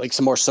him like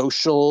some more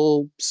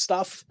social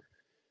stuff.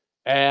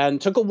 And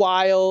took a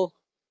while.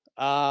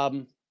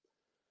 I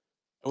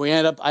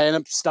ended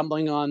up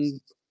stumbling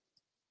on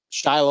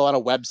Shiloh on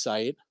a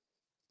website,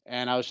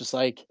 and I was just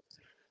like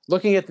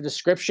looking at the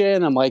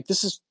description. I'm like,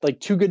 this is like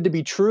too good to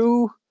be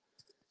true.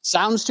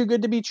 Sounds too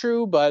good to be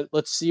true, but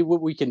let's see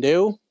what we can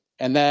do.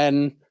 And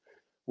then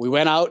we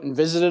went out and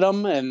visited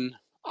him, and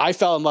I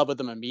fell in love with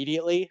him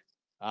immediately.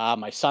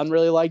 My son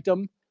really liked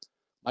him.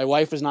 My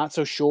wife was not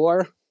so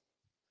sure.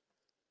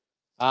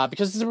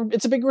 Because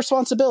it's a big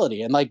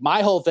responsibility. And like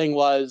my whole thing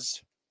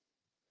was,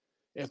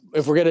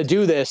 if we're going to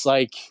do this,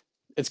 like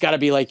it's got to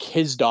be like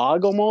his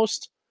dog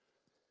almost.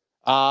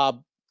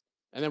 And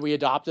then we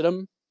adopted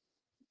him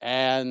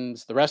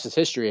and the rest is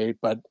history.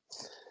 But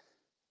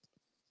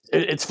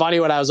it's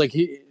funny when I was like,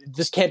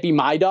 this can't be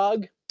my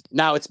dog.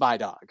 Now it's my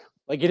dog.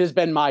 Like it has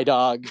been my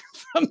dog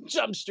from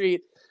Jump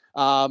Street.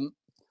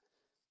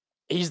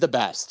 He's the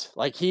best.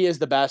 Like he is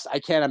the best. I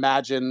can't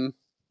imagine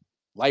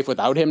life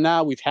without him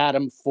now. We've had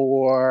him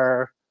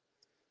for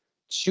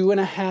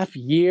 2.5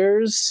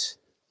 years.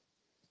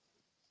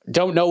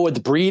 Don't know what the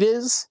breed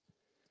is.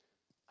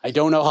 I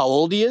don't know how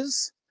old he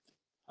is.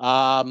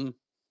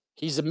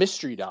 He's a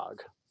mystery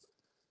dog.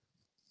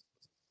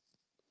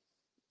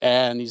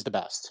 And he's the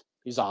best.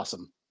 He's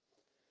awesome.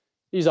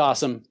 He's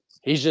awesome.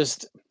 He's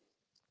just...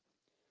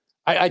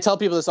 I tell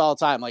people this all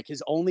the time. Like,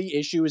 his only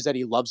issue is that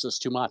he loves us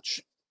too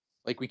much.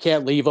 Like, we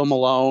can't leave him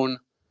alone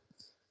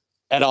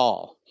at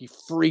all. He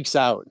freaks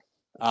out.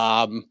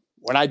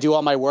 When I do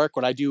all my work,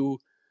 when I do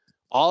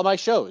all of my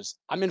shows,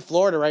 I'm in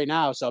Florida right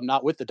now, so I'm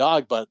not with the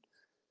dog, but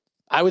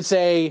I would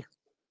say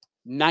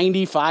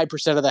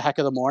 95% of the heck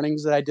of the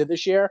mornings that I did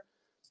this year,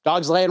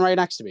 dog's laying right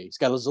next to me. He's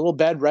got his little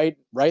bed right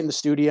in the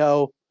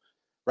studio,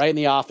 right in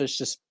the office,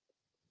 just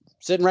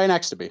sitting right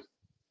next to me.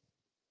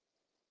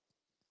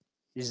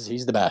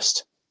 He's the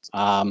best.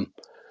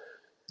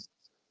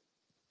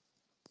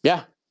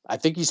 Yeah, I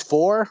think he's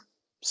 4.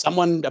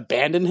 Someone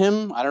abandoned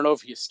him. I don't know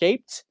if he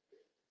escaped,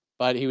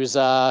 but he was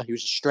a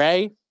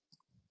stray,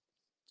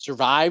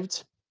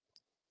 survived,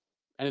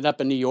 ended up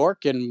in New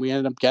York, and we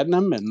ended up getting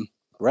him, and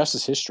the rest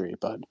is history.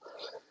 But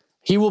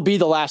he will be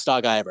the last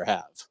dog I ever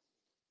have.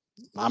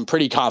 I'm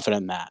pretty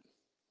confident in that.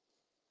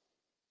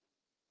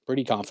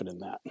 Pretty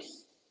confident in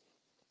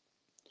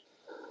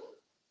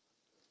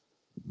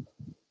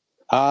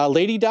that.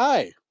 Lady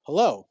Di,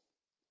 hello.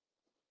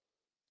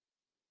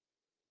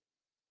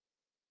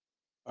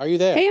 Are you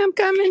there? Hey, I'm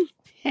coming.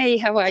 Hey,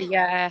 how are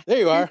ya? There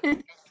you are.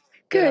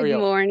 Good, how are Good you?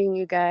 morning,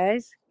 you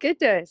guys. Good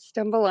to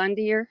stumble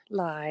onto your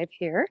live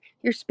here,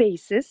 your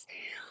spaces.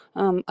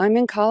 I'm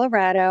in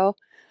Colorado.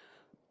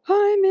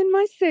 I'm in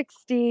my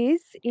 60s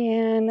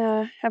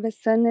and have a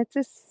son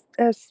that's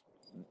a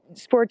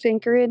sports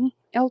anchor in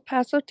El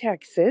Paso,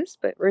 Texas,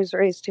 but was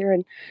raised here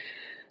in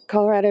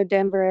Colorado,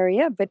 Denver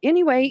area. But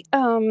anyway,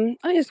 I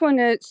just want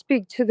to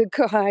speak to the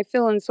guy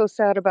feeling so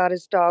sad about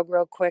his dog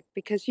real quick,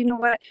 because you know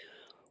what?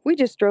 We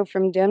just drove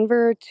from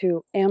Denver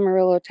to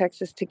Amarillo,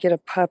 Texas to get a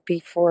puppy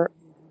for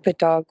the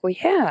dog we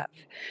have.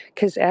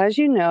 Because as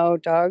you know,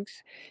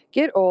 dogs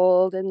get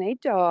old and they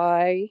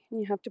die, and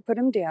you have to put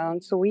them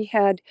down. So we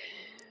had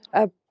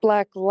a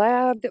black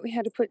lab that we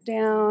had to put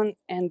down.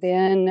 And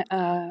then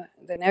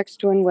the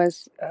next one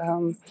was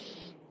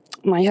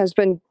my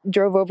husband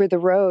drove over the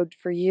road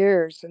for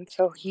years. And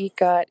so he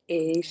got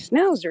a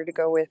schnauzer to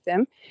go with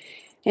him.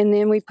 And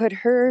then we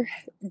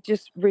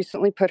just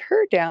recently put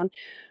her down.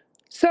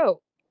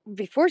 So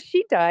before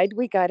she died,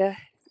 we got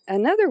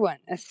another one,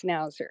 a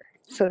schnauzer.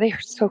 So they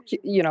are so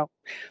cute,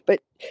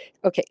 But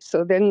okay,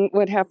 so then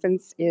what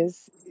happens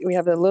is we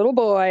have a little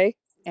boy,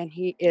 and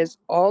he is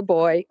all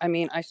boy. I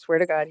mean, I swear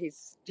to God,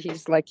 he's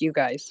like you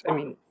guys. I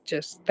mean,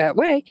 just that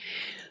way.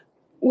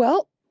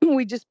 Well,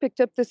 we just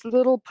picked up this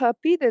little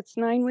puppy that's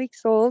 9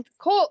 weeks old.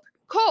 Colt.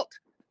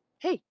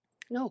 Hey,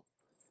 no,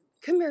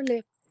 come here,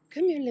 Lib.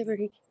 Come here,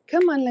 Liberty.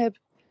 Come on,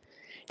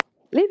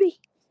 Libby.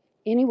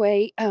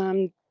 Anyway,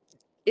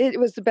 it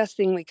was the best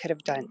thing we could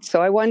have done.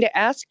 So I wanted to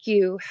ask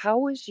you, how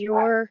was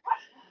your,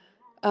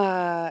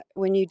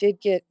 when you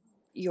did get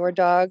your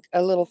dog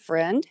a little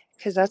friend?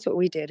 Because that's what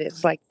we did.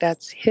 It's like,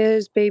 that's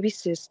his baby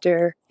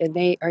sister, and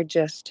they are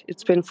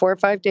it's been 4 or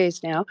 5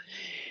 days now.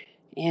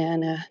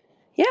 And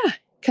yeah,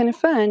 kind of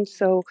fun.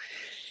 So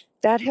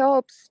that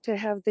helps to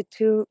have the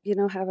two,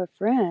 have a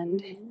friend,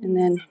 and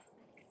then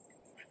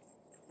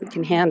we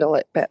can handle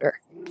it better.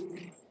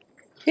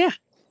 Yeah.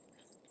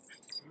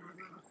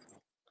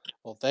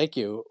 Well, thank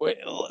you.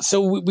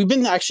 So we've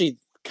been actually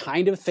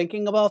kind of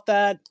thinking about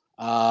that.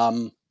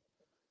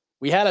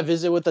 We had a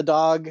visit with the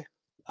dog.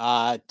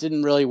 It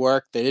didn't really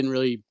work. They didn't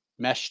really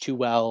mesh too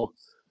well.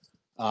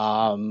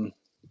 I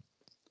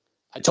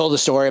told a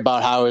story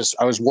about how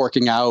I was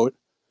working out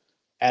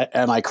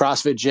at my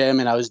CrossFit gym,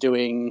 and I was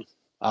doing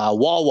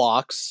wall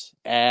walks,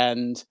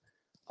 and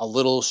a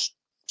little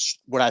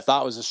what I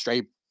thought was a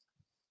straight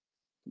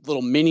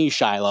little mini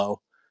Shiloh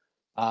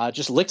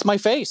just licked my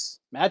face.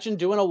 Imagine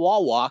doing a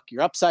wall walk.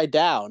 You're upside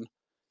down,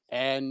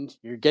 and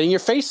you're getting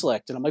your face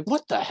licked. And I'm like,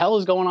 what the hell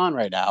is going on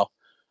right now?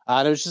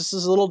 And it was just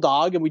this little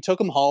dog, and we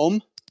took him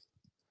home,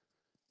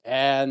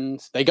 and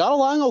they got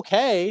along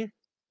okay.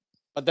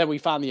 But then we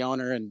found the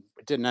owner, and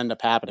it didn't end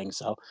up happening.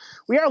 So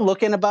we are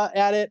looking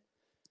at it.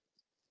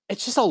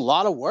 It's just a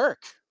lot of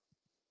work.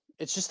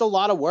 It's just a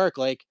lot of work.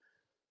 Like,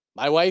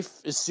 my wife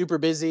is super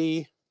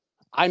busy.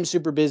 I'm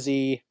super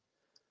busy.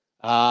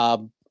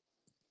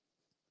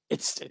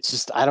 It's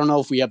just, I don't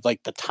know if we have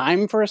like the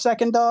time for a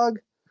second dog,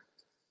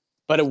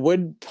 but it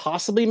would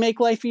possibly make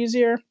life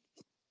easier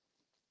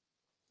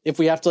if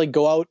we have to like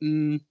go out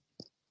and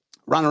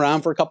run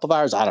around for a couple of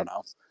hours. I don't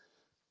know,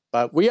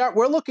 but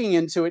we're looking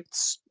into it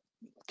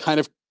kind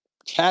of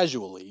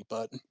casually,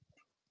 but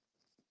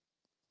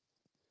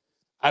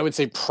I would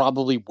say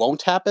probably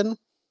won't happen,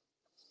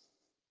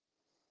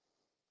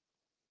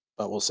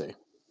 but we'll see.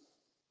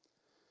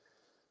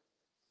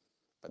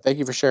 But thank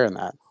you for sharing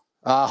that.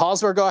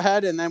 Hosmer, go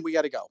ahead, and then we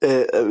got to go.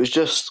 It was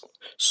just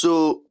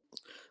so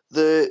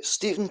the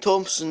Stephen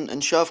Thompson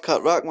and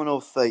Shavkat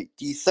Rachmanov fight.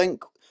 Do you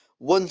think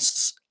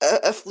once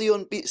if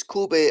Leon beats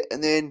Kobe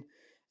and then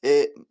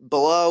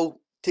Bilal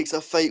takes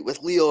a fight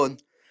with Leon,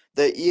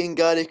 that Ian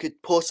Gary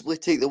could possibly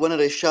take the winner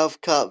of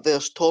Shavkat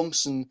versus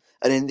Thompson,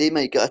 and then they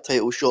might get a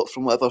title shot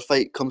from whatever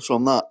fight comes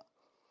from that?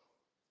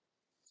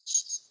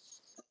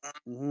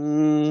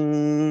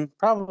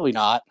 Probably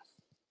not.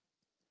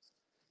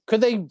 Could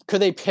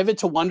they pivot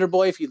to Wonder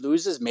Boy if he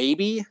loses?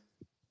 Maybe.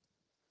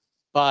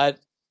 But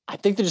I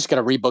think they're just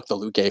going to rebook the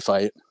Luque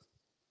fight.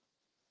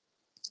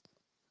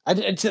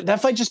 That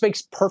fight just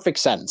makes perfect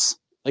sense.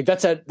 Like,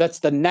 that's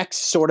the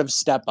next sort of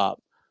step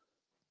up.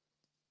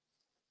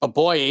 But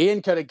boy,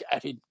 Ian could have, I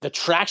mean, the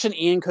traction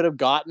Ian could have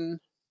gotten,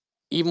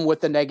 even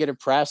with the negative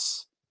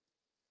press,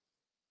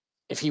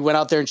 if he went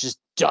out there and just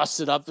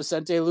dusted up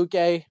Vicente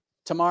Luque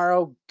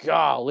tomorrow,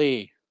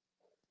 golly.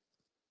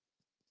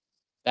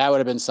 That would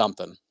have been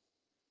something.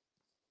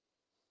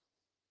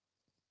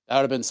 That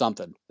would have been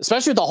something.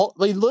 Especially with the whole,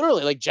 like,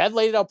 literally, like Jed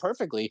laid it out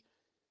perfectly.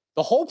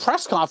 The whole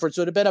press conference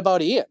would have been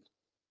about Ian.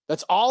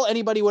 That's all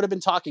anybody would have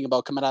been talking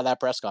about coming out of that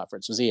press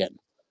conference was Ian.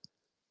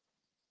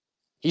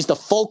 He's the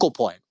focal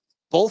point.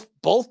 Both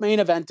main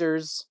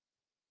eventers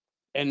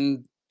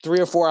and 3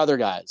 or 4 other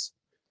guys.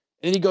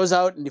 And then he goes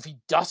out, and if he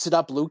dusted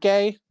up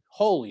Luque,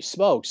 holy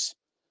smokes.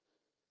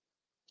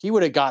 He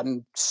would have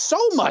gotten so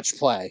much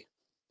play.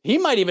 He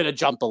might even have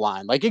jumped the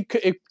line. Like,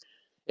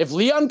 if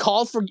Leon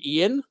called for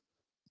Ian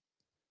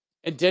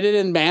and did it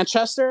in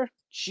Manchester,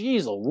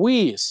 geez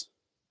Louise.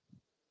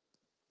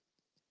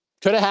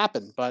 Could have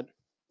happened, but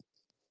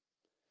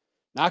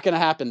not going to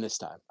happen this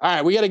time. All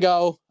right, we got to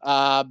go.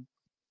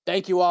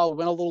 Thank you all. We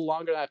went a little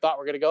longer than I thought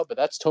we were going to go, but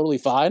that's totally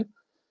fine.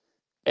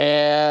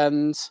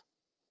 And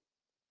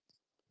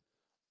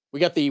we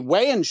got the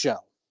weigh-in show,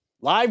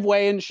 live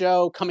weigh-in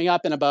show coming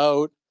up in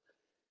about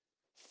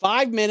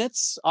 5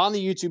 minutes on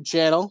the YouTube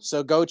channel.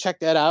 So go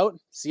check that out.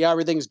 See how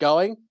everything's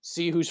going.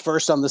 See who's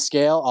first on the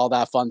scale. All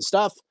that fun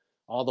stuff.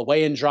 All the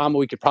weigh-in drama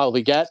we could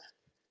probably get.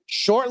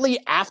 Shortly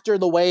after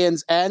the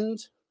weigh-ins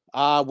end,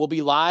 we'll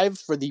be live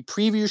for the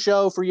preview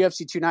show for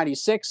UFC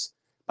 296.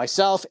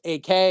 Myself,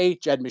 AK,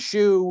 Jed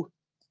Mishu.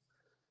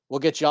 We'll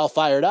get you all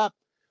fired up.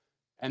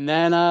 And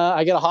then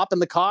I got to hop in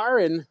the car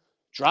and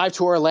drive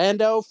to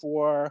Orlando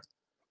for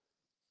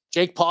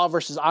Jake Paul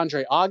versus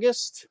Andre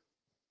August.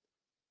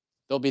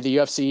 There'll be the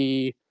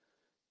UFC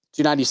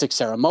 296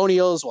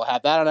 ceremonials. We'll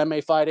have that on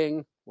MMA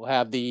Fighting. We'll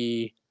have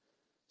the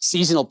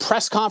seasonal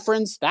press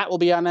conference. That will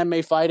be on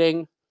MMA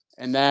Fighting.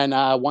 And then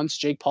once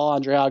Jake Paul,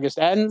 Andre August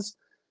ends,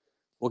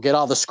 we'll get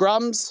all the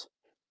scrums.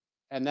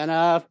 And then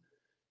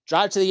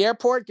drive to the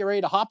airport, get ready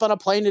to hop on a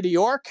plane to New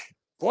York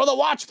for the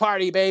watch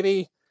party,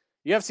 baby.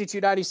 UFC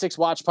 296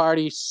 watch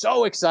party.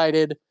 So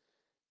excited.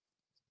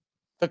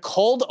 The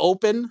cold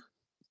open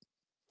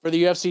for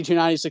the UFC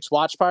 296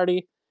 watch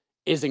party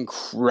is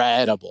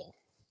incredible.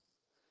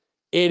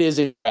 It is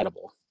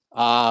incredible.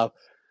 I'm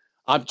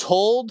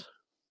told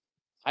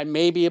I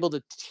may be able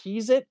to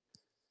tease it,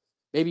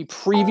 maybe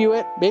preview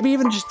it, maybe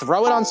even just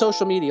throw it on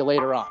social media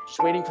later on.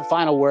 Just waiting for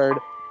final word.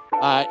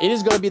 It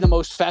is going to be the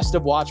most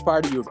festive watch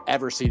party you've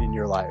ever seen in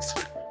your life.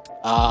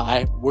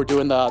 We're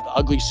doing the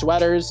ugly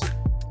sweaters.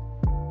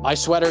 My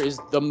sweater is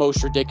the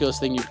most ridiculous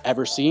thing you've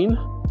ever seen.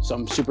 So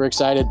I'm super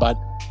excited, but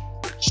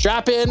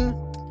strap in,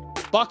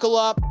 buckle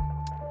up.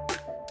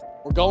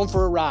 We're going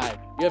for a ride.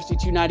 UFC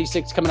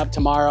 296 coming up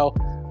tomorrow.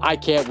 I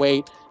can't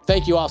wait.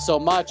 Thank you all so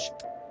much.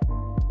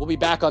 We'll be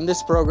back on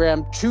this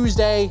program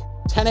Tuesday,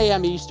 10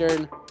 a.m.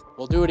 Eastern.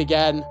 We'll do it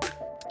again.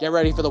 Get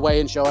ready for the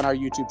weigh-in show on our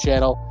YouTube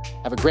channel.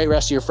 Have a great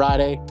rest of your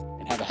Friday,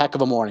 and have a heck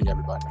of a morning,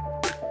 everybody.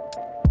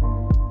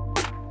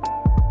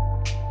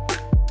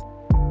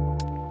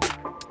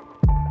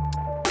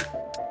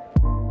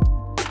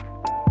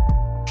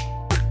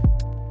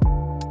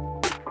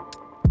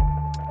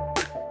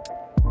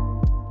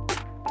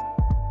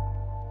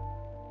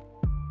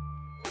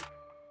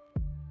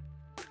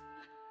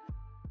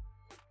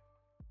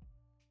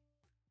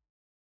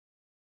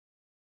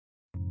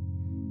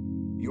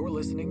 You're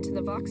listening to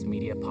the Vox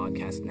Media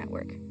Podcast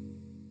Network.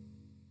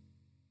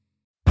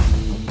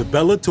 The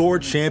Bellator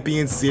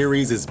Champion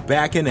Series is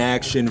back in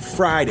action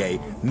Friday,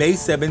 May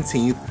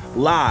 17th,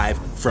 live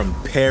from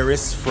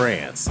Paris,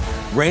 France.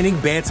 Reigning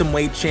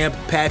bantamweight champ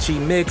Patchy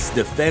Mix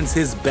defends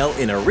his belt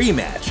in a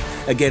rematch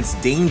against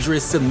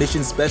dangerous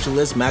submission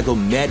specialist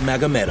Magomed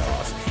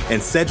Magomedov.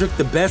 And Cedric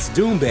the Best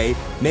Doumbé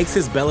makes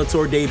his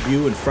Bellator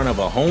debut in front of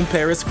a home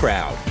Paris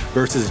crowd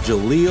versus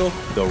Jaleel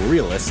the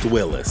Realist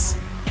Willis.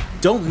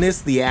 Don't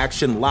miss the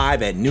action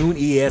live at noon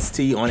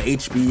EST on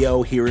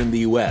HBO here in the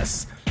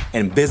US.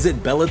 And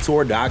visit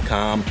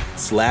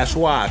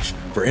Bellator.com/watch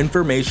for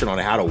information on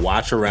how to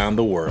watch around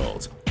the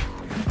world.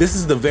 This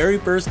is the very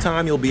first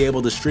time you'll be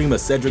able to stream a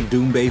Cedric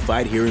Doumbé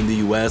fight here in the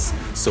US,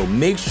 so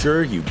make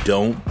sure you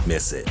don't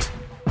miss it.